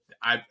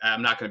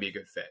 I'm not going to be a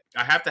good fit.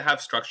 I have to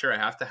have structure. I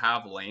have to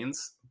have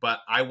lanes, but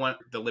I want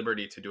the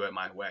liberty to do it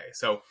my way.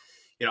 So,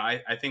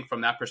 I think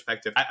from that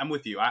perspective, I'm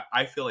with you.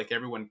 I feel like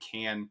everyone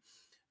can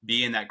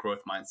be in that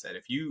growth mindset.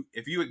 If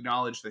you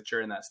acknowledge that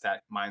you're in that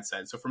stat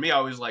mindset. So for me, I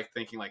always like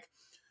thinking like,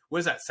 what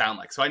does that sound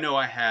like? So I know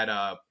I had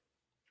a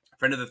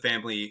friend of the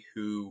family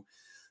who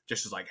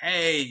just was like,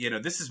 hey,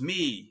 this is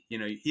me,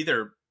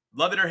 either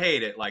love it or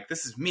hate it. Like,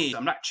 this is me.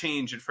 I'm not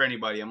changing for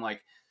anybody. I'm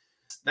like,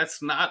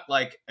 That's not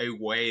like a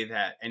way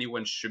that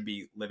anyone should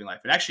be living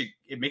life. And actually,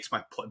 it makes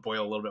my blood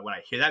boil a little bit when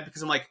I hear that,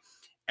 because I'm like,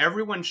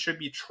 everyone should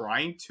be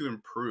trying to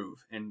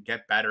improve and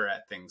get better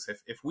at things.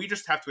 If we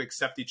just have to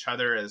accept each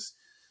other as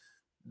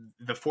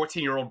the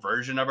 14-year-old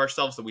version of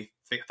ourselves that we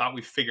thought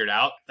we figured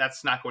out,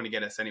 that's not going to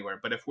get us anywhere.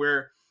 But if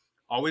we're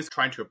always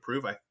trying to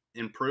improve,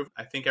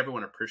 I think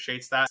everyone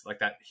appreciates that. Like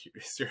that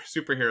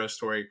superhero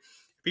story.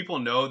 People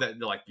know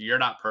that like you're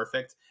not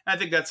perfect. And I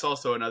think that's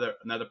also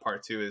another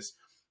part too, is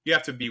you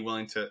have to be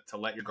willing to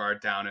let your guard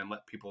down and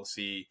let people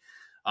see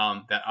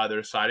that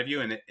other side of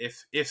you. And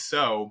if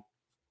so,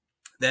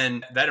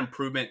 then that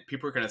improvement,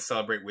 people are going to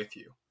celebrate with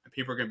you. And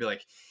people are going to be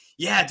like,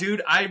 yeah,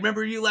 dude, I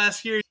remember you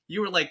last year.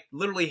 You were like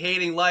literally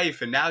hating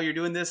life, and now you're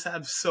doing this.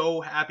 I'm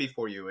so happy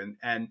for you.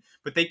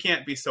 But they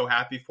can't be so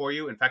happy for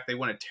you. In fact, they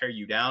want to tear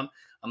you down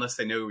unless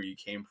they know where you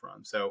came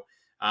from. So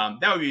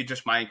that would be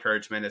just my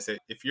encouragement, is that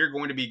if you're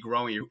going to be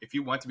growing, if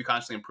you want to be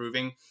constantly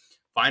improving,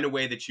 find a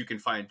way that you can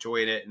find joy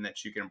in it and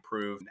that you can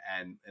improve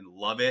and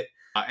love it.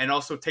 And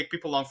also take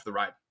people along for the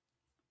ride.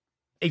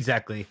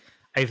 Exactly.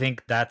 I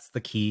think that's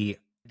the key.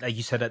 Like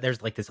you said, that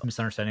there's like this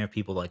misunderstanding of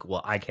people like,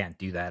 well, I can't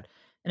do that.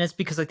 And it's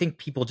because I think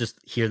people just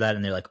hear that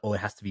and they're like, oh, it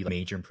has to be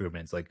major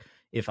improvements. Like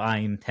if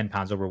I'm 10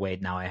 pounds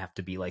overweight, now I have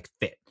to be like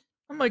fit.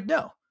 I'm like,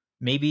 no,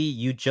 maybe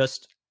you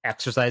just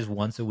exercise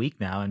once a week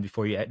now. And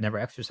before you never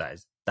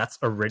exercise, that's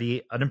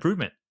already an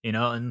improvement, you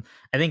know? And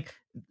I think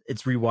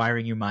it's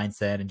rewiring your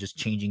mindset and just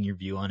changing your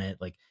view on it.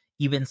 Like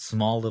even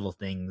small little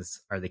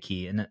things are the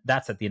key. And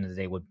that's at the end of the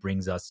day, what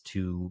brings us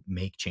to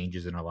make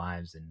changes in our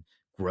lives and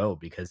grow.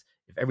 Because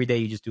if every day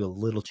you just do a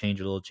little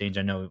change,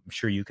 I know, I'm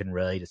sure you can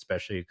relate,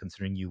 especially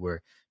considering you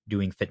were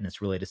doing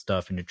fitness related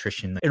stuff and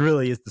nutrition. It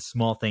really is the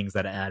small things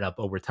that add up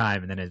over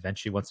time. And then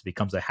eventually once it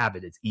becomes a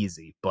habit, it's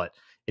easy, but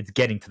it's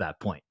getting to that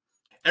point.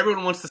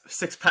 Everyone wants the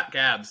 6-pack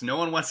abs. No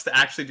one wants to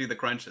actually do the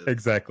crunches.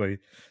 Exactly.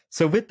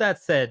 So with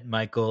that said,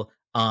 Michael,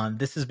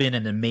 this has been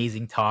an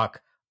amazing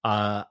talk.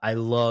 I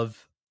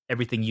love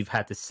everything you've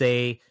had to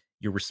say,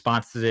 your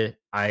response to it.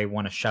 I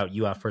want to shout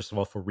you out, first of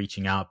all, for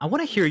reaching out. I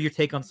want to hear your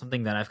take on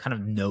something that I've kind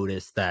of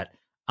noticed that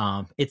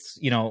it's,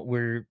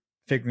 we're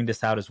figuring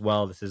this out as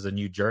well. This is a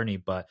new journey,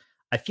 but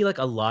I feel like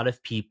a lot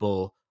of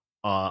people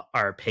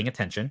are paying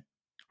attention,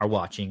 are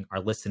watching,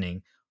 are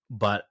listening,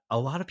 but a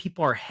lot of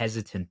people are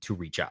hesitant to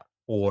reach out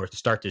or to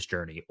start this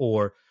journey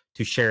or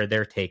to share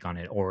their take on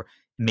it, or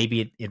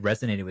maybe it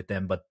resonated with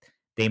them, but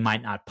they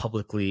might not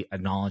publicly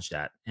acknowledge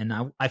that. And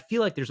I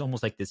feel like there's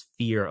almost like this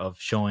fear of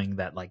showing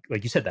that, like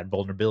you said, that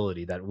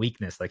vulnerability, that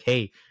weakness, like,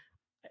 hey,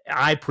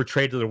 I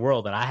portray to the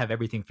world that I have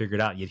everything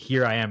figured out, yet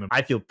here I am. And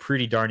I feel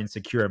pretty darn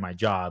insecure in my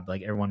job.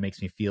 Like everyone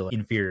makes me feel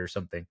inferior or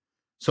something.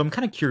 So I'm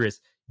kind of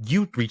curious,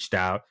 you reached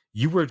out,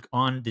 you were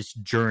on this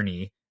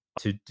journey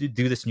to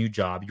do this new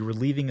job. You were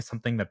leaving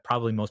something that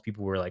probably most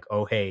people were like,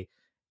 oh, hey,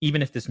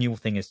 even if this new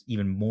thing is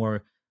even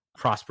more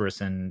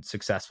prosperous and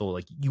successful,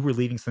 like you were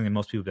leaving something that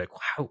most people would be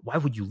like, why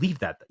would you leave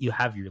that? You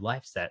have your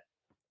life set.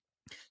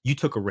 You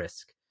took a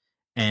risk.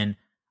 And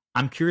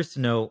I'm curious to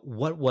know,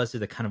 what was it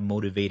that kind of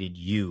motivated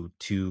you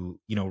to,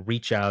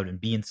 reach out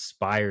and be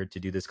inspired to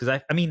do this?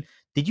 Because I mean,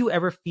 did you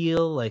ever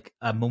feel like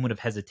a moment of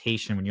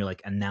hesitation when you're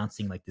like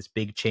announcing like this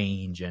big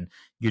change and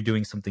you're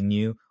doing something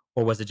new,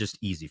 or was it just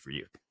easy for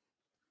you?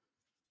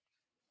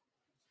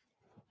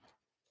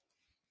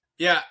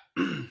 Yeah.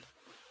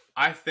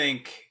 I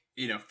think,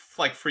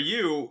 like for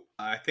you,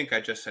 I think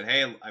I just said,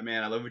 hey,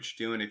 man, I love what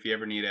you're doing. If you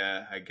ever need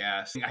a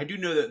guest, I do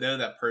know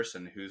that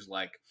person who's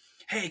like,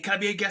 hey, can I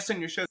be a guest on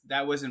your show?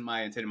 That wasn't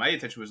my intention. My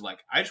intention was like,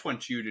 I just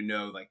want you to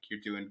know like you're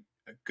doing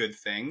a good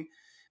thing.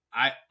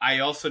 I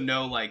also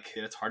know like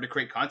it's hard to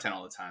create content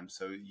all the time.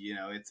 So,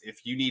 it's,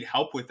 if you need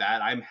help with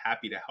that, I'm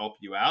happy to help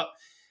you out.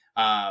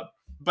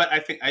 But I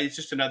think it's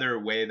just another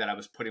way that I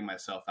was putting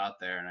myself out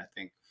there. And I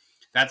think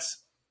that's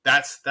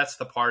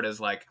the part, is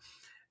like,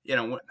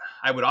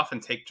 I would often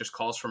take just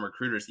calls from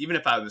recruiters, even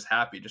if I was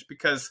happy, just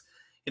because,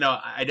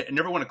 I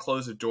never want to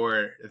close a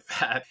door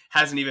that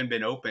hasn't even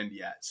been opened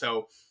yet.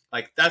 So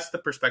like, that's the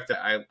perspective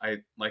I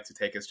like to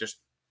take, is just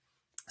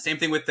same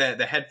thing with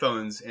the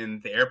headphones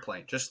in the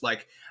airplane. Just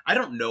like, I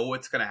don't know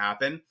what's going to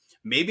happen.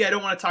 Maybe I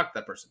don't want to talk to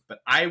that person, but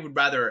I would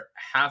rather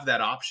have that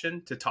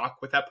option to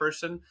talk with that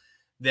person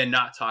than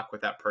not talk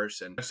with that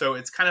person. So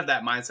it's kind of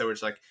that mindset where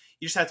it's like,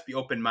 you just have to be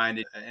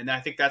open-minded. And I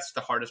think that's the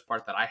hardest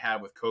part that I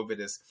have with COVID,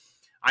 is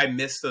I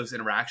miss those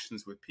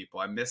interactions with people.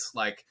 I miss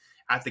like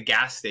at the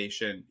gas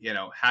station,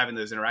 having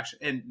those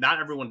interactions. And not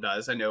everyone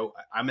does. I know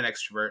I'm an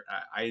extrovert.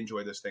 I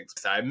enjoy those things.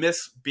 So I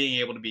miss being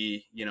able to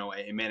be,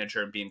 a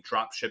manager and being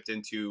drop shipped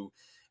into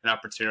an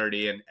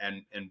opportunity and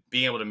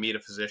being able to meet a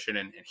physician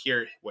and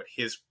hear what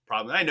his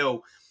problem. I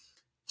know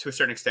to a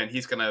certain extent,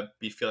 he's going to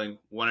be feeling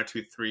 1 or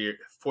 2, 3, or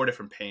 4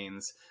 different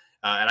pains.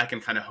 And I can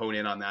kind of hone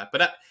in on that.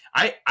 But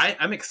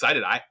I'm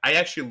excited. I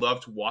actually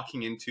loved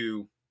walking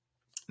into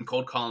and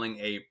cold calling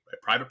a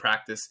private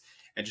practice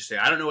and just say,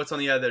 I don't know what's on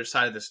the other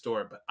side of this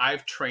door, but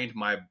I've trained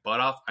my butt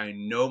off. I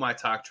know my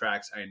talk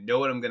tracks. I know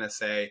what I'm going to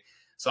say.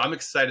 So I'm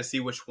excited to see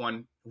which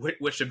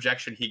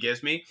objection he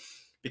gives me.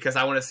 because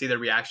I want to see their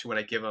reaction when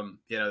I give them,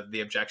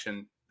 the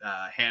objection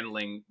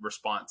handling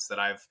response that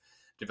I've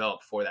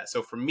developed for that.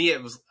 So for me,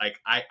 it was like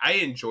I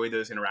enjoy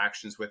those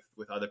interactions with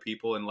other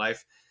people in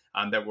life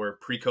that were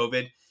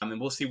pre-COVID.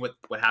 And we'll see what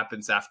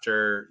happens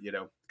after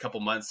a couple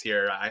months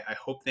here. I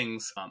hope I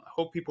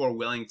hope people are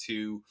willing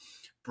to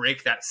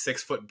break that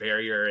 6-foot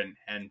barrier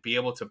and be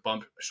able to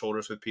bump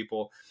shoulders with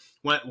people.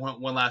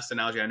 One last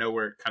analogy. I know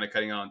we're kind of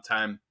cutting on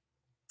time,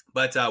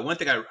 but one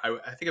thing I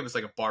think it was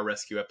like a bar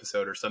rescue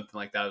episode or something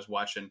like that I was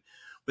watching,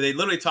 where they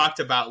literally talked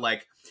about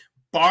like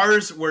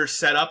bars were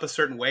set up a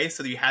certain way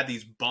so that you had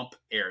these bump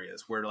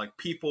areas where like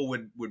people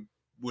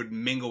would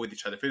mingle with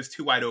each other. If it was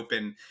too wide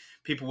open,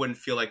 people wouldn't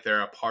feel like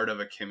they're a part of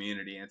a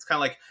community. And it's kind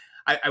of like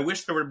I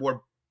wish there were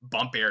more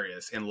bump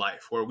areas in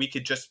life where we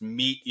could just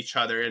meet each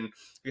other. And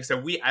like I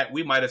said,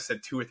 we might have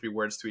said 2 or 3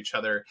 words to each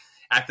other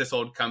at this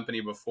old company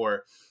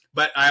before,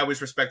 but I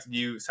always respected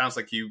you. Sounds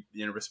like you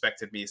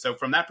respected me. So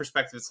from that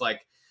perspective, it's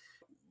like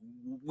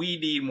we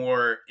need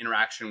more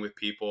interaction with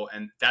people,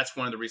 and that's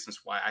one of the reasons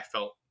why I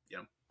felt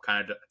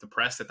kind of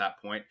depressed at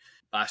that point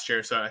last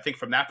year. So I think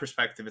from that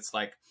perspective, it's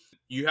like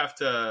you have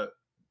to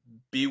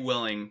be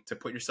willing to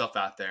put yourself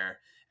out there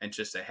and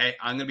just say, hey,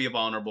 I'm going to be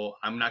vulnerable.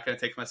 I'm not going to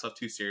take myself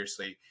too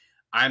seriously.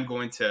 I'm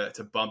going to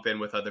bump in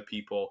with other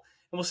people,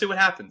 and we'll see what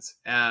happens.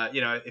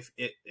 If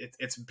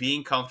it's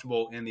being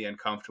comfortable in the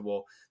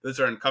uncomfortable. Those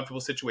are uncomfortable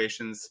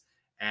situations,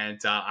 and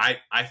I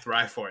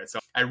thrive for it. So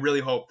I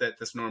really hope that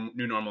this new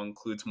normal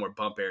includes more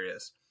bump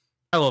areas.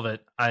 I love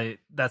it.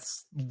 That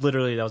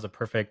was a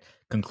perfect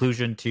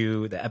conclusion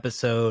to the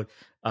episode.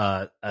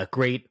 A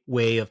great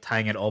way of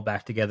tying it all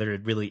back together.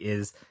 It really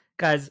is.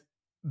 Guys,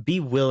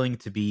 be willing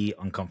to be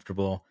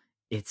uncomfortable.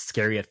 It's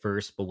scary at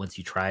first, but once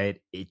you try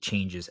it, it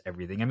changes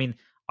everything. I mean,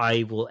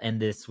 I will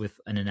end this with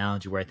an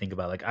analogy where I think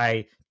about like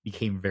I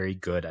became very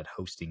good at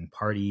hosting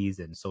parties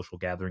and social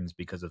gatherings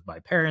because of my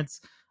parents.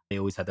 They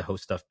always had to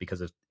host stuff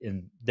because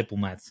in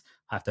diplomats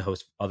have to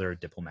host other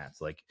diplomats.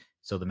 Like,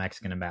 so the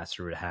Mexican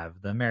ambassador would have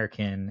the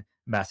American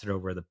ambassador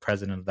over the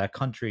president of that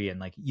country. And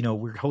like,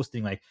 we're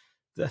hosting like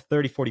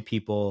 30, 40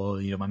 people.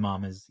 My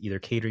mom is either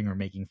catering or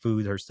making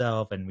food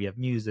herself, and we have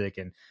music.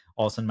 And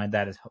all of a sudden my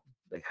dad is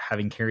like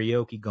having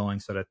karaoke going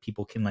so that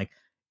people can like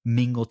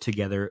mingle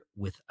together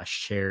with a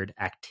shared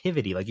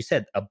activity. Like you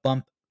said, a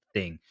bump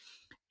thing.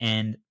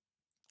 And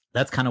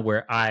that's kind of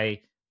where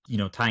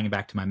tying it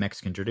back to my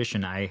Mexican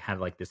tradition, I had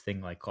like this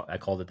thing, like I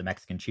called it the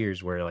Mexican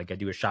cheers, where like I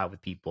do a shot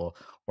with people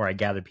or I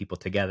gather people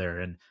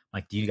together and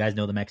like, do you guys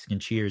know the Mexican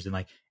cheers? And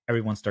like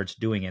everyone starts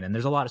doing it. And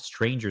there's a lot of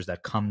strangers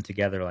that come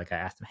together. Like I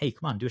asked them, hey,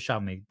 come on, do a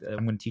shot with me.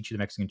 I'm going to teach you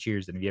the Mexican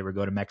cheers. And if you ever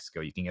go to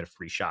Mexico, you can get a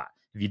free shot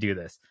if you do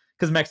this,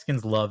 because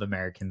Mexicans love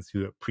Americans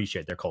who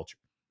appreciate their culture.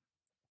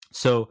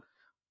 So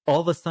all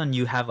of a sudden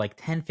you have like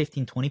 10,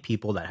 15, 20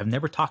 people that have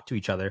never talked to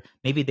each other.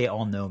 Maybe they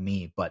all know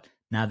me, but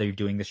now they're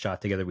doing the shot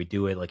together. We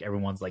do it. Like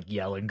everyone's like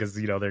yelling because,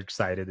 they're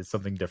excited. It's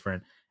something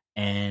different.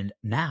 And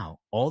now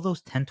all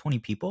those 10, 20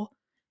 people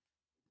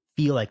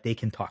feel like they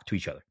can talk to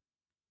each other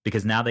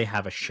because now they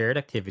have a shared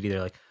activity.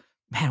 They're like,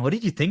 man, what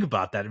did you think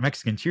about that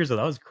Mexican cheers?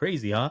 That was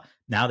crazy, huh?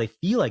 Now they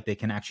feel like they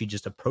can actually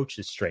just approach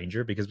this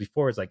stranger, because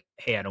before it's like,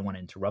 hey, I don't want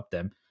to interrupt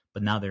them.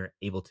 But now they're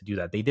able to do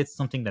that. They did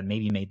something that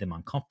maybe made them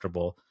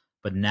uncomfortable,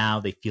 but now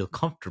they feel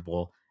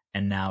comfortable,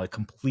 and now it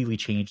completely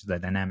changed the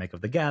dynamic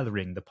of the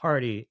gathering, the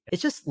party.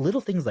 It's just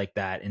little things like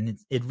that. And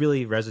it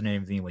really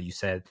resonated with me what you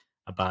said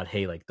about,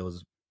 hey, like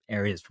those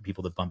areas for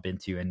people to bump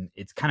into. And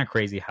it's kind of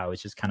crazy how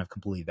it's just kind of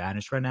completely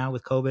vanished right now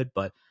with COVID,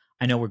 but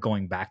I know we're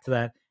going back to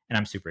that, and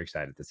I'm super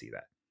excited to see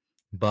that.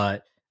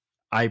 But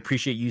I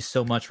appreciate you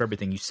so much for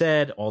everything you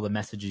said, all the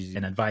messages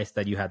and advice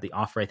that you had to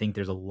offer. I think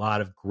there's a lot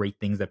of great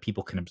things that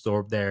people can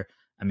absorb there.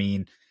 I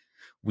mean,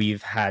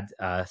 we've had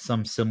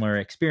some similar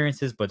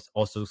experiences, but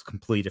also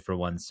completely different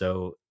ones.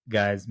 So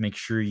guys, make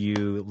sure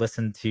you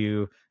listen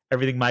to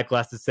everything Michael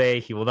has to say.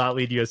 He will not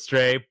lead you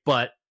astray,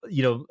 but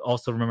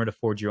also remember to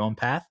forge your own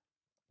path.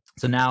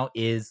 So now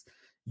is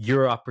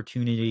your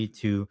opportunity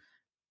to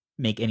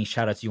make any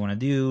shout outs you want to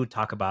do,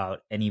 talk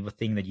about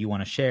anything that you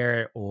want to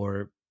share,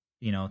 or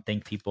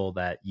thank people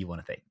that you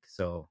want to thank.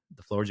 So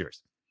the floor is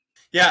yours.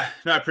 Yeah,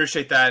 no, I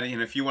appreciate that.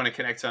 If you want to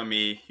connect on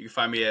me, you can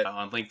find me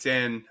on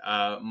LinkedIn,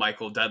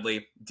 Michael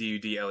Dudley,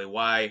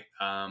 Dudley.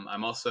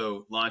 I'm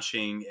also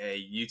launching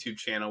a YouTube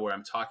channel where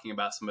I'm talking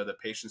about some of the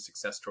patient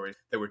success stories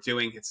that we're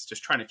doing. It's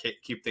just trying to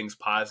keep things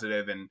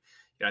positive. And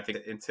I think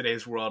in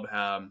today's world,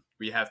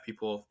 we have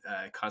people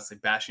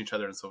constantly bashing each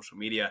other on social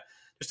media.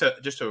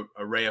 Just a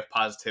array of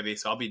positivity.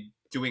 So I'll be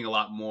doing a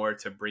lot more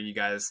to bring you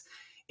guys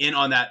in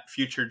on that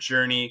future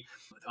journey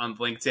on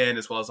LinkedIn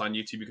as well as on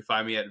YouTube. You can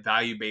find me at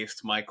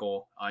Value-Based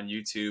Michael on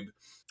YouTube.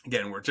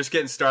 Again, we're just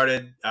getting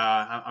started.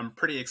 I'm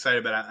pretty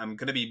excited, but I'm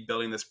going to be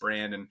building this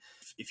brand. And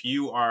if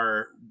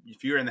you're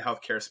in the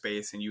healthcare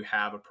space and you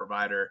have a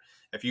provider,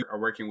 if you are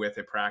working with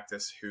a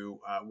practice who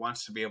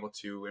wants to be able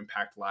to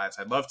impact lives,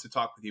 I'd love to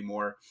talk with you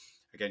more.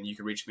 Again, you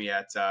can reach me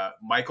at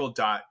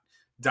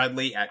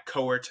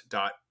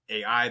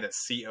michael.dudley@cohort.ai.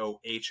 That's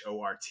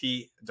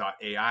COHORT.ai.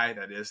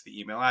 That is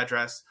the email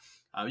address.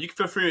 You can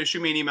feel free to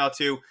shoot me an email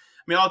too.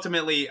 mean,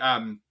 ultimately,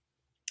 I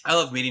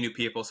love meeting new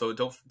people, so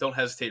don't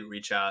hesitate to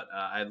reach out.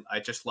 I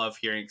just love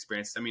hearing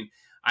experiences. I mean,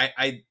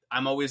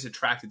 I'm always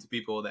attracted to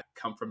people that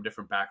come from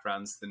different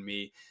backgrounds than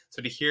me.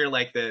 So to hear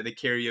like the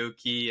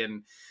karaoke,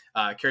 and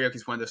karaoke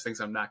is one of those things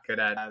I'm not good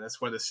at.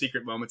 That's one of the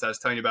secret moments I was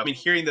telling you about. I mean,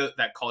 hearing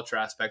that culture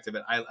aspect of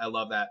it, I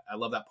love that. I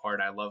love that part.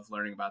 I love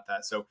learning about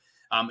that. So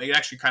it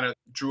actually kind of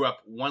drew up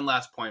one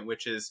last point,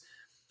 which is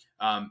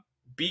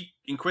be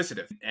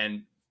inquisitive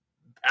and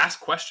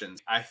ask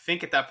questions. I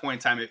think at that point in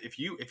time, if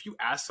you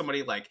ask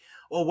somebody like,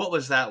 "Oh, what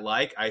was that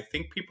like?" I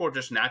think people are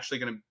just naturally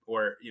going to,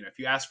 or if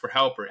you ask for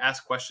help or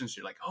ask questions,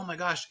 you're like, "Oh my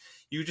gosh,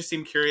 you just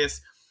seem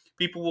curious."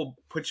 People will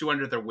put you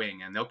under their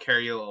wing and they'll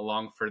carry you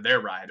along for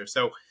their ride. Or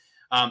so.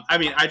 I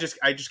mean, I just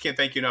can't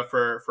thank you enough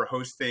for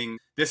hosting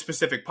this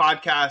specific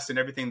podcast and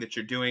everything that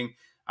you're doing.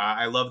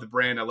 I love the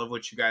brand. I love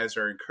what you guys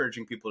are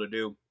encouraging people to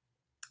do.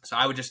 So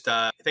I would just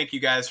thank you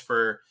guys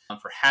for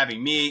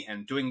having me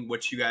and doing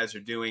what you guys are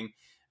doing.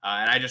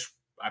 And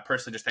I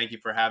personally just thank you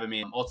for having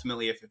me.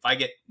 Ultimately, if I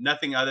get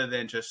nothing other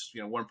than just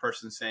one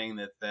person saying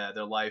that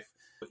their life,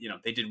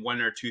 they did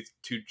one or two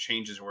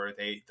changes where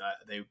they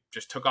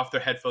just took off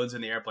their headphones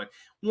in the airplane,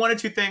 one or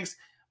two things,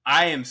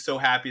 I am so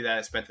happy that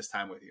I spent this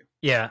time with you.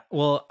 Yeah,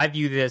 well, I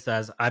view this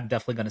as I'm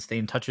definitely going to stay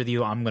in touch with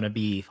you. I'm going to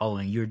be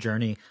following your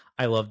journey.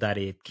 I love that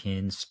it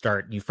can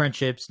start new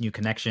friendships, new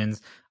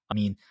connections. I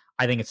mean,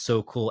 I think it's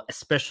so cool,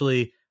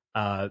 especially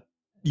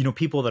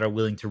people that are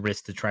willing to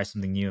risk to try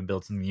something new and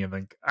build something new.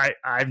 Like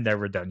I've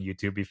never done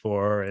YouTube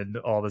before and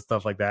all the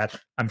stuff like that.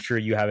 I'm sure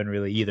you haven't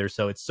really either.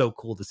 So it's so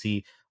cool to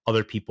see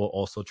other people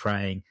also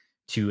trying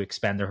to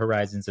expand their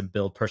horizons and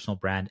build personal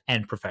brand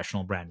and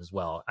professional brand as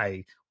well.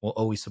 I will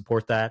always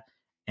support that.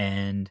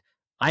 And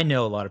I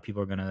know a lot of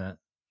people are going to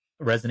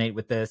resonate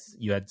with this.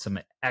 You had some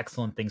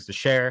excellent things to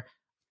share.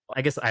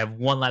 I guess I have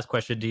one last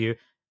question to you.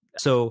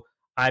 So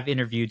I've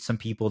interviewed some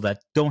people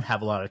that don't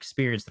have a lot of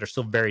experience that are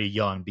still very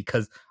young,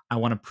 because I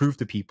want to prove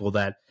to people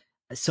that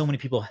so many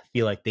people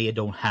feel like they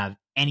don't have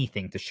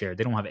anything to share.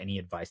 They don't have any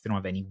advice. They don't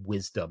have any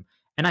wisdom.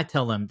 And I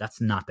tell them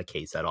that's not the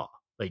case at all.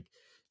 Like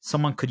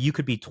you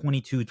could be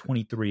 22,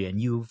 23 and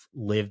you've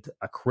lived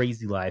a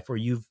crazy life, or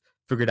you've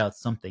figured out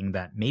something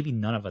that maybe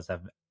none of us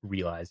have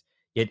realized.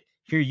 Yet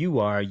here you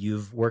are,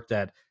 you've worked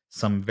at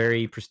some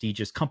very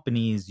prestigious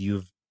companies,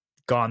 you've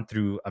gone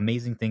through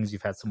amazing things,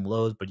 you've had some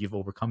lows, but you've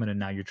overcome it, and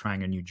now you're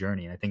trying a new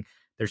journey. And I think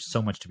there's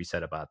so much to be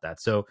said about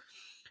that. So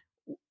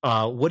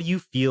what do you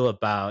feel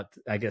about,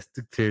 I guess,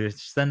 to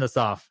send us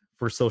off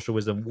for social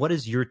wisdom, what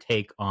is your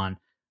take on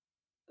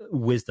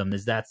wisdom?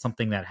 Is that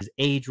something that is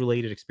age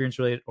related, experience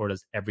related, or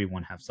does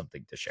everyone have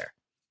something to share?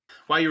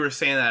 While you were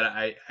saying that,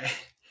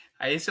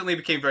 I instantly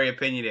became very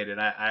opinionated.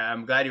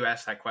 I'm glad you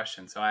asked that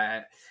question. So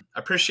I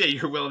appreciate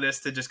your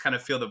willingness to just kind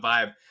of feel the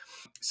vibe.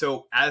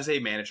 So as a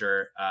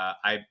manager,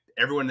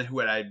 everyone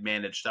who I'd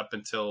managed up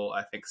until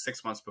I think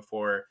 6 months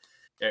before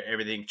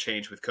everything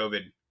changed with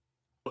COVID,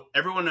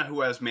 everyone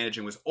who I was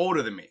managing was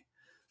older than me.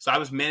 So I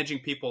was managing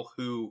people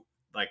who,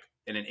 like,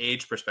 in an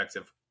age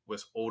perspective,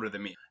 was older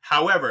than me.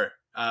 However,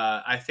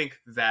 I think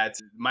that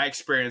my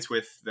experience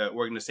with the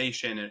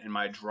organization and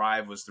my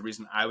drive was the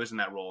reason I was in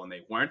that role and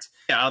they weren't.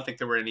 I don't think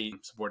there were any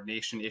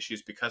subordination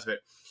issues because of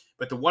it.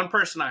 But the one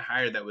person I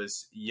hired that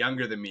was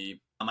younger than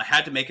me, I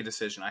had to make a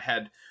decision. I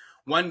had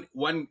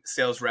one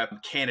sales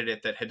rep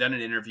candidate that had done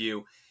an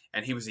interview,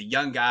 and he was a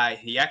young guy.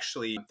 He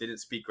actually didn't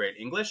speak great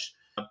English,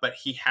 but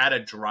he had a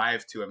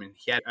drive to him, and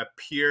he had a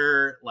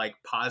pure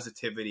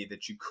positivity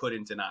that you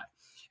couldn't deny.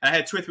 And I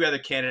had 2 or 3 other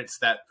candidates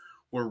that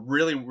were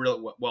really,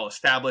 really well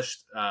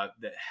established,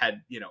 that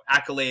had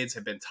accolades,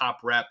 had been top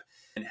rep,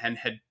 and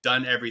had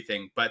done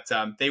everything. But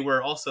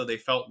they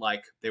felt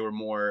like they were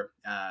more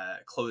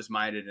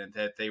closed-minded, and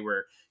that they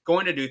were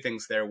going to do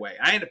things their way.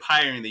 I ended up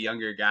hiring the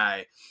younger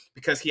guy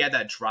because he had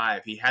that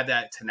drive, he had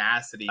that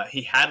tenacity,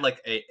 he had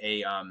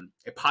a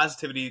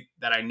positivity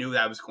that I knew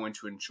that I was going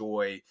to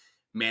enjoy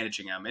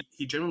managing him, and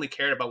he genuinely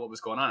cared about what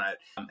was going on.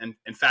 And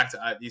in fact,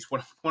 he's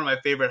one of my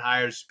favorite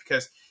hires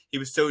because he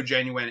was so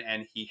genuine,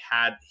 and he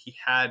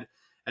had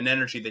an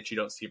energy that you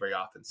don't see very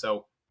often.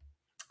 So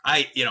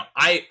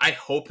I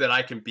hope that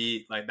I can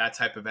be like that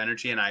type of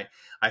energy. And I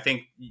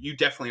think you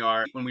definitely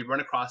are when we run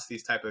across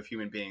these type of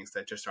human beings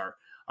that just are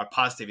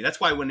positivity.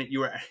 That's why when you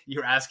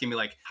were asking me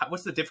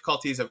what's the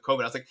difficulties of COVID,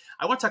 I was like,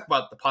 I want to talk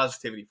about the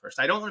positivity first.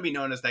 I don't want to be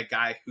known as that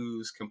guy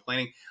who's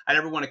complaining. I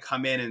never want to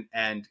come in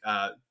and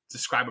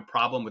describe a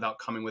problem without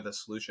coming with a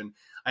solution.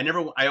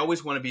 I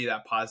always want to be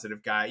that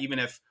positive guy, even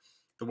if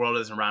the world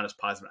isn't around us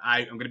positive.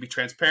 I'm going to be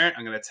transparent.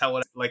 I'm going to tell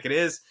it like it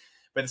is.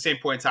 But at the same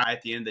point in time,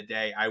 at the end of the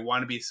day, I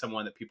want to be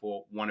someone that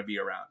people want to be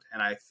around.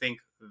 And I think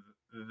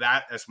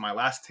that as my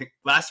last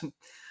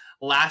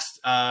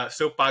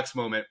soapbox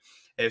moment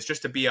is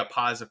just to be a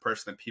positive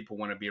person that people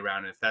want to be around.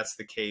 And if that's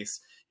the case,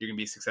 you're going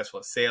to be successful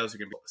at sales. You're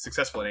going to be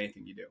successful at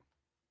anything you do.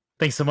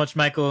 Thanks so much,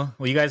 Michael.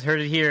 Well, you guys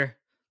heard it here.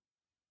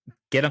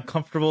 Get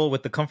uncomfortable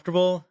with the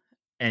comfortable,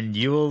 and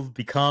you will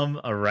become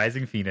a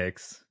rising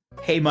phoenix.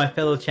 Hey, my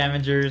fellow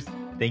Chamingers.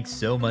 Thanks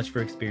so much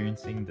for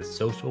experiencing the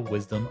social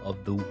wisdom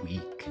of the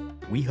week.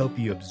 We hope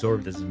you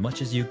absorbed as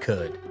much as you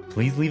could.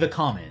 Please leave a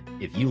comment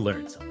if you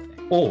learned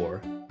something,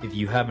 or if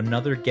you have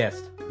another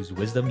guest whose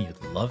wisdom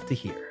you'd love to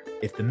hear.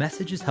 If the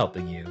message is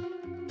helping you,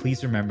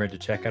 please remember to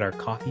check out our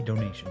coffee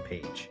donation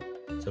page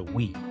so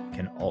we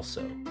can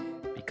also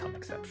become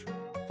exceptional.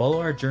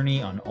 Follow our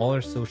journey on all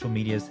our social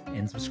medias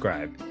and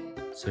subscribe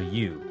so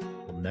you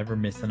will never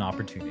miss an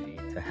opportunity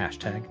to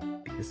hashtag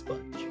be a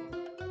sponge.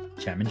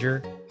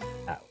 Chaminger